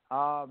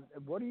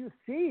 What do you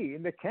see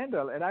in the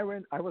candle? And I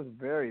was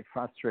very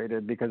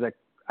frustrated because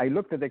I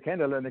looked at the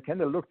candle and the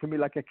candle looked to me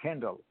like a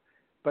candle,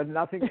 but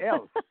nothing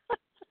else.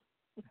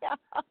 Yeah.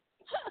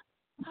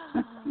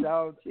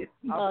 So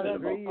after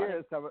 3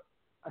 years,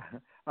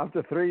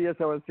 after 3 years,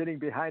 I was sitting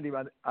behind him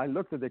and I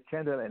looked at the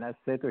candle and I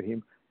said to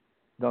him,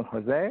 Don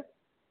Jose,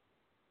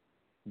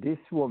 this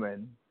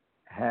woman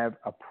have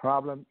a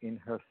problem in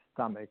her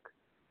stomach.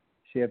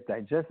 She has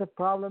digestive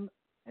problem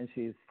and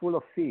she is full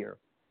of fear.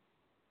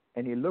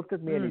 And he looked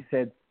at me and he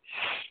said,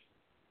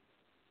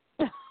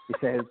 shh. He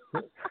said,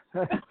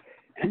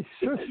 he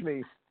shushed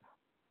me.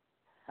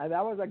 And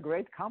that was a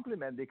great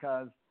compliment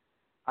because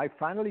I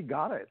finally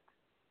got it.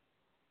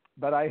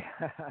 But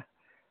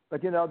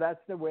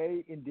that's the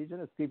way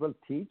indigenous people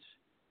teach.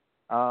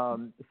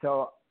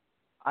 So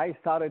I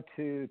started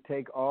to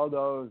take all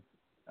those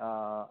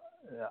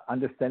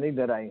understanding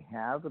that I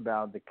have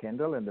about the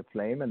candle and the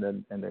flame and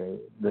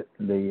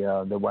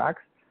the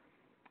wax,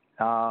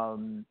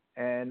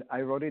 and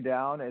I wrote it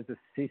down as a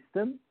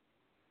system.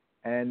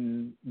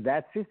 And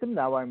that system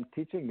now I'm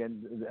teaching,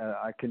 and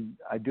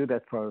I do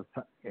that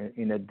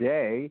in a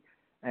day.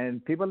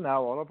 And people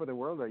now all over the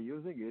world are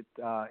using it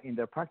in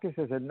their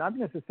practices, and not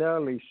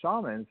necessarily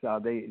shamans.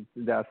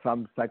 There are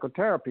some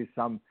psychotherapists,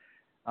 some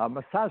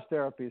massage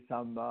therapists,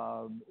 some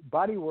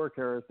body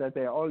workers that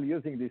they're all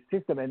using this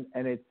system.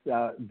 And it's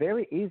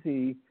very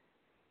easy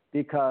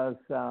because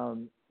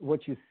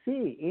what you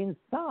see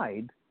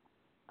inside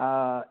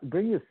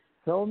brings you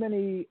so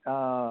many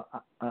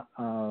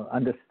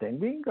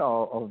understanding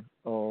or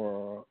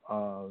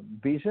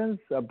visions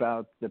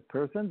about the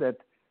person that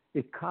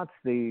it cuts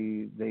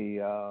the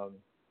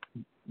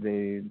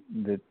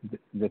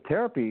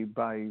therapy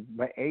by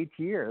 8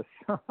 years.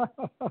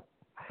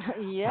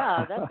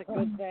 Yeah, that's a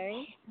good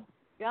thing.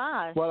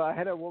 Gosh. Well, I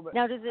had a woman.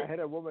 Now, I had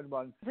a woman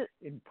once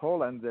in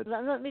Poland that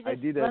let me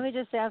let me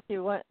just ask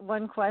you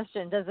one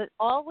question. Does it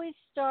always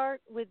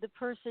start with the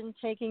person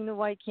taking the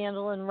white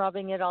candle and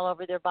rubbing it all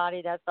over their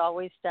body? That's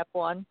always step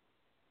one?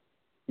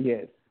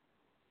 Yes.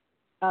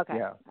 Okay.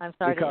 Yeah. I'm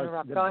sorry to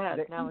interrupt. Go ahead.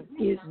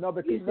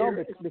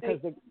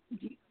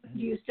 Do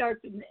you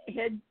start from the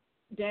head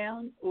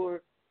down,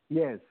 or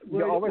yes?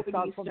 You always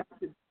start from.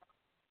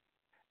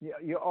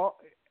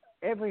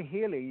 Every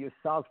healing you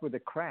start with the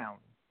crown,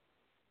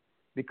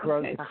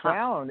 because the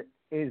crown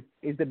is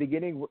the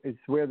beginning. Is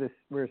where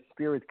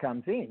spirit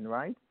comes in,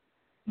 right?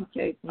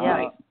 Okay.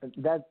 Yeah.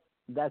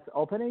 That's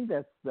opening.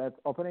 That's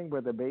opening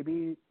where the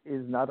baby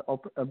is not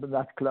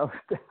not closed.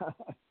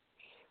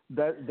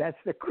 That's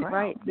the crown.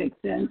 Right.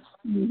 Makes sense.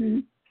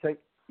 Mm-hmm. So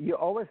you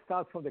always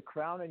start from the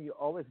crown and you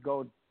always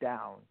go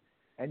down,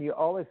 and you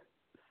always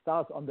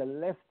start on the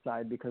left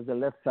side because the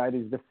left side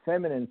is the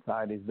feminine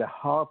side, is the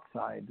heart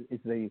side, is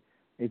the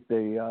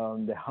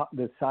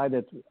side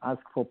that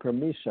asks for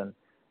permission.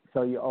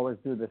 So you always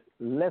do the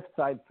left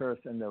side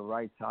first and the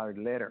right side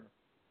later.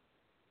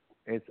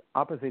 It's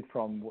opposite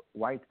from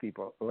white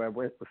people,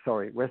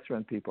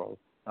 Western people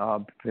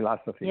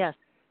philosophy. Yes.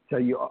 So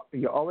you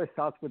always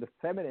start with the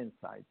feminine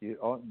side. You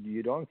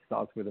don't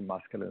start with the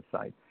masculine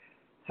side.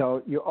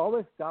 So you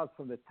always start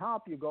from the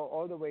top. You go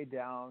all the way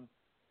down,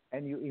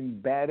 and you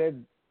embed it.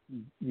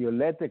 You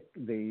let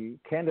the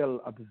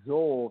candle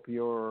absorb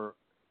your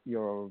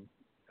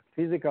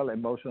physical,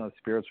 emotional,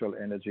 spiritual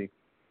energy.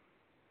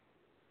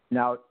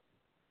 Now,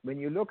 when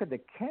you look at the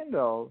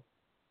candle,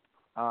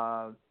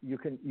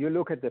 you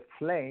look at the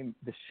flame,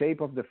 the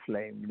shape of the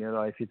flame.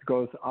 If it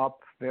goes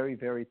up very,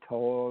 very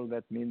tall,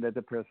 that means that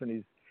the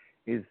person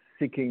is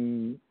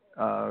seeking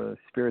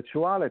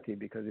spirituality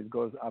because it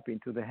goes up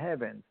into the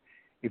heavens.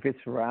 If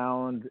it's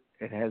round,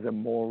 it has a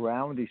more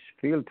roundish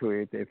feel to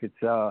it. If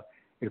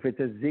If it's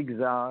a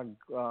zigzag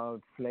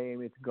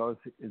flame,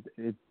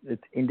 it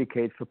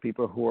indicates for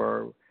people who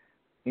are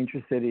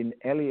interested in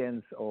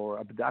aliens or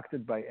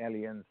abducted by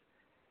aliens.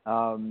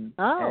 And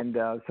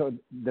so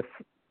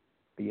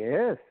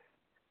yes.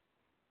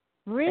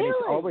 Really? And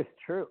it's always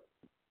true.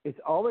 It's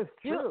always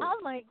true. Oh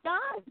my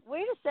God!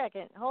 Wait a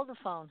second. Hold the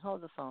phone.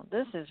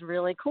 This is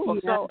really cool.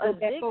 Yeah, so a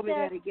over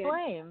that zigzag again.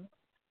 flame.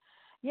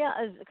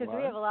 Yeah, because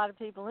we have a lot of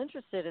people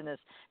interested in this.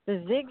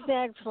 The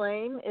zigzag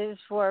flame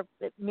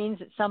it means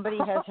that somebody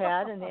has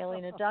had an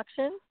alien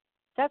abduction.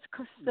 That's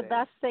the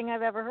best thing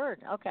I've ever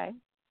heard. Okay.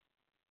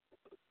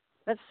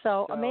 That's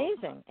so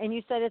amazing. And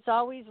you said it's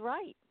always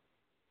right.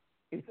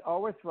 It's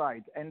always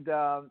right. And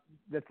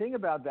the thing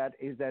about that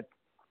is that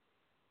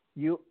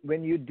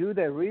when you do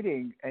the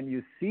reading and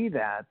you see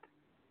that,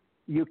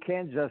 you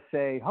can't just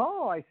say,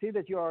 "Oh, I see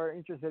that you are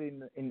interested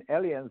in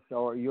aliens,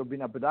 or you've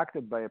been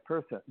abducted by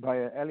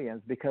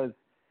aliens," because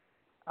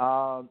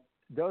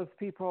those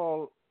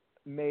people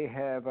may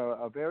have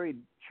a very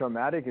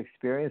traumatic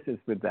experiences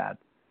with that.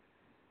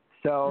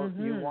 So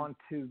you want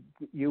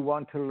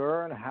to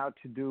learn how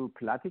to do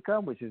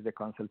Platica, which is the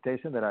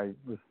consultation that I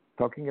was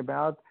talking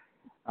about.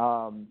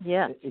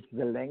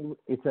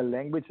 It's a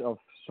language of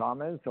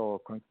shamans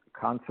or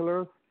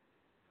counselors,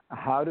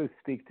 how to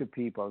speak to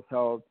people.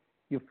 So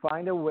you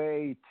find a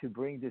way to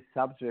bring this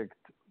subject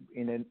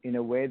in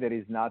a way that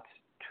is not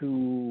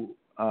too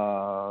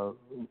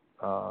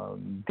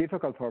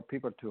difficult for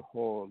people to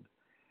hold.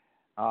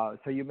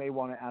 So you may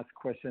want to ask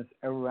questions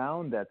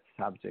around that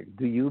subject.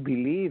 Do you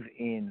believe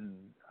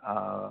in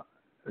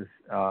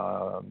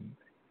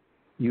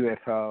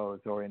UFOs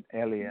or in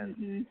aliens?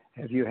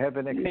 Mm-hmm. Have you had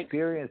an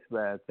experience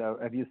with that?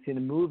 Have you seen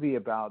a movie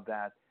about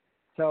that?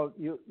 So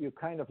you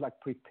kind of like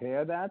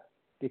prepare that,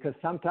 because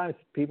sometimes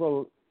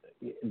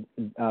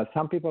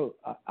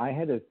I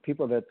had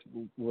people that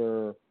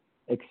were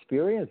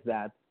experienced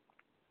that,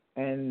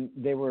 and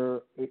it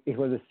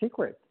was a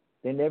secret.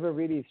 They never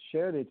really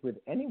shared it with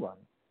anyone.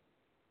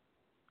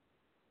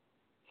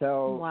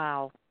 So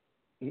wow.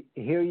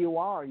 Here you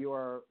are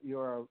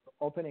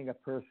opening a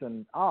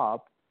person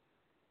up,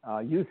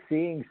 you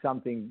seeing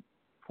something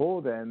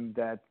for them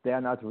that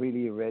they're not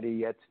really ready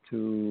yet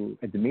to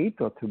admit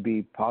or to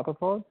be part of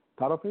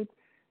it.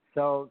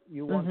 So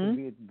you want to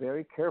be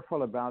very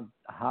careful about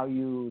how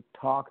you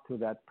talk to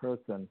that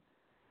person.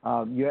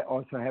 You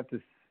also have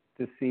to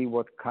see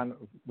what kind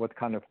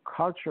of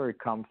culture it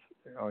comes,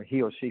 or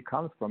he or she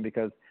comes from,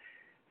 because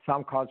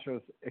some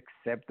cultures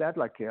accept that,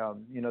 like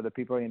the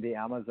people in the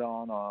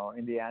Amazon or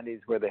in the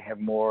Andes where they have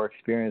more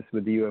experience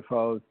with the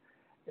UFOs.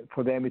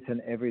 For them, it's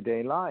an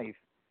everyday life.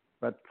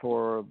 But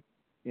for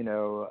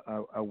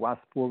a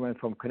WASP woman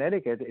from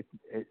Connecticut,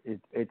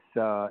 it's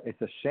a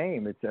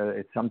shame.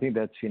 It's something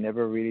that she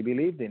never really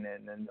believed in,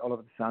 and all of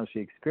a sudden she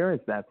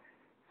experienced that.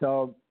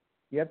 So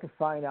you have to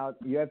find out.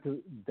 You have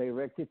to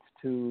direct it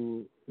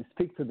to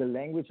speak to the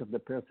language of the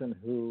person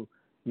who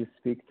you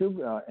speak to,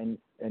 and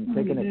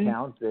take into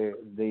account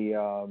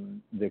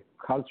the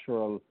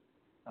cultural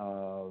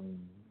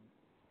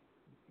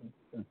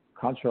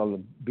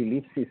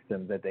belief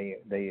system that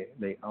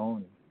they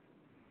own.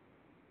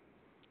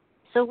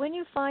 So when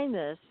you find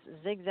this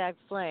zigzag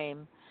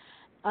flame,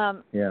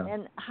 and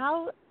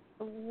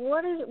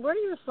what are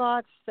your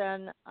thoughts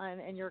then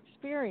and your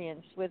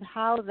experience with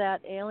how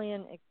that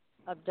alien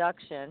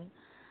abduction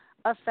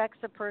affects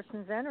a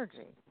person's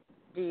energy?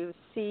 Do you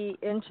see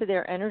into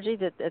their energy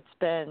that it's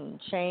been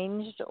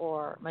changed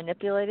or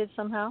manipulated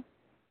somehow?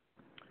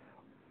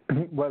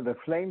 Well, the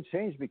flame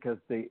changed because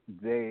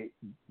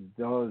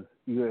those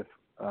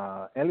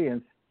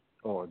aliens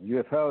or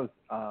UFOs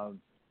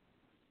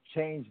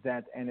change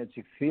that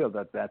energy field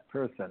of that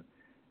person,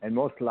 and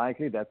most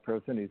likely that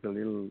person is a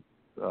little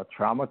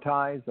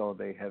traumatized, or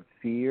they have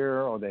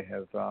fear, or they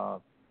have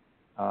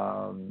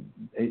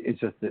it's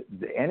just the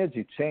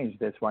energy changed.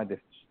 That's why the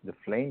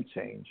flame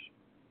changed.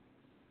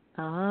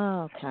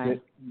 Oh, okay.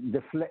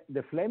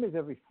 The flame is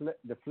a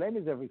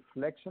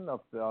reflection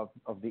of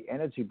the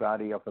energy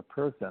body of a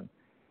person.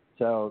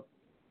 So,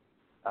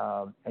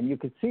 and you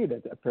could see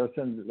that a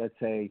person, let's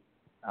say,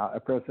 a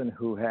person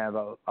who have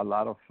a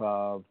lot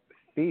of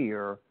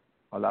fear,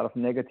 a lot of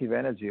negative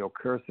energy or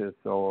curses,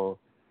 or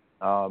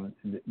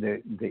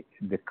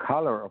the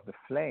color of the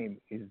flame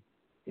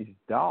is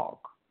dark.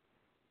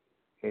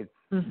 It's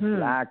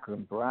black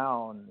and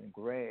brown and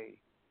gray.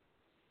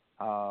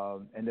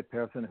 And the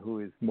person who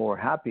is more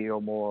happy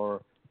or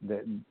more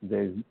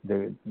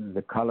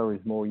the color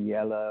is more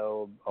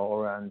yellow,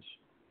 orange.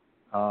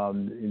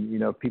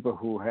 People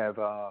who have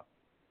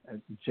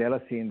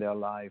jealousy in their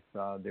life,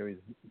 there is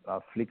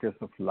flickers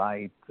of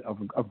light,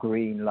 of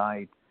green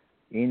light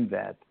in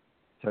that.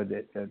 So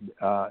that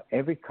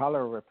every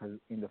color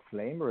in the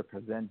flame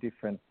represents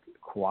different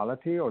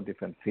quality or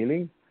different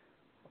feelings.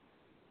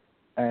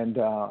 And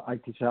I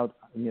teach out,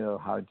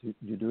 how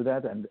you do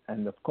that,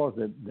 and of course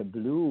the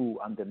blue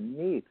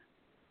underneath,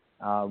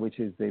 which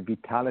is the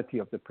vitality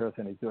of the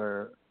person, is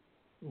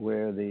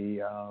where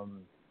the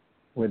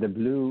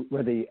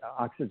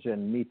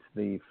oxygen meets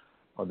the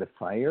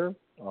fire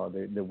or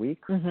the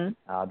weak. Mm-hmm.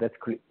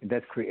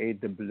 That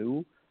create the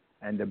blue,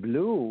 and the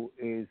blue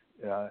is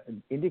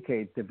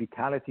indicates the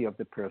vitality of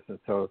the person.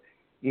 So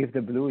if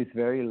the blue is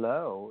very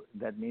low,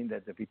 that means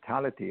that the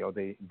vitality or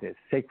the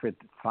sacred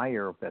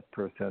fire of that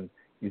person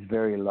is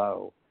very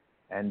low.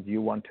 And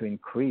you want to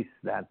increase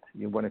that.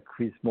 You want to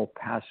increase more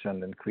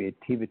passion and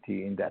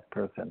creativity in that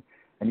person.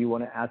 And you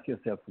want to ask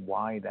yourself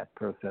why that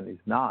person is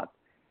not.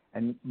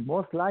 And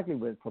most likely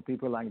for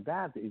people like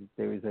that,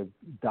 there is a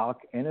dark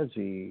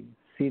energy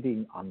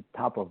sitting on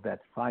top of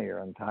that fire,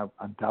 on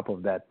top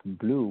of that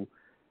blue,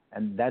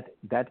 and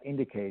that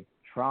indicates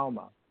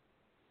trauma.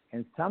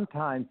 And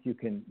sometimes you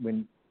can,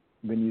 when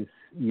you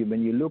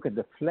look at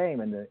the flame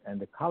and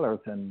the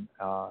colors and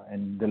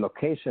the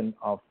location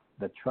of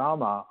the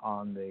trauma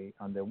on the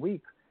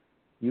week,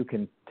 you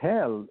can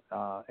tell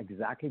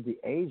exactly the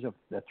age of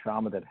the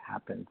trauma that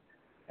happened,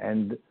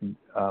 and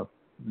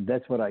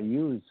that's what I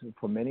use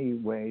for many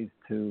ways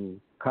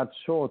to cut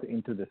short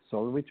into the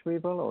soul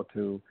retrieval or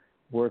to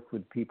work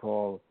with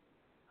people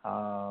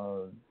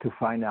to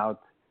find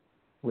out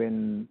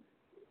when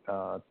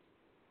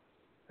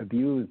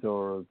abuse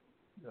or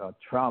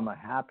trauma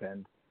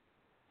happened.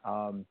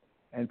 And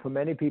for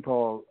many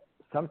people,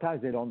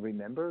 sometimes they don't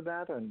remember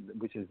that, and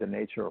which is the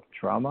nature of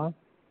trauma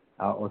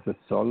or the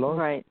soul loss.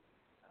 Right.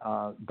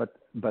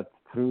 But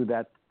through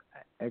that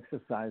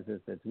exercises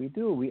that we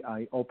do,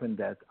 I open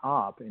that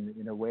up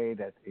in a way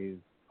that is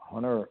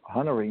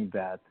honoring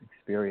that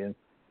experience,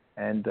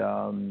 and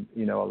a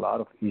lot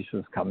of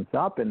issues comes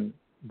up, and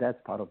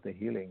that's part of the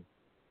healing.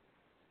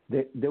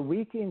 The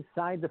wick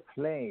inside the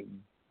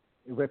flame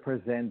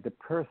represents the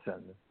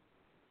person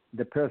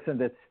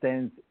that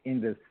stands in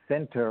the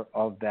center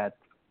of that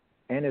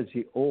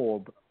energy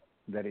orb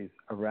that is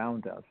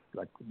around us,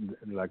 like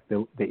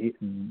the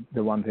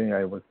one thing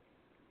I was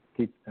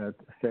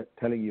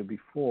telling you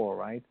before,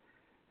 right?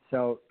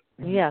 So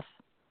yes,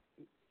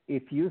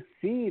 if you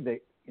see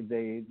the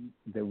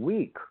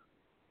wick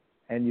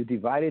and you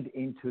divide it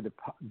into the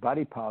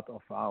body part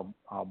of our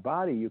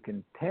body, you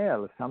can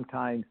tell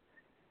sometimes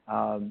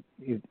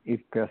if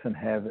person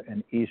have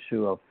an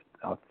issue of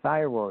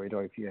thyroid,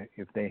 or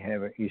if they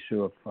have an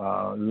issue of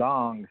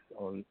lungs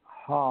or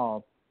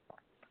heart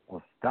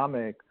or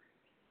stomach.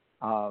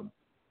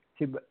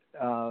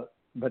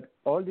 But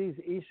all these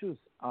issues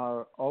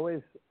are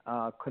always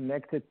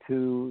connected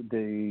to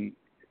the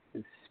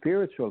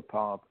spiritual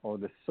part or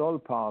the soul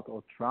part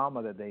or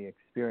trauma that they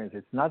experience.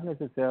 It's not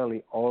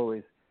necessarily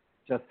always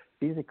just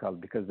physical,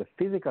 because the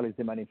physical is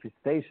the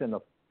manifestation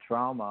of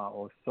trauma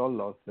or soul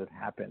loss that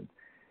happened.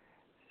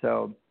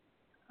 So,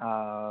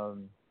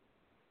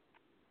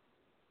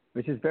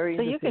 which is very interesting.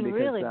 So you can because,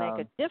 really make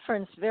a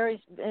difference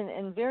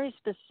in very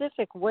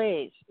specific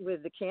ways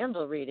with the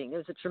candle reading.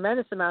 There's a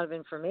tremendous amount of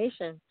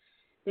information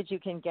that you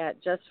can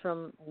get just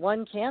from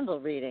one candle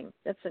reading.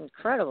 That's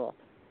incredible.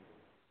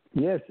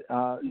 Yes,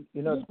 I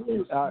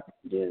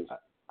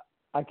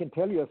can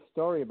tell you a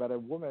story about a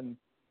woman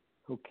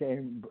from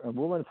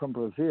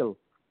Brazil.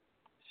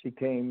 She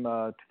came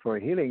for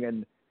healing,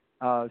 and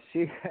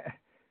she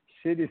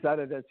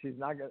decided that she's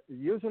not going to.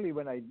 Usually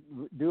when I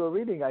do a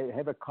reading, I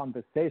have a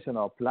conversation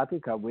or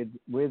platica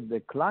with the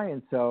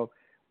client. So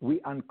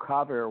we're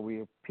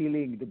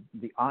peeling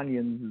the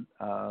onion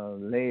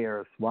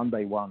layers one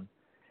by one.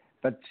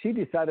 But she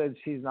decided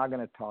she's not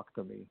going to talk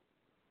to me.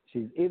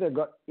 She's either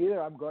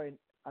I'm going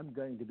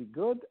to be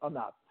good or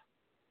not.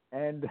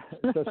 And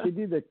so she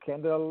did the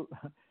candle,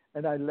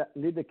 and I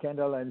lit the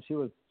candle, and she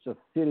was just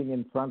sitting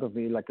in front of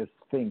me like a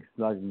sphinx,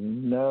 like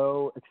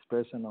no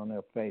expression on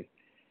her face.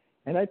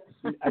 And I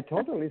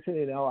told her,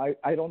 listen,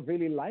 I don't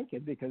really like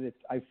it because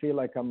I feel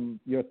like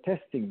you're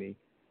testing me.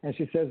 And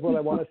she says, well,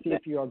 I want to see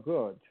if you are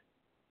good.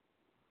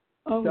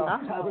 Oh, so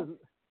wow.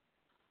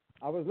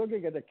 I was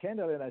looking at the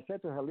candle, and I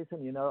said to her,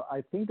 listen,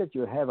 I think that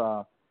you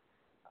have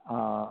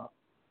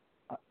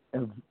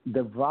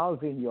the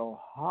valve in your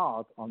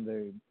heart on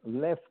the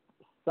left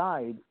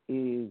side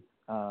is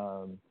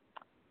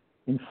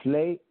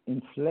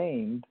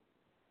inflamed,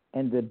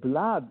 and the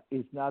blood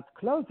is not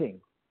closing.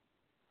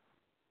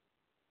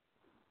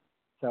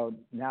 So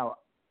now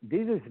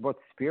this is what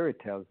Spirit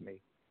tells me.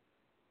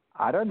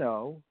 I don't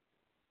know,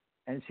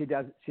 and she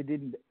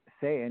didn't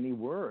say any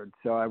word.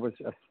 So I was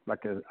just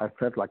I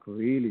felt like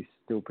really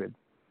stupid,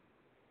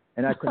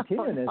 and I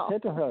continued and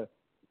said to her,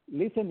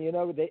 listen,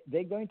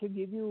 they're going to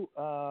give you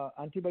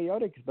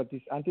antibiotics, but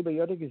this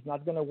antibiotic is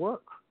not going to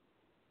work.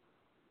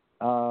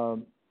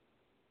 And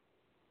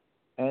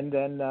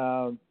then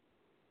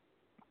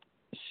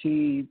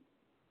she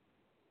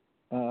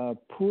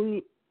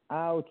pulled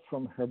out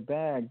from her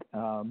bag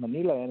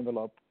manila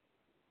envelope,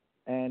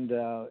 and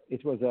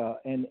it was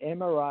an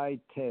MRI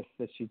test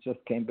that she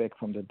just came back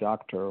from the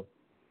doctor,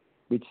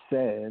 which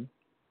said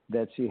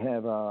that she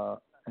have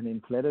an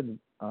inflated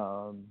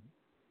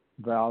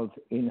valve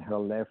in her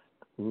left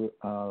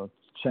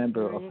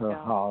chamber of her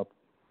heart,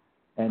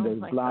 and the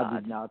blood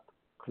did not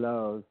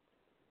close,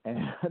 and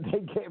they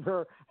gave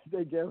her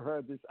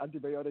this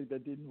antibiotic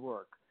that didn't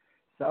work.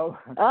 So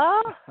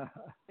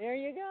there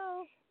you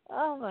go.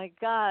 Oh my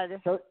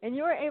God! So, And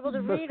you were able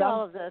to read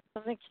all of this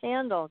on the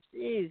candle.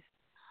 Jeez.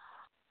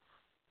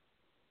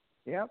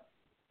 Yeah.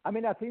 I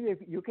mean, I think if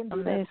you can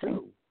do Amazing.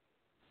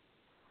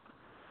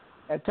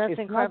 that too. That's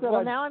incredible.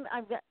 Well, now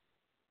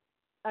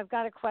I've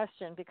got a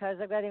question because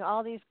I'm getting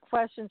all these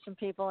questions from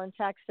people in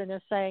text, and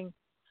they're saying,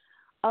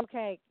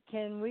 "Okay,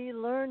 can we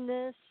learn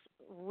this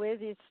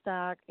with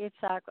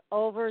Itzhak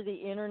over the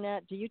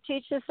internet? Do you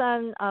teach this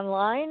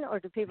online, or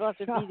do people have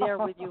to be there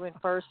with you in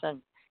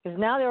person? Because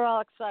now they're all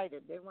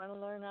excited; they want to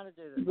learn how to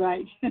do this."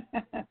 Right.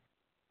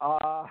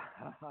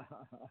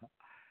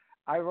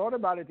 I wrote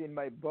about it in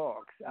my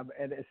books,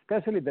 and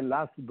especially the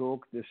last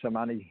book, The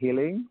Shamanic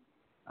Healing,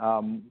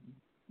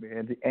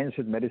 the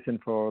Ancient Medicine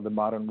for the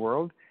Modern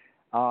World.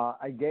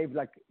 I gave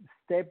like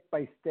step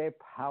by step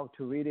how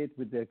to read it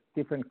with the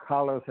different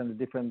colors and the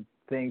different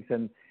things,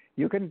 and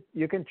you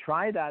can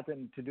try that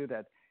and to do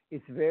that.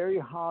 It's very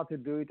hard to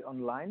do it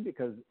online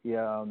because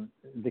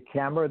the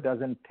camera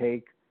doesn't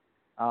take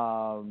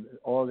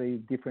all the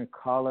different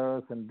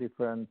colors and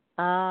different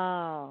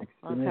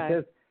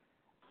experiences.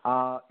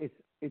 Okay.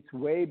 It's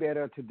way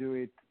better to do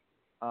it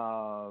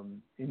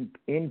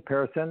in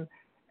person,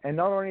 and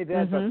not only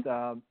that, but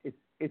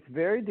it's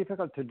very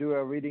difficult to do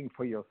a reading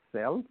for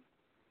yourself.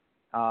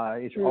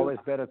 It's always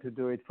better to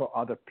do it for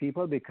other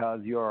people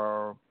because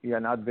you're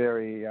not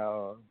very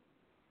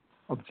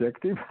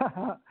objective.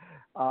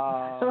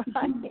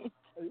 Right.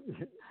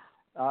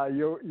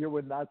 You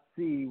would not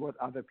see what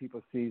other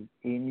people see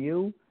in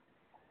you.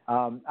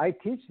 I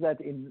teach that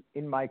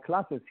in my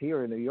classes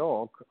here in New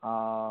York.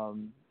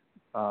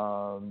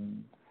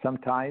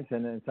 Sometimes,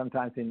 and then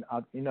sometimes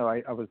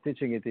I was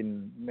teaching it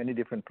in many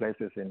different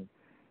places in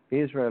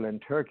Israel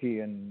and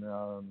Turkey and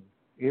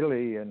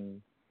Italy and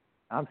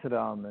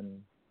Amsterdam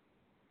and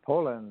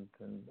Poland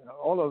and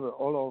all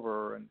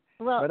over.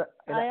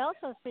 I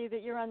also see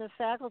that you're on the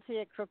faculty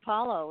at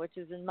Kripalu, which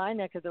is in my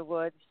neck of the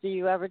woods. Do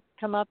you ever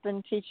come up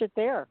and teach it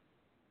there?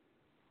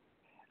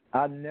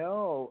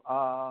 No.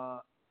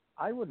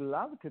 I would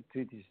love to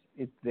teach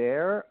it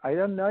there. I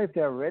don't know if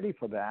they're ready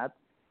for that.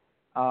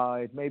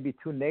 It may be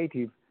too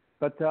native,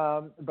 but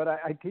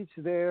I teach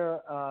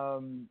there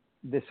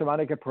the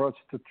shamanic approach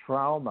to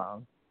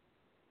trauma,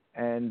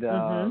 and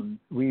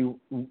we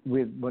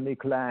with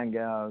Monique Lang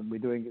we're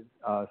doing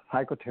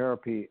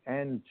psychotherapy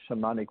and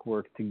shamanic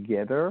work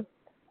together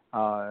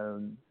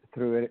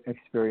through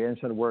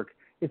experiential work.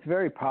 It's a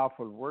very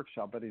powerful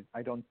workshop, but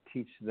I don't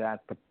teach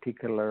that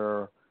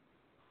particular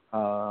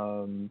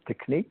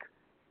technique.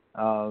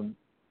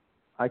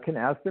 I can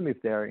ask them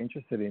if they're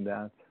interested in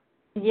that.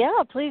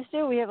 Yeah, please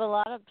do. We have a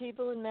lot of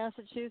people in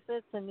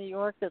Massachusetts and New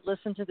York that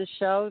listen to the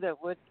show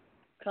that would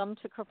come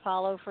to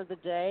Kripalu for the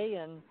day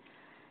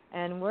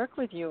and work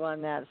with you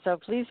on that. So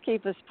please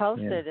keep us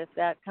posted if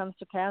that comes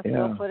to pass.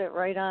 Yeah. We'll put it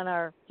right on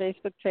our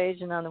Facebook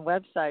page and on the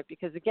website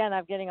because, again,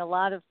 I'm getting a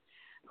lot of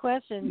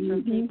questions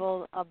from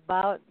people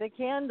about the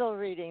candle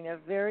reading. They're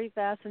very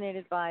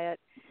fascinated by it,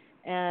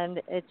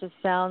 and it just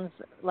sounds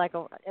like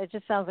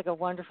a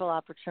wonderful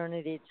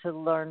opportunity to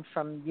learn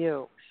from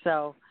you.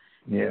 So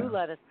do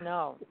let us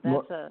know.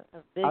 That's a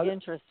big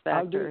interest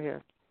factor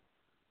here.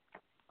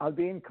 I'll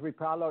be in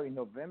Kripalu in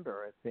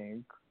November, I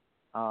think,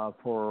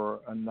 for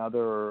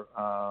another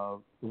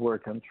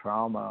work on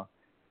trauma.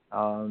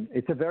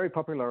 It's a very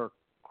popular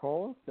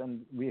course,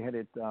 and we had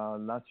it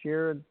last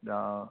year,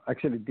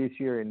 actually this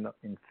year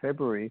in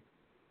February,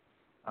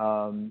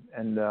 and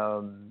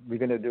we're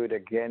going to do it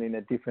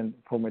again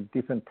from a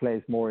different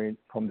place, more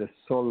from the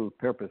soul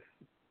purpose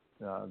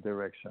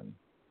direction.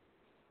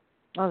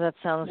 Oh, that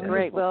sounds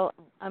great. Well,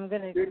 I'm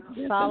going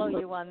to follow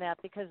you on that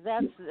because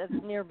that's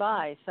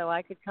nearby, so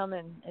I could come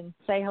and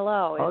say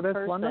hello in person. Oh,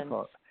 that's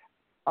wonderful.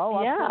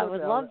 Oh, yeah,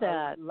 absolutely. I would love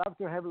that. I'd love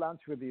to have lunch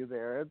with you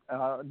there.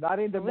 Not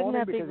in the Wouldn't morning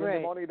that be because great?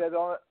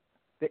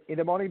 in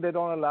the morning they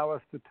don't allow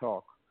us to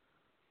talk.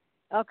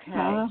 Okay.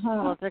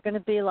 Well, if they're going to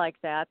be like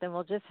that, then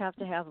we'll just have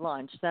to have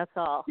lunch. That's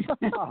all.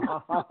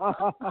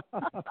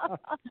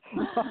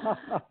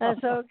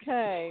 That's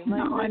okay.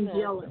 I'm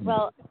jealous.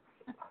 Well,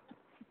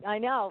 I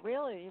know,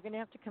 really. You're going to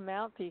have to come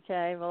out,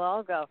 PK. We'll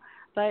all go.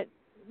 But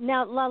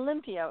now,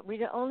 Limpia,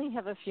 we only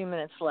have a few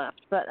minutes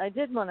left, but I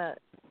did want to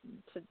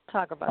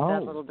talk about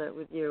that a little bit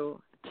with you.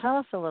 Tell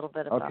us a little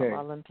bit about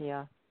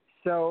Limpia.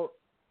 So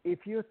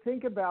if you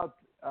think about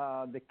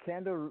the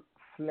candle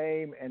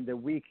flame and the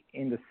wick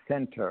in the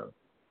center,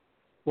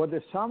 what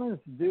the shamans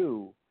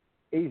do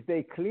is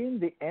they clean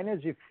the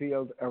energy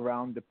field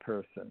around the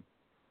person.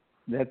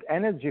 That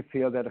energy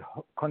field that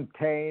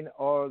contain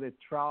all the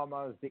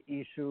traumas, the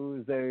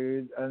issues,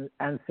 the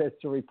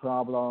ancestry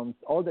problems,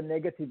 all the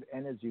negative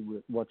energy,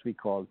 what we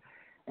call.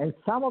 And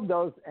some of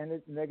those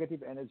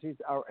negative energies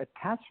are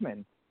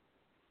attachment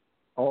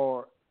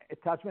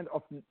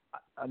of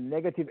a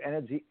negative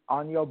energy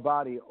on your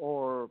body,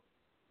 or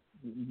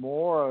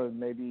more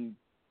maybe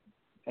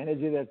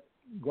energy that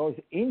goes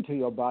into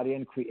your body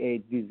and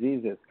create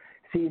diseases.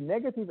 See,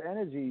 negative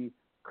energy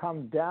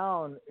come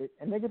down,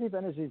 and negative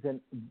energy is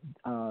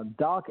a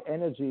dark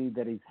energy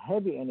that is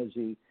heavy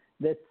energy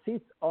that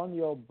sits on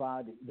your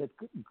body, that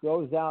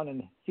goes down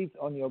and sits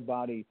on your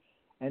body.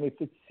 And if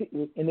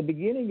in the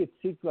beginning, it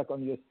sits like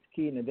on your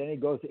skin, and then it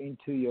goes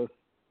into your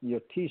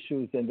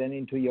tissues, and then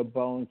into your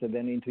bones, and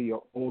then into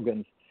your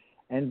organs.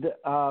 And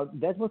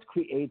that's what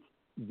creates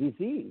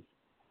disease.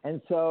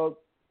 And so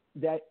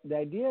the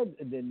idea,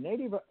 the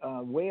native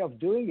way of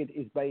doing it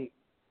is by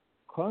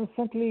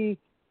constantly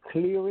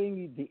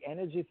clearing the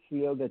energy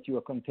field that you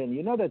are containing.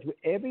 You know that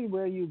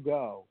everywhere you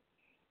go,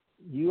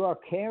 you are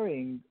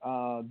carrying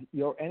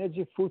your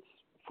energy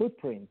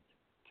footprint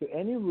to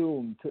any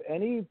room, to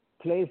any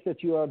place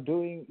that you're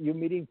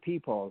meeting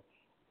people.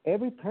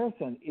 Every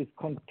person is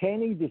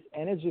containing this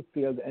energy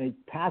field, and it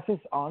passes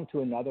on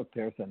to another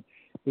person.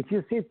 If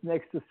you sit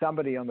next to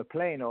somebody on the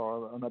plane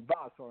or on a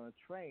bus or on a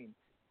train,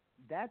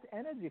 that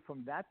energy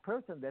from that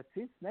person that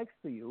sits next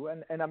to you,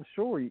 and I'm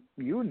sure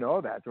you know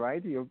that,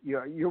 right? You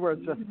were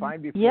just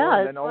fine before, yeah,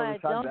 and then all of a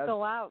sudden don't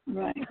go out.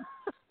 Right.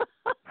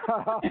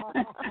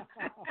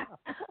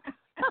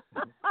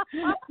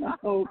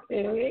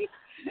 Okay.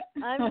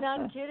 I'm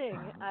not kidding.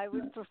 I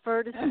would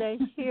prefer to stay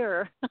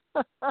here.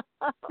 For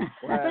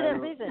that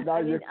reason.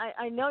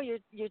 I know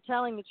you're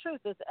telling the truth.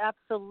 This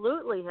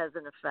absolutely has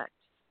an effect.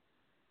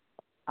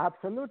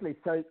 Absolutely.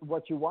 So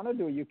what you want to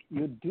do,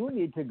 you do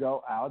need to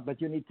go out, but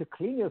you need to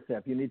clean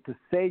yourself. You need to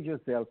sage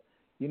yourself.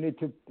 You need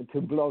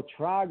to blow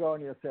trago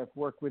on yourself,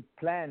 work with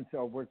plants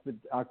or work with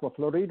aqua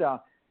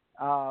florida.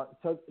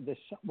 So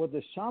what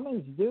the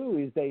shamans do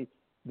is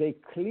they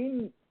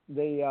clean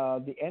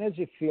the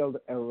energy field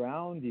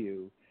around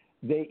you.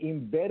 They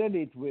embedded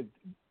it with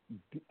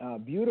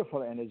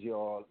beautiful energy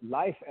or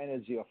life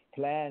energy of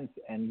plants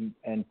and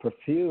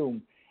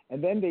perfume,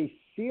 and then they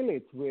seal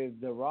it with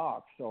the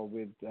rocks or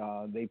with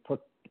they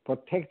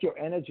protect your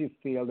energy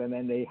field, and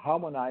then they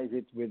harmonize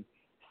it with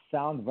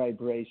sound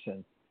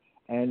vibrations.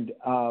 And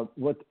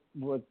what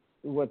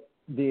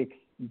the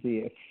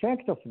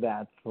effect of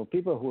that for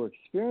people who are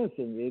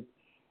experiencing it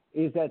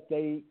is that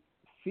they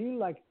feel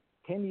like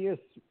 10 years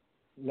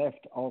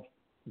left of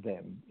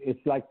them.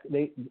 It's like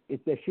they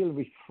feel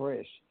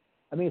refreshed.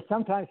 I mean,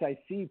 sometimes I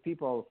see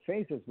people's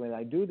faces when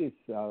I do these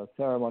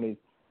ceremonies.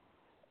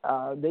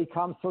 They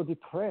come so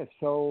depressed,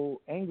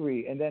 so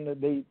angry, and then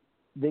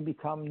they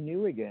become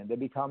new again. They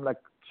become like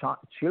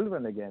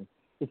children again.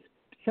 It's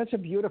such a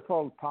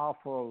beautiful,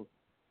 powerful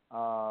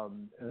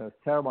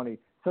ceremony.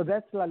 So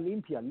that's La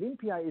Limpia.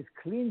 Limpia is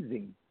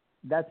cleansing.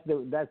 That's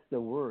the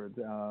word.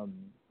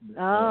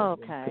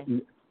 Okay.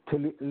 To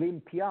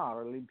limpia,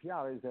 or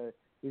limpia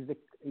is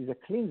a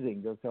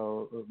cleansing,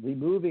 so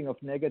removing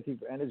of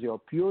negative energy or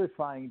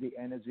purifying the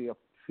energy of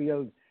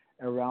field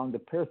around the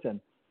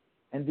person.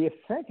 And the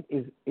effect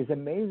is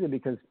amazing,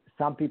 because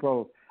some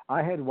people,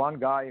 I had one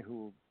guy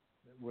who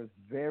was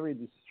very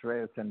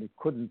distressed and he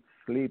couldn't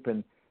sleep,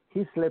 and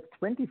he slept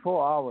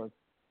 24 hours,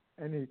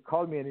 and he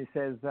called me and he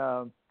says,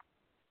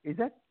 is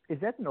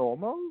that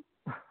normal?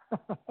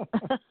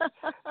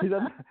 is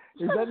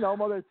that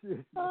normal?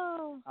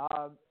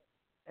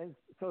 And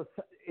so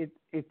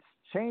it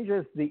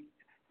changes the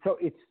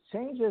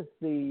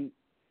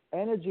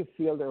energy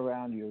field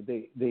around you,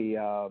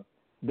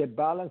 the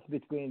balance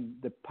between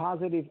the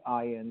positive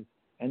ions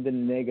and the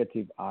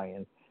negative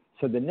ions.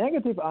 So the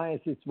negative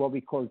ions is what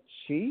we call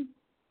chi,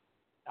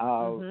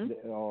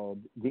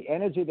 the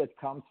energy that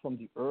comes from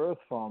the earth,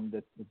 from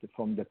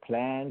the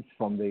plants,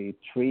 from the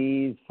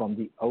trees, from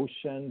the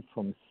ocean,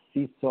 from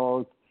sea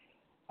salt.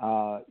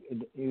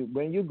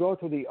 When you go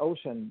to the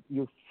ocean,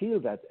 you feel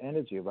that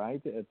energy, right?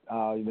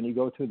 When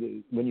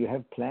you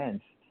have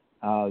plants,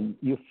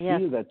 you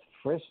feel that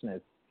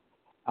freshness.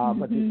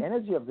 But the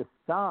energy of the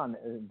sun,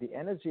 the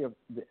energy of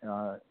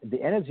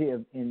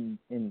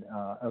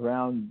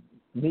around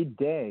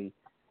midday,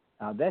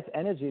 that's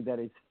energy that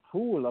is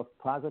full of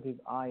positive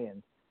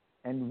ions.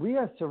 And we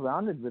are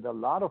surrounded with a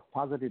lot of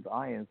positive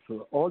ions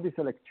through all this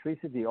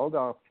electricity, all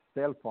our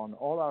cell phone,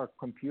 all our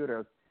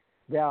computers.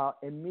 They are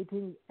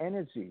emitting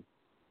energy,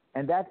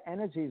 and that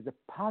energy is the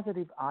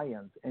positive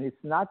ions, and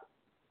it's not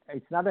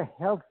a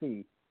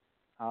healthy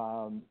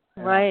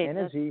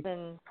energy. That's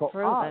been for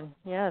proven. us.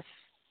 Yes,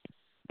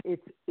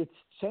 it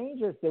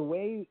changes the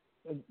way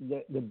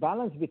the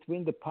balance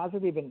between the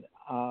positive and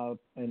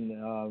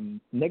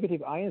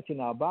negative ions in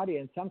our body,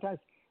 and sometimes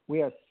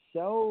we are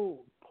so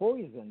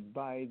poisoned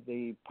by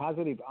the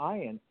positive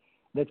ions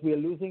that we are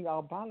losing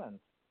our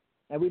balance,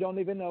 and we don't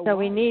even know why.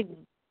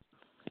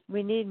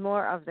 We need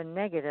more of the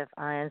negative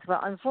ions. Well,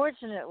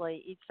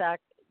 unfortunately, Itzhak,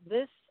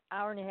 this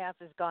hour and a half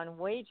has gone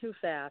way too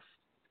fast.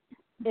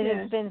 It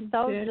has been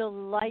so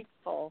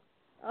delightful.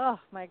 Oh,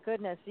 my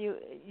goodness.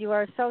 You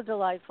are so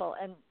delightful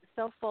and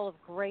so full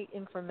of great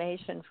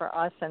information for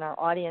us and our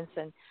audience,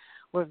 and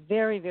we're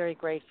very, very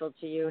grateful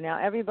to you. Now,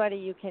 everybody,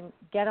 you can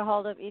get a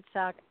hold of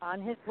Itzhak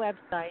on his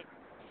website,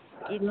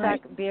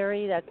 Itzhak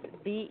Beery, that's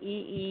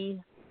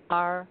BEERY.com,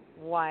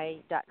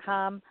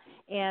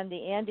 and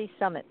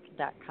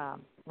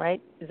theandysummit.com,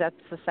 right? That's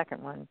the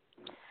second one.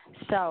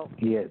 So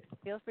yes.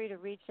 Feel free to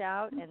reach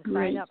out and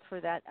sign up for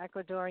that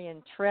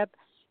Ecuadorian trip.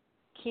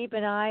 keep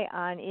an eye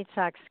on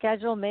Itzhak's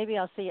schedule. Maybe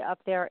I'll see you up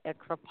there at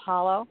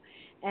Kripalu.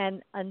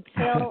 And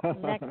until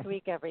next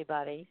week,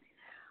 everybody,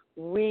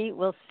 we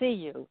will see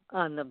you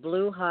on the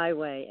Blue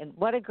Highway. And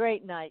what a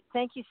great night.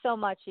 Thank you so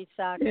much,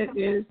 Itzhak.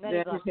 It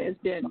has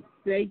been.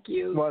 Thank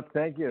you. Well,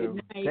 thank you.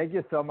 Thank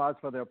you so much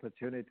for the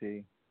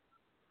opportunity.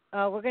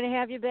 We're going to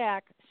have you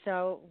back,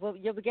 so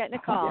you'll be getting a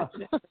call.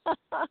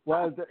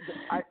 Well,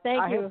 I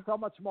you. have so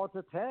much more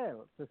to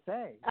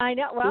say. I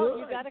know. Well,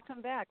 you got to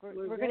come back.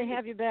 We're going to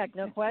have you back.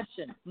 No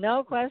question.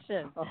 No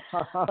question.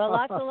 But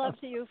lots of love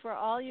to you for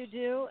all you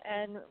do,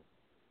 and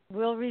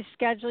we'll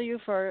reschedule you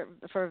for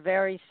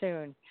very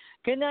soon.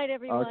 Good night,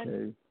 everyone.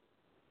 Okay.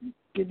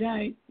 Good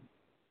night.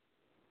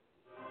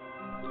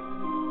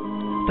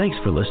 Thanks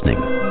for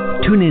listening.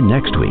 Tune in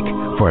next week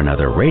for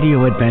another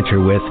radio adventure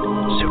with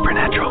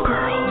Supernatural Girls.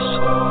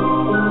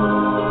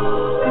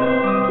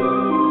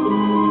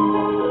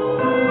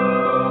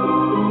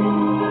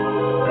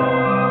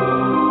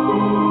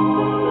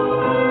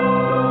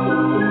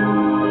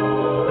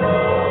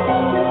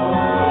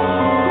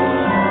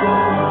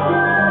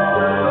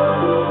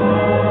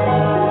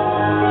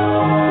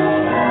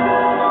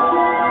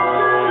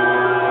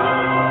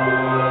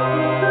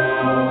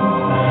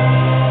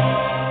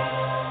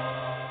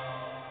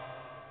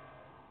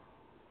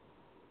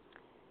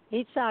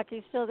 Itzhak,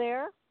 you still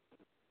there?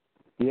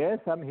 Yes,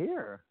 I'm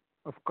here.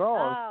 Of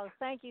course. Oh,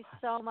 thank you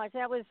so much.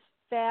 That was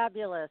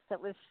fabulous. That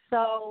was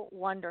so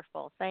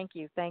wonderful. Thank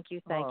you.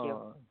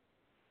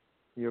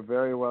 You're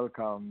very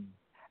welcome.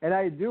 And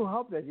I do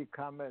hope that you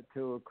come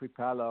to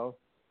Kripalu.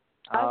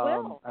 I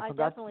will. I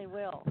definitely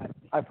will.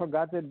 I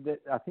forgot that.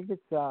 I think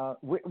it's.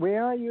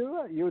 Where are you?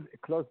 Are you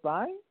close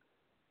by?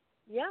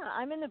 Yeah,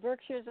 I'm in the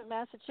Berkshires of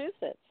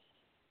Massachusetts.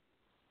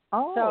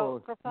 Oh,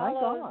 so my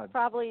Kripalu God. is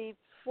probably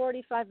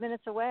 45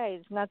 minutes away.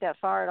 It's not that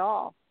far at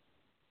all.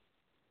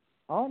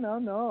 Oh,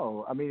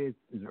 no. I mean,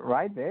 it's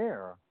right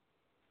there.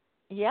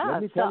 Yeah,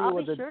 Let me tell you I'll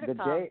what be sure to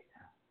come. day.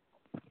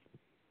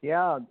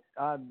 Yeah,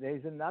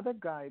 there's another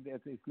guy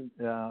that is.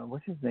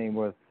 What's his name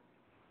was?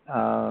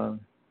 But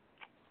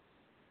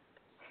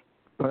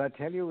I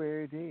tell you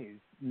where it is.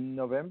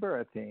 November,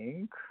 I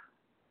think.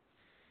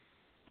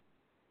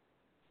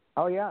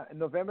 Oh yeah,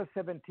 November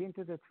 17th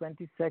to the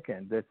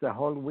 22nd. That's a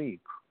whole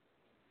week.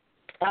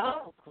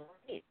 Oh,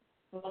 great.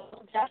 Well,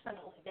 we'll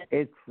definitely get.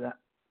 It's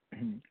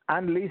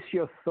Unleash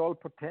Your Soul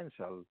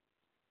Potential,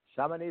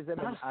 Shamanism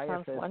and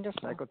IFS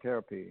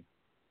Psychotherapy.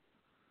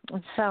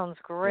 It sounds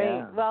great.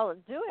 Yeah. Well,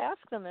 do ask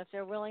them if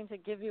they're willing to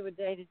give you a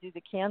day to do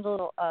the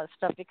candle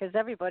stuff, because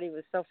everybody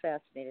was so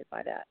fascinated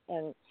by that.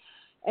 And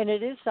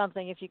it is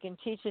something, if you can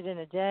teach it in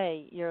a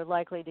day, you're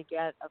likely to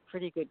get a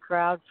pretty good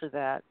crowd for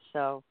that.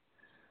 So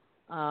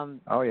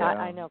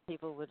I know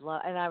people would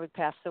love, and I would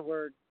pass the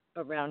word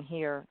around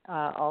here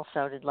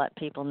also to let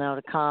people know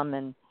to come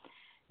and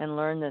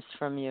learn this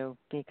from you,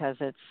 because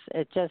it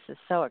just is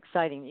so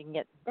exciting. You can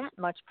get that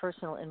much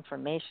personal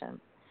information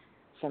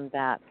from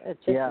that.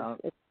 It's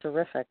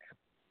terrific.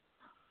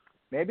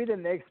 Maybe the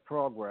next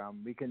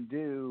program we can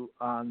do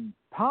on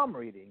palm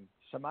reading,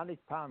 shamanic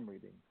palm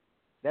reading.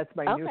 That's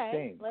my new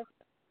thing.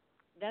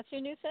 That's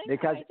your new thing?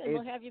 Because right, and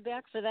we'll have you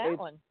back for that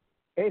one.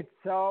 It's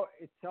so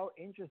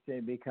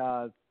interesting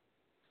because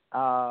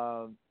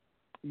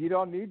you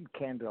don't need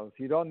candles,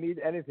 you don't need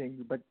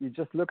anything, but you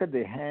just look at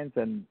the hands,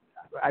 and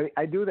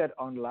I do that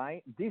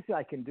online. This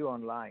I can do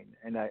online,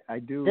 and I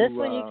do. This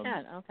one you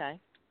can, okay.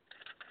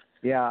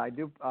 Yeah, I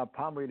do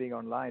palm reading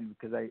online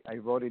because I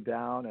wrote it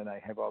down, and I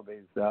have all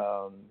these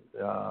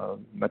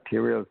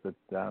materials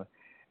that.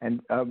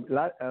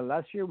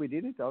 Last year we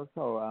did it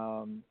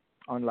also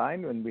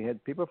online, when we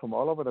had people from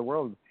all over the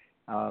world,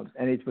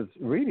 and it was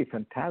really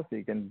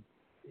fantastic. And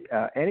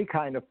any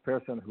kind of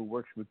person who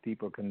works with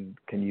people can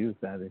use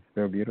that. It's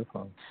very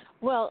beautiful.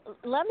 Well,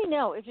 let me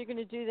know if you're going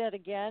to do that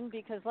again,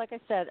 because like I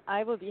said,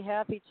 I will be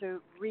happy to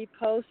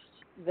repost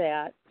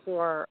that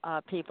for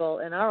people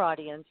in our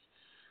audience.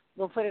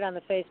 We'll put it on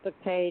the Facebook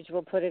page,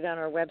 we'll put it on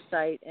our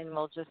website, and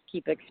we'll just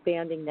keep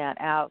expanding that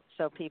out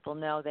so people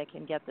know they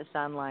can get this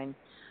online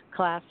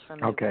class from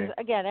you. Okay. Because,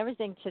 again,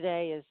 everything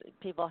today is,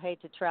 people hate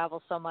to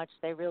travel so much.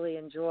 They really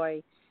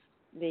enjoy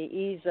the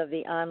ease of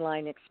the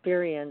online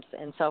experience.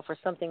 And so for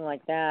something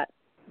like that,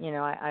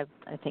 I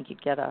think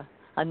you'd get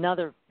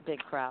another big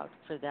crowd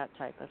for that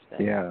type of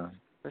thing. Yeah.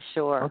 For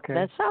sure. Okay.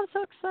 That sounds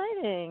so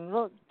exciting.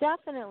 Well,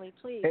 definitely,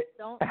 please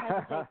don't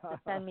hesitate to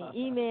send me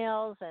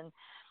emails and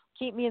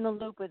keep me in the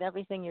loop with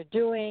everything you're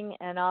doing,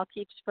 and I'll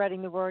keep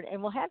spreading the word,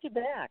 and we'll have you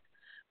back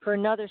for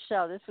another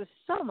show. This was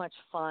so much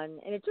fun,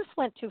 and it just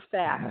went too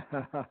fast.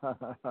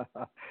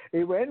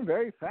 It went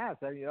very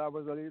fast. I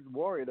was a little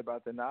worried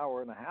about an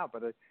hour and a half,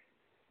 but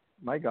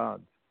my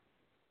God.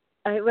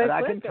 It went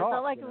quick. It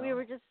felt like we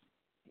were just,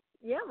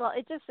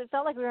 it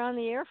felt like we were on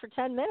the air for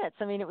 10 minutes.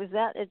 I mean,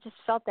 it just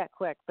felt that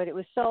quick, but it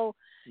was so,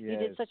 yes. You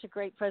did such a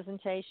great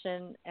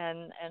presentation,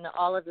 and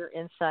all of your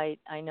insight,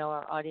 I know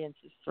our audience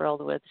is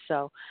thrilled with.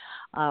 So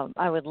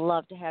I would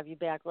love to have you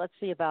back. Let's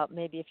see about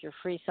maybe if you're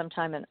free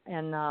sometime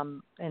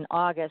in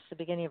August, the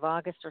beginning of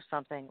August or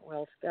something,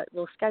 we'll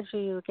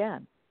schedule you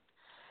again.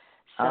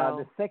 So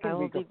the second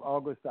week be... of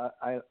August,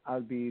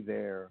 I'll be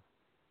there.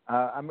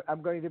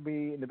 I'm going to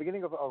be in the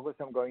beginning of August.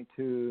 I'm going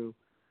to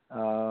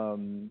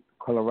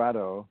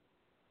Colorado.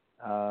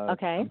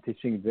 Okay. I'm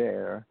teaching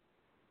there,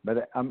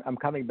 but I'm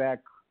coming back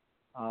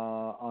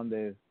on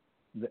the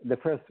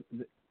first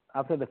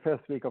after the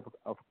first week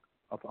of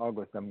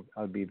August.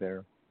 I'll be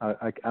there.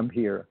 I'm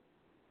here.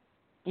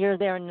 You're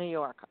there in New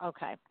York.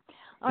 Okay.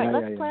 All right.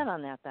 Let's plan yeah.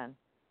 on that then.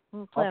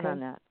 We'll plan on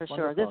that for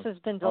sure. This has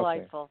been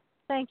delightful. Okay.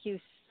 Thank you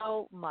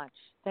so much.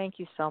 Thank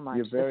you so much.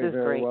 You're very, this is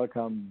very great.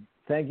 welcome.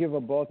 Thank you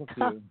for both of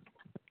you.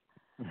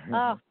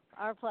 Oh,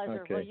 our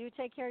pleasure. Okay. Well, you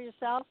take care of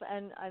yourself,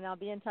 and I'll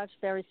be in touch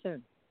very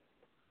soon.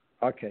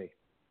 Okay.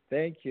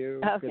 Thank you.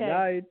 Okay. Good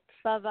night.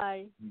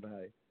 Bye-bye.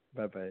 Bye.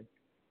 Bye-bye.